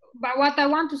 But what I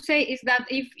want to say is that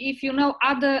if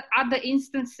other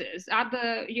instances,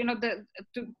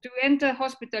 to enter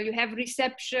hospital, you have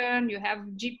reception, you have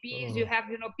GPs, you have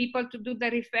people to do the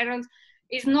referrals.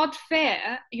 It's not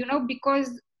fair,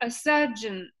 because a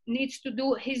surgeon needs to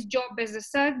do his job as a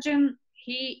surgeon.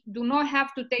 He do not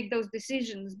have to take those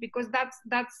decisions, because that's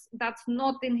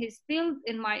not in his field,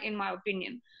 in my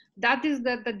opinion. That is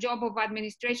the job of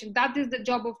administration. That is the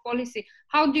job of policy.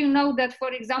 How do you know that,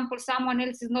 for example, someone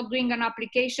else is not doing an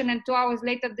application and 2 hours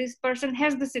later this person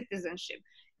has the citizenship?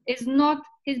 It's not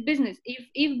his business.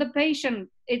 If the patient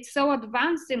is so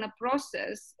advanced in a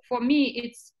process, for me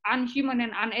it's unhuman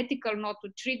and unethical not to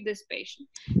treat this patient.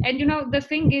 And the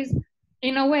thing is,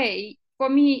 in a way, for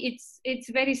me it's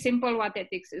very simple what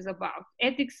ethics is about.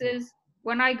 Ethics is,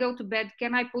 when I go to bed,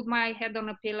 can I put my head on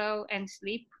a pillow and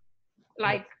sleep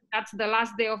like that's the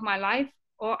last day of my life,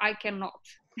 or I cannot?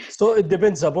 So it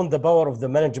depends upon the power of the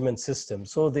management system.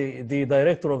 So the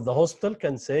director of the hospital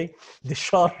can say,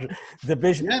 discharge the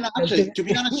patient. Yeah, no, actually, to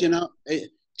be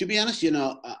honest, we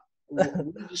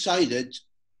decided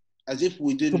as if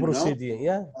we didn't know.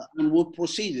 Yeah. And we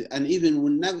proceeded, and even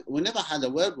we never had a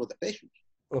word with the patient.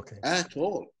 Okay. At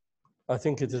all. I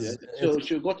think it is. So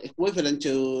she got equivalent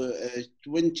to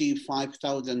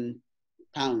 £25,000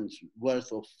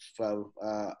 worth of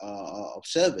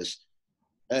service.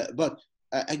 But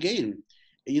again,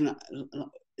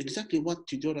 exactly what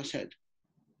Teodora said.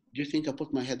 Do you think I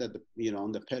put my head at the,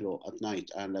 on the pillow at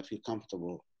night and I feel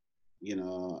comfortable,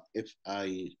 if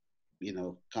I,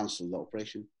 cancel the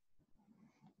operation?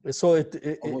 So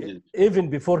even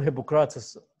before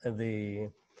Hippocrates,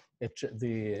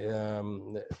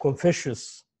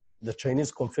 Confucius, the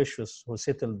Chinese Confucius, who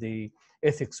settled the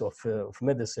ethics of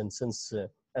medicine since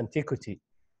antiquity,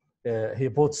 he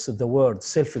puts the word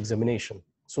self-examination.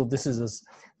 So this is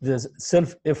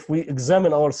if we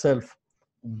examine ourselves,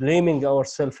 blaming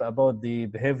ourselves about the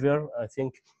behavior, I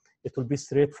think it will be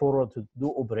straightforward to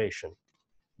do operation.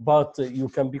 But you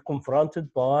can be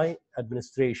confronted by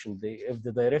administration. If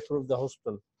the director of the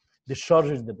hospital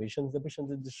discharges the patient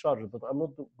is discharged, but I'm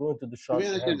not going to discharge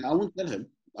him. I won't tell him.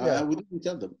 Yeah. I wouldn't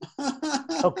tell them.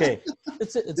 Okay,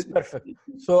 it's perfect.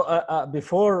 So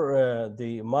before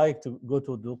the mic to go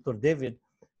to Dr. David,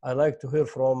 I'd like to hear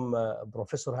from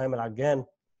Professor Ahmed Halawa.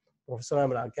 Professor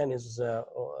Ahmed Halawa is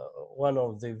one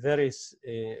of the very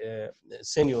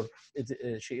senior,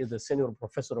 she is the senior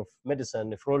professor of medicine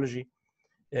and nephrology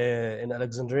in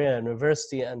Alexandria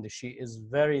University, and she is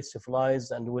very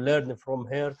civilized, and we learn from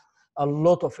her a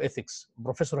lot of ethics.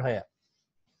 Professor Haya.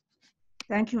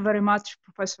 Thank you very much,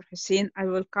 Professor Hussein. I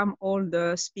welcome all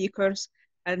the speakers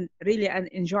and really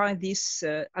enjoy this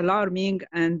alarming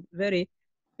and very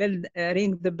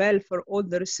ring the bell for all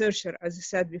the researcher, as I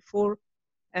said before.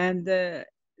 And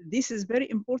this is very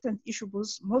important issue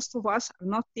because most of us are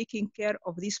not taking care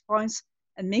of these points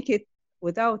and make it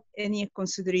without any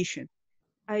consideration.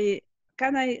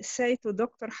 Can I say to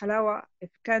Dr. Halawa, if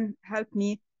can help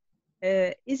me,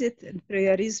 is it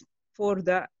plagiarism for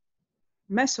the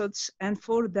methods and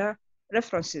for the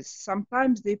references?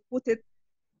 Sometimes they put it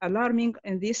alarming,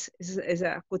 and this is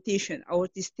a quotation, or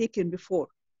it is taken before.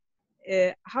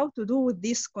 How to do with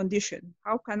this condition?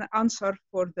 How can I answer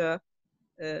for the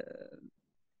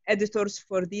editors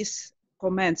for these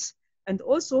comments? And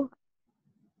also,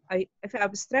 if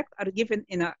abstract are given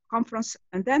in a conference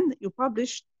and then you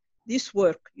publish this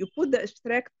work, you put the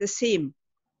abstract the same.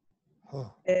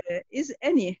 Is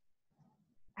any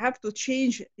have to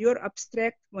change your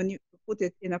abstract when you put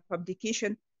it in a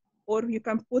publication, or you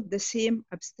can put the same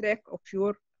abstract of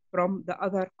your from the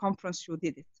other conference you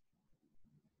did it?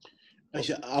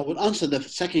 Actually, I will answer the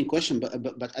second question,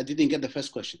 but I didn't get the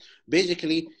first question.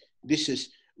 Basically, this is,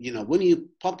 you know, when you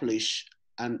publish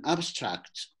an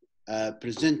abstract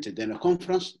presented in a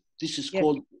conference, this is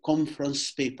called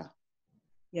conference paper.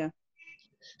 Yeah.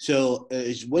 So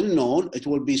it's well known, it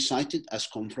will be cited as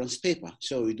conference paper.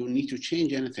 So you don't need to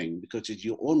change anything because it's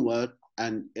your own work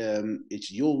and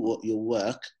it's your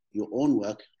work, your own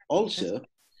work. Also,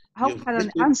 how can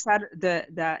I answer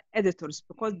the editors,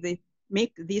 because they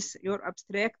make this your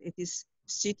abstract, it is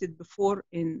cited before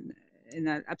in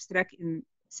an abstract in,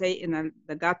 say, in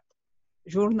the GATT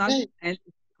journal, and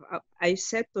I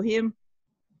said to him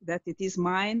that it is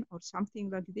mine or something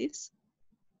like this.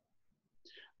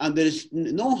 And there is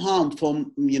no harm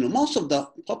from, you know, most of the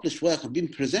published work have been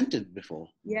presented before.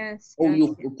 Yes. Or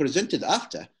you presented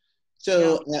after.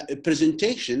 So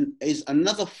presentation is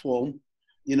another form,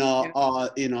 you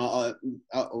know,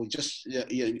 just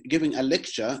giving a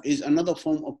lecture is another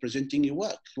form of presenting your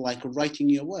work, like writing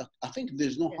your work. I think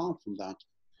there's no harm from that.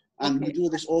 And we do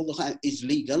this all the time. It's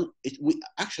legal. We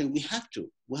have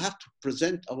to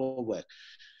present our work.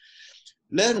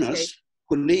 Learners,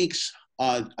 colleagues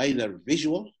are either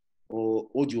visual or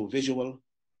audio visual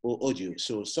or audio.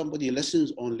 So somebody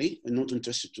listens only and not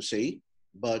interested to say,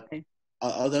 but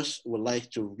others would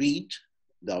like to read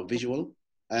the visual,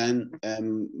 and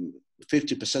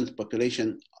 50%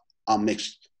 population are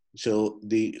mixed. So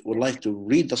they would like to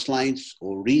read the slides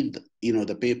or read, you know,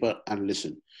 the paper and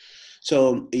listen.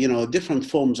 So, you know, different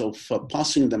forms of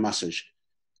passing the message.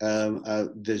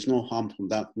 There's no harm from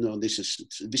that. No, this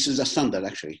is a standard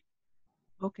actually.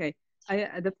 Okay.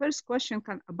 The first question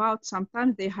about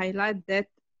sometimes they highlight that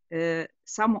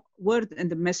some word in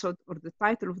the method or the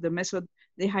title of the method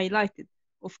they highlighted.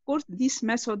 Of course, this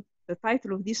method, the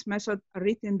title of this method are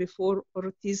written before, or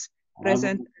it is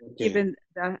present, even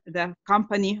the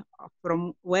company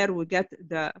from where we get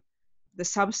the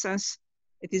substance,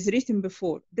 it is written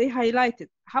before. They highlighted.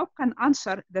 How can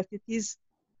answer that it is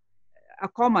a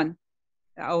common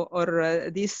or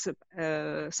this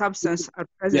substance are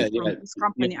present from this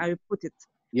company? I put it.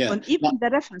 And even the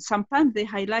reference, sometimes they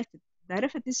highlighted. The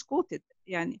reference is quoted.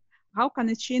 Yani, how can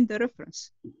it change the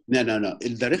reference? No.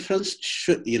 The reference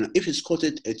should, you know, if it's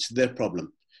quoted, it's their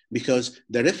problem, because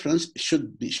the reference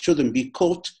shouldn't be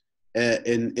quoted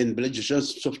in plagiarism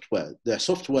software. The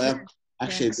software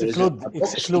actually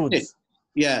excludes.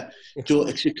 Yeah, to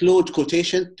exclude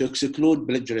quotation, to exclude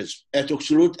plagiarism, to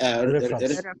exclude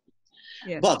reference.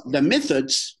 But the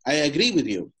methods, I agree with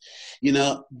you, you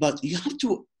know, but you have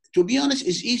to be honest,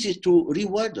 it's easy to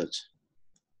reword it.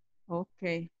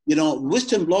 Okay. You know,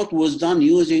 Western blot was done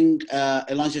using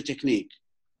ELISA technique.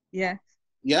 Yeah.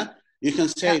 Yeah, you can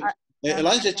say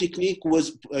ELISA technique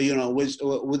was, you know,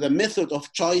 with a method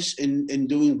of choice in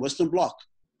doing Western blot.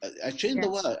 I changed the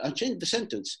word, I changed the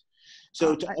sentence.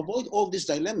 So to avoid all this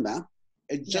dilemma,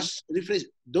 it just rephrase.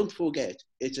 Don't forget,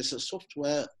 it is a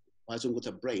software hasn't got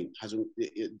a brain,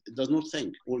 it does not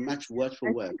think or match word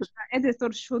for word. The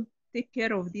editor should take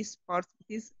care of this part.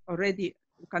 It is already,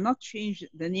 you cannot change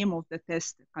the name of the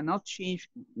test, cannot change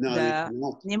the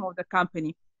name of the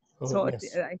company. So I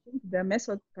think the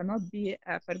method cannot be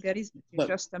a plagiarism, it's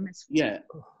just a method. Yeah.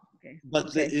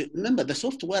 But remember, the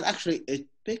software actually, it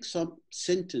picks up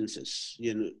sentences,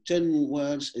 you know, 10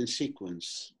 words in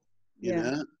sequence, you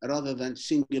know, rather than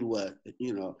single word,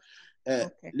 you know.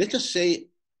 Let us say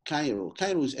Cairo.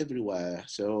 Cairo is everywhere.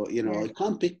 So, you know, I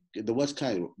can't pick the word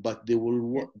Cairo, but they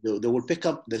will pick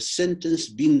up the sentence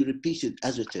being repeated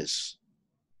as it is.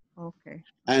 Okay.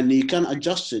 And you can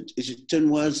adjust it. Is it 10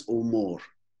 words or more?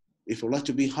 If you like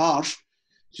to be harsh,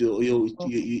 so you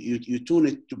tune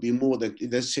it to be more than,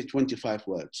 let's say, 25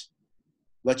 words.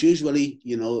 but usually,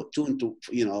 2 to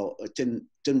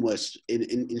 10 words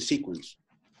in sequence.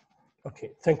 Okay,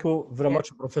 thank you very much,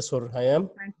 Professor Hayam.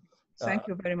 Thank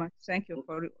you very much. Thank you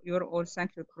for your all.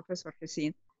 Thank you, Professor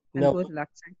Hussein, and No, good luck.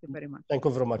 Thank you very much. Thank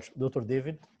you very much, Dr.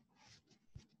 David.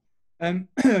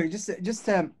 Just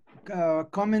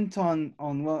comment on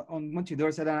what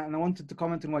Teodora said, and I wanted to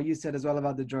comment on what you said as well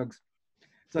about the drugs.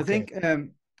 So Okay.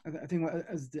 I think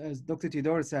as Dr.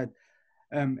 Teodora said,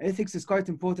 ethics is quite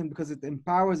important because it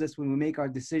empowers us when we make our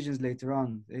decisions later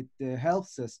on. It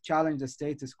helps us challenge the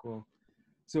status quo.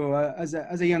 So as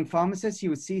a young pharmacist, you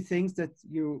would see things that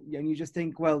you just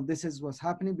think, well, this is what's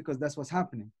happening because that's what's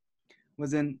happening.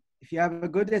 If you have a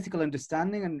good ethical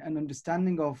understanding and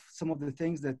understanding of some of the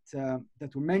things that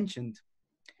were mentioned,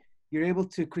 you're able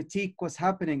to critique what's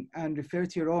happening and refer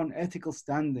to your own ethical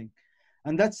standing.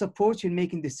 And that supports you in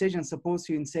making decisions, supports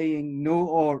you in saying no,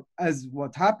 or as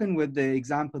what happened with the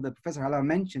example that Professor Halawa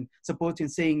mentioned, supports you in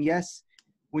saying yes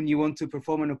when you want to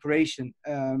perform an operation,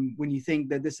 when you think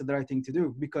that this is the right thing to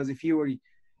do. Because if you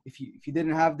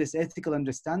didn't have this ethical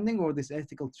understanding or this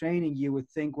ethical training, you would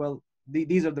think, well,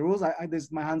 these are the rules,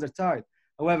 my hands are tied.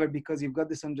 However, because you've got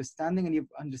this understanding and you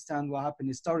understand what happened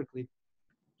historically,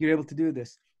 you're able to do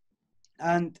this.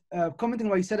 And commenting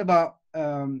on what you said about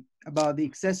the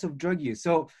excessive drug use.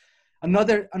 So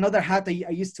another hat I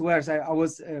used to wear, so I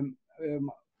was,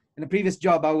 in a previous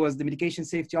job, I was the medication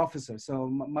safety officer. So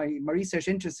my research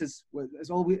interest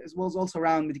was also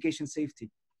around medication safety.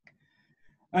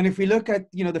 And if we look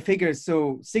at the figures,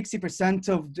 so 60%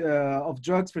 of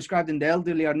drugs prescribed in the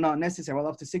elderly are not necessary. Well,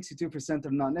 up to 62%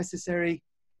 are not necessary.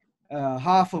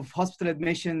 Half of hospital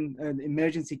admission and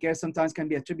emergency care sometimes can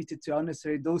be attributed to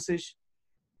unnecessary dosage.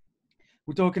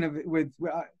 We're talking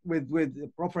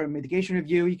with proper medication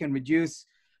review, you can reduce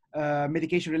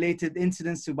medication-related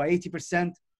incidents by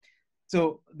 80%.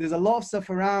 So there's a lot of stuff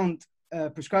around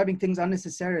prescribing things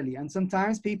unnecessarily. And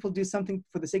sometimes people do something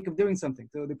for the sake of doing something.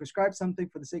 So they prescribe something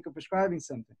for the sake of prescribing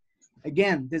something.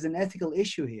 Again, there's an ethical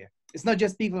issue here. It's not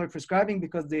just people are prescribing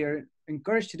because they are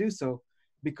encouraged to do so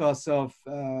because of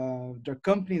their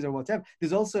companies or whatever.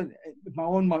 There's also my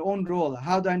own role.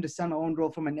 How do I understand my own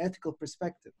role from an ethical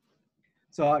perspective?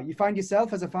 So you find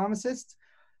yourself as a pharmacist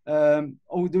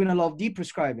doing a lot of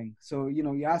deprescribing. So,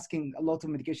 you're asking a lot of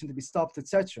medication to be stopped,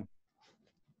 etc.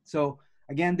 So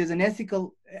again, there's an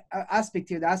ethical aspect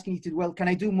here that's asking you to, well, can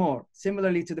I do more?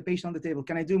 Similarly to the patient on the table,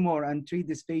 can I do more and treat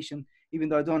this patient even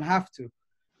though I don't have to?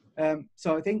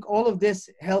 So I think all of this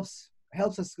helps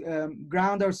us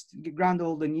ground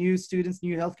all the new students,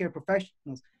 new healthcare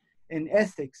professionals in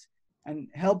ethics, and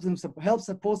help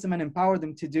support them and empower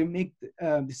them to make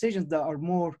decisions that are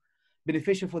more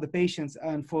beneficial for the patients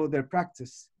and for their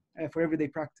practice, for everyday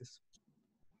practice.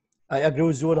 I agree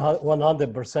with you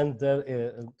 100%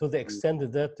 to the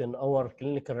extent that in our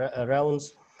clinical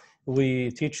rounds,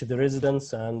 we teach the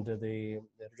residents and the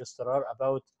registrar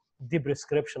about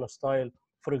deprescription style.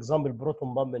 For example,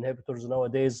 proton pump inhibitors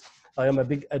nowadays, I am a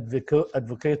big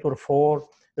advocate for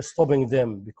stopping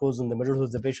them because in the majority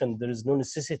of the patient, there is no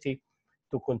necessity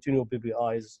to continue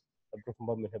PPIs, proton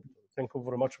pump inhibitor. Thank you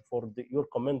very much for your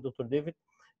comment, Dr. David.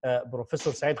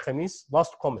 Professor Saeed Khamis,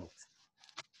 last comment,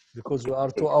 because we are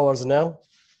 2 hours now.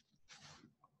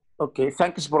 Okay,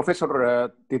 thanks, Professor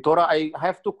Teodora. I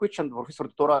have 2 questions, Professor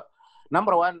Teodora.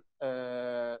 Number one,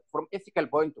 from ethical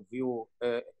point of view,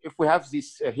 if we have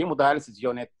this hemodialysis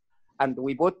unit and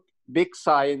we put big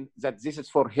sign that this is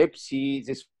for Hep C,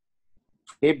 this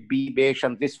Hep B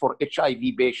patient, this for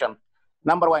HIV patient,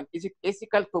 number one, is it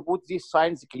ethical to put these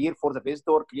signs clear for the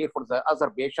visitor, clear for the other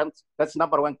patients? That's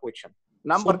number one question.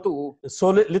 Number two. So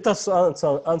let us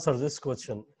answer this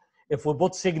question. If we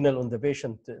put signal on the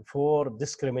patient for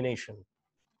discrimination,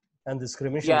 and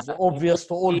discrimination is obvious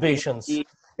to all patients,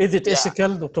 is it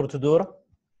ethical, Dr. Teodora?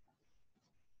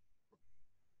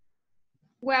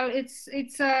 Well, it's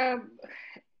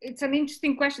an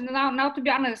interesting question. Now, to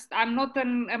be honest, I'm not a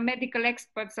medical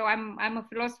expert, so I'm a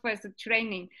philosopher as a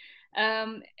training.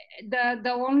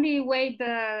 The only way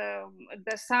the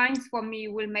science for me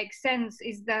will make sense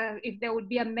is that if there would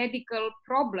be a medical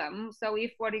problem. So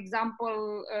if, for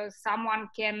example, someone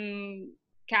can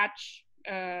catch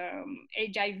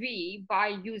HIV by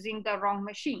using the wrong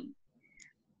machine.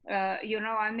 You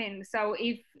know what I mean? So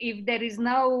if there is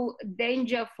no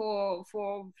danger for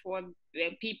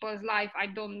people's life, I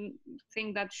don't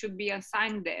think that should be a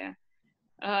sign there.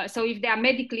 So if they are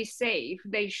medically safe,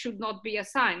 they should not be a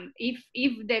sign.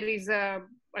 If there is a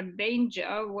danger,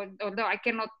 although I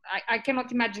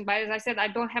cannot imagine, but as I said, I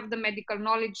don't have the medical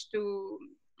knowledge to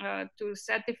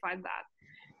certify that.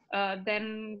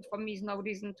 then for me, it's no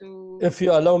reason to. If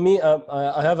you allow me,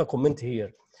 I have a comment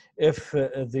here. If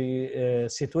the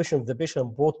situation of the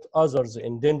patient put others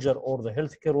in danger or the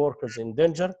healthcare workers in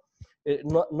danger,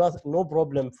 no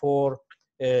problem for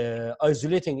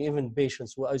isolating even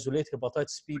patients. We isolate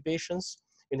hepatitis B patients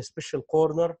in a special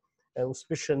corner with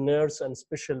special nurse and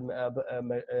special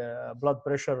blood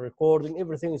pressure recording,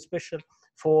 everything is special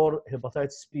for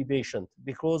hepatitis B patient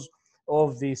because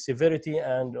of the severity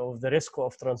and of the risk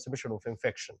of transmission of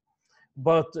infection.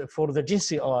 But for the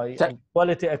GCI and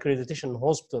quality accreditation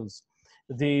hospitals,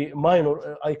 the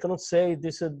minor, I cannot say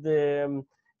this is the,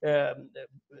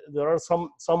 there are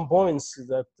some points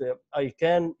that I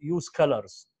can use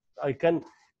colors. I can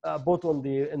put on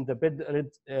in the bed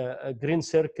red, green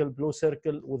circle, blue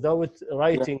circle without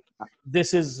writing. Yeah.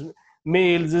 This is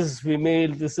male, this is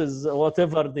female, this is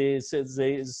whatever they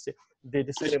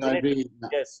discriminate.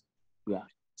 Yes. Yeah.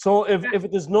 So if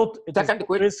it is not,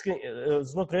 risky,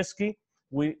 it's not risky.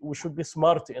 We should be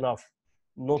smart enough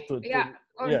not to. Yeah.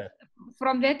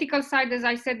 From the ethical side, as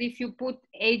I said, if you put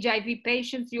HIV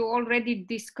patients, you already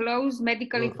disclose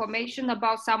medical information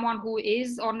about someone who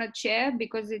is on a chair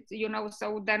because it's, you know,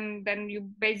 so then you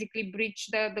basically breach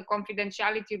the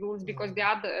confidentiality rules because the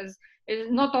others,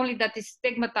 not only that is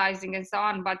stigmatizing and so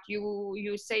on, but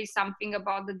you say something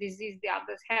about the disease the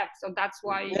others have. So that's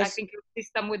why I think your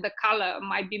system with the color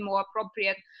might be more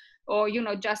appropriate, or, you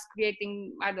know, just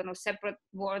creating, I don't know, separate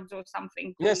words or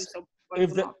something.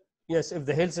 If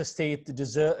the health state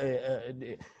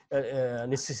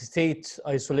necessitates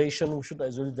isolation, we should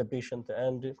isolate the patient,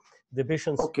 and the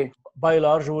patients by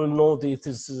large will know that it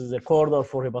is the corner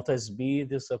for hepatitis B,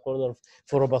 this is a corner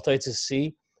for hepatitis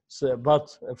C. So, but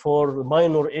for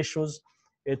minor issues,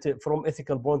 from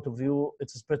ethical point of view,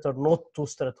 it is better not to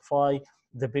stratify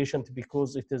the patient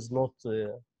because it is not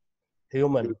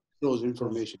human. Those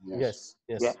information, yes.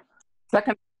 Yeah.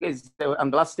 Second is,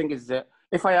 and the last thing is,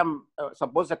 if I am,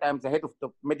 suppose that I am the head of the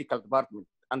medical department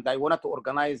and I wanted to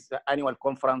organize the annual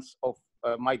conference of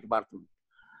my department,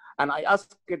 and I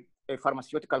asked a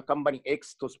pharmaceutical company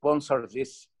X to sponsor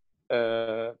this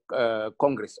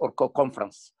congress or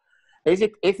conference, is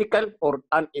it ethical or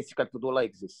unethical to do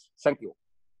like this? Thank you.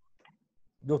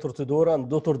 Dr. Teodora and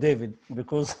Dr. David,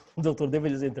 because Dr.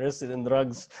 David is interested in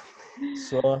drugs.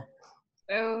 So.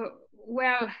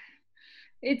 Well,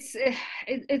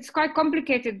 it's quite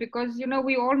complicated because, you know,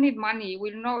 we all need money.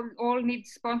 We all need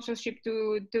sponsorship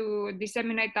to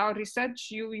disseminate our research.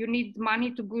 You need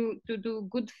money to do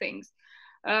good things.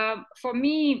 For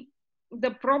me,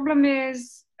 the problem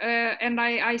is, and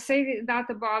I say that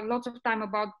about lots of time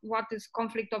about what is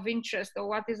conflict of interest or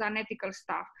what is unethical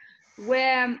stuff,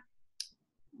 where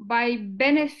by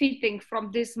benefiting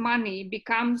from this money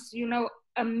becomes, you know,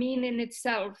 a mean in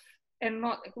itself, and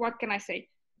not, what can I say?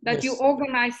 That you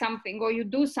organize something or you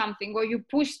do something or you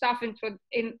push stuff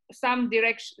in some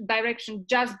direction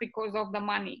just because of the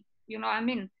money. You know what I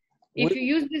mean? If you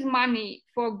use this money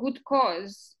for a good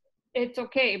cause, it's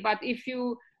okay. But if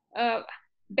you,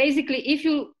 basically, if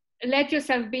you let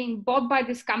yourself being bought by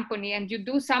this company and you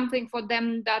do something for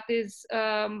them that is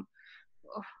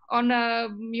on a,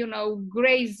 you know,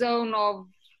 gray zone of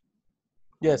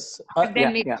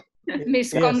academic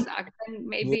misconduct, and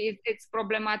maybe it's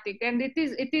problematic. And it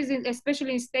is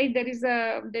especially in state. There is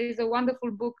a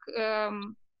wonderful book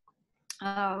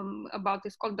about,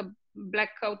 it's called The Black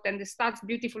Coat, and it starts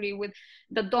beautifully with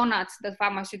the donuts the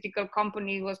pharmaceutical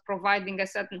company was providing a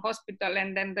certain hospital,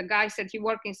 and then the guy said he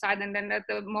worked inside, and then at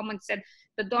the moment said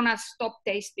the donuts stopped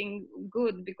tasting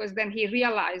good because then he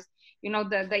realized, you know,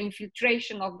 the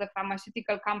infiltration of the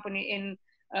pharmaceutical company in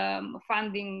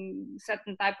funding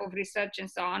certain type of research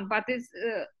and so on. But it's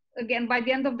again, by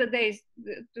the end of the day,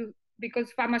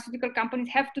 because pharmaceutical companies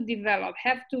have to develop,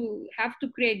 have to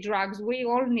create drugs. We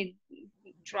all need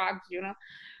drugs, you know.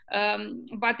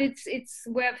 But it's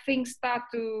where things start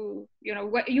to, you know,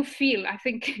 where you feel. I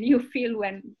think you feel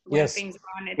when things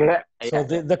are on it. So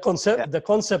the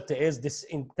concept is this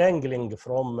entangling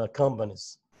from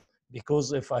companies,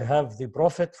 because if I have the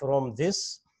profit from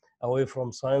this away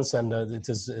from science, and it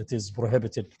is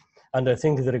prohibited. And I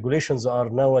think the regulations are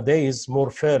nowadays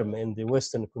more firm in the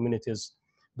Western communities.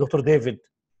 Dr. David,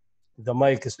 the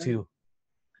mic is to you.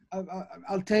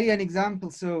 I'll tell you an example.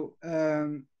 So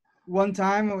one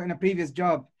time in a previous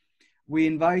job, we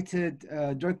invited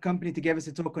a drug company to give us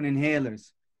a talk on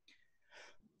inhalers.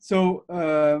 So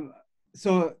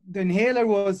so the inhaler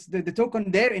was, the talk on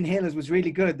their inhalers was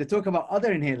really good. The talk about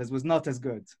other inhalers was not as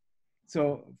good.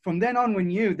 So from then on, we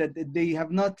knew that they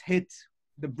have not hit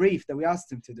the brief that we asked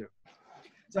them to do.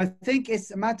 So I think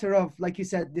it's a matter of, like you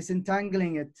said,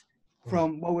 disentangling it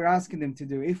from what we're asking them to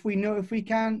do. If we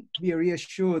can be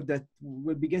reassured that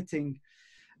we'll be getting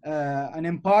an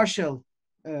impartial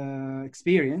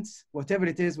experience, whatever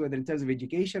it is, whether in terms of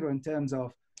education or in terms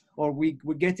of, or we're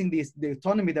getting the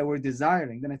autonomy that we're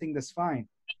desiring, then I think that's fine.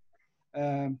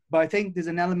 But I think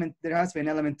there has to be an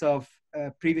element of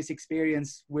previous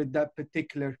experience with that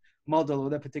particular model or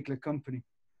that particular company.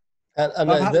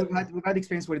 We've had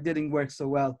experience where it didn't work so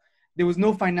well. There was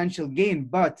no financial gain,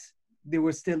 but they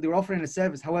were offering a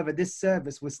service. However, this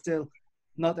service was still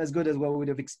not as good as what we would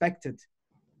have expected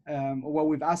or what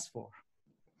we've asked for.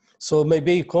 So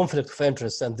maybe conflict of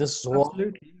interest, and this is what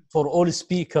for all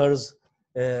speakers,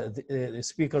 the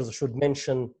speakers should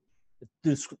mention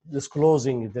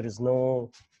disclosing there is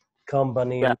no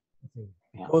company. Yeah.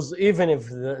 Because even if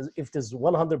it is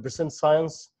 100%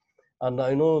 science, and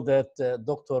I know that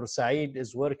Dr. Saeed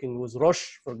is working with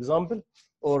Roche, for example,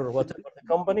 or whatever the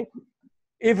company.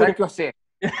 Even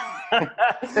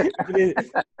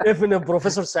if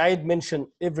Professor Saeed mentioned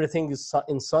everything is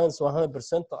in science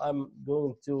 100%, I'm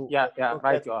going to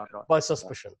right, you are right. by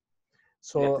suspicion.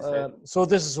 So so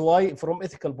this is why, from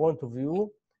ethical point of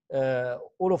view,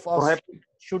 all of us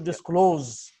should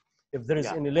disclose if there is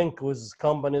any link with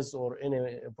companies or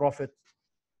any profit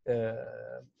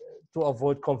to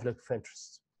avoid conflict of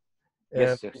interest.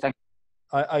 Yes, sir. Thank you.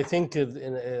 I think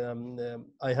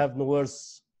I have no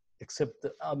words except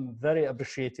I'm very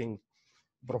appreciating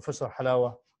Professor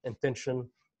Halawa intention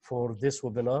for this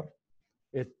webinar.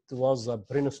 It was a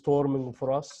brainstorming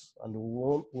for us, and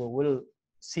we will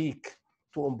seek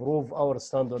to improve our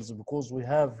standards because we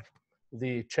have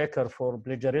the checker for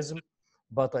plagiarism,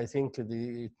 but I think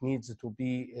it needs to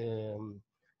be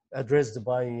addressed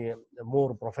by a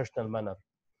more professional manner.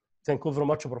 Thank you very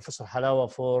much, Professor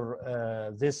Halawa, for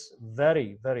this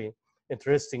very, very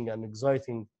interesting and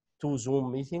exciting 2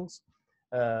 Zoom meetings.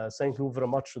 Thank you very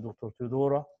much, Dr.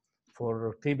 Teodora,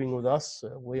 for keeping with us.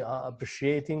 We are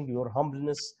appreciating your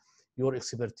humbleness, your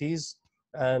expertise,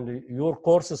 and your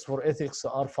courses for ethics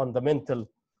are fundamental,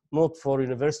 not for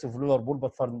University of Liverpool,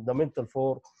 but fundamental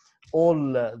for all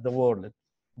the world.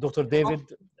 Dr. David,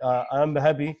 I'm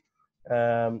happy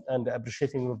and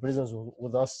appreciating your presence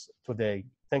with us today.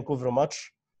 Thank you very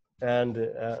much, and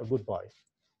goodbye.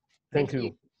 Thank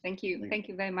you. Thank you. Thank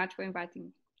you very much for inviting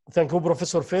me. Thank you,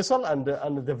 Professor Faisal,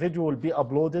 and the video will be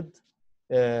uploaded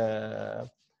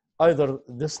either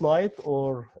this night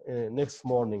or next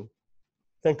morning.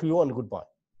 Thank you and goodbye.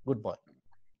 Goodbye.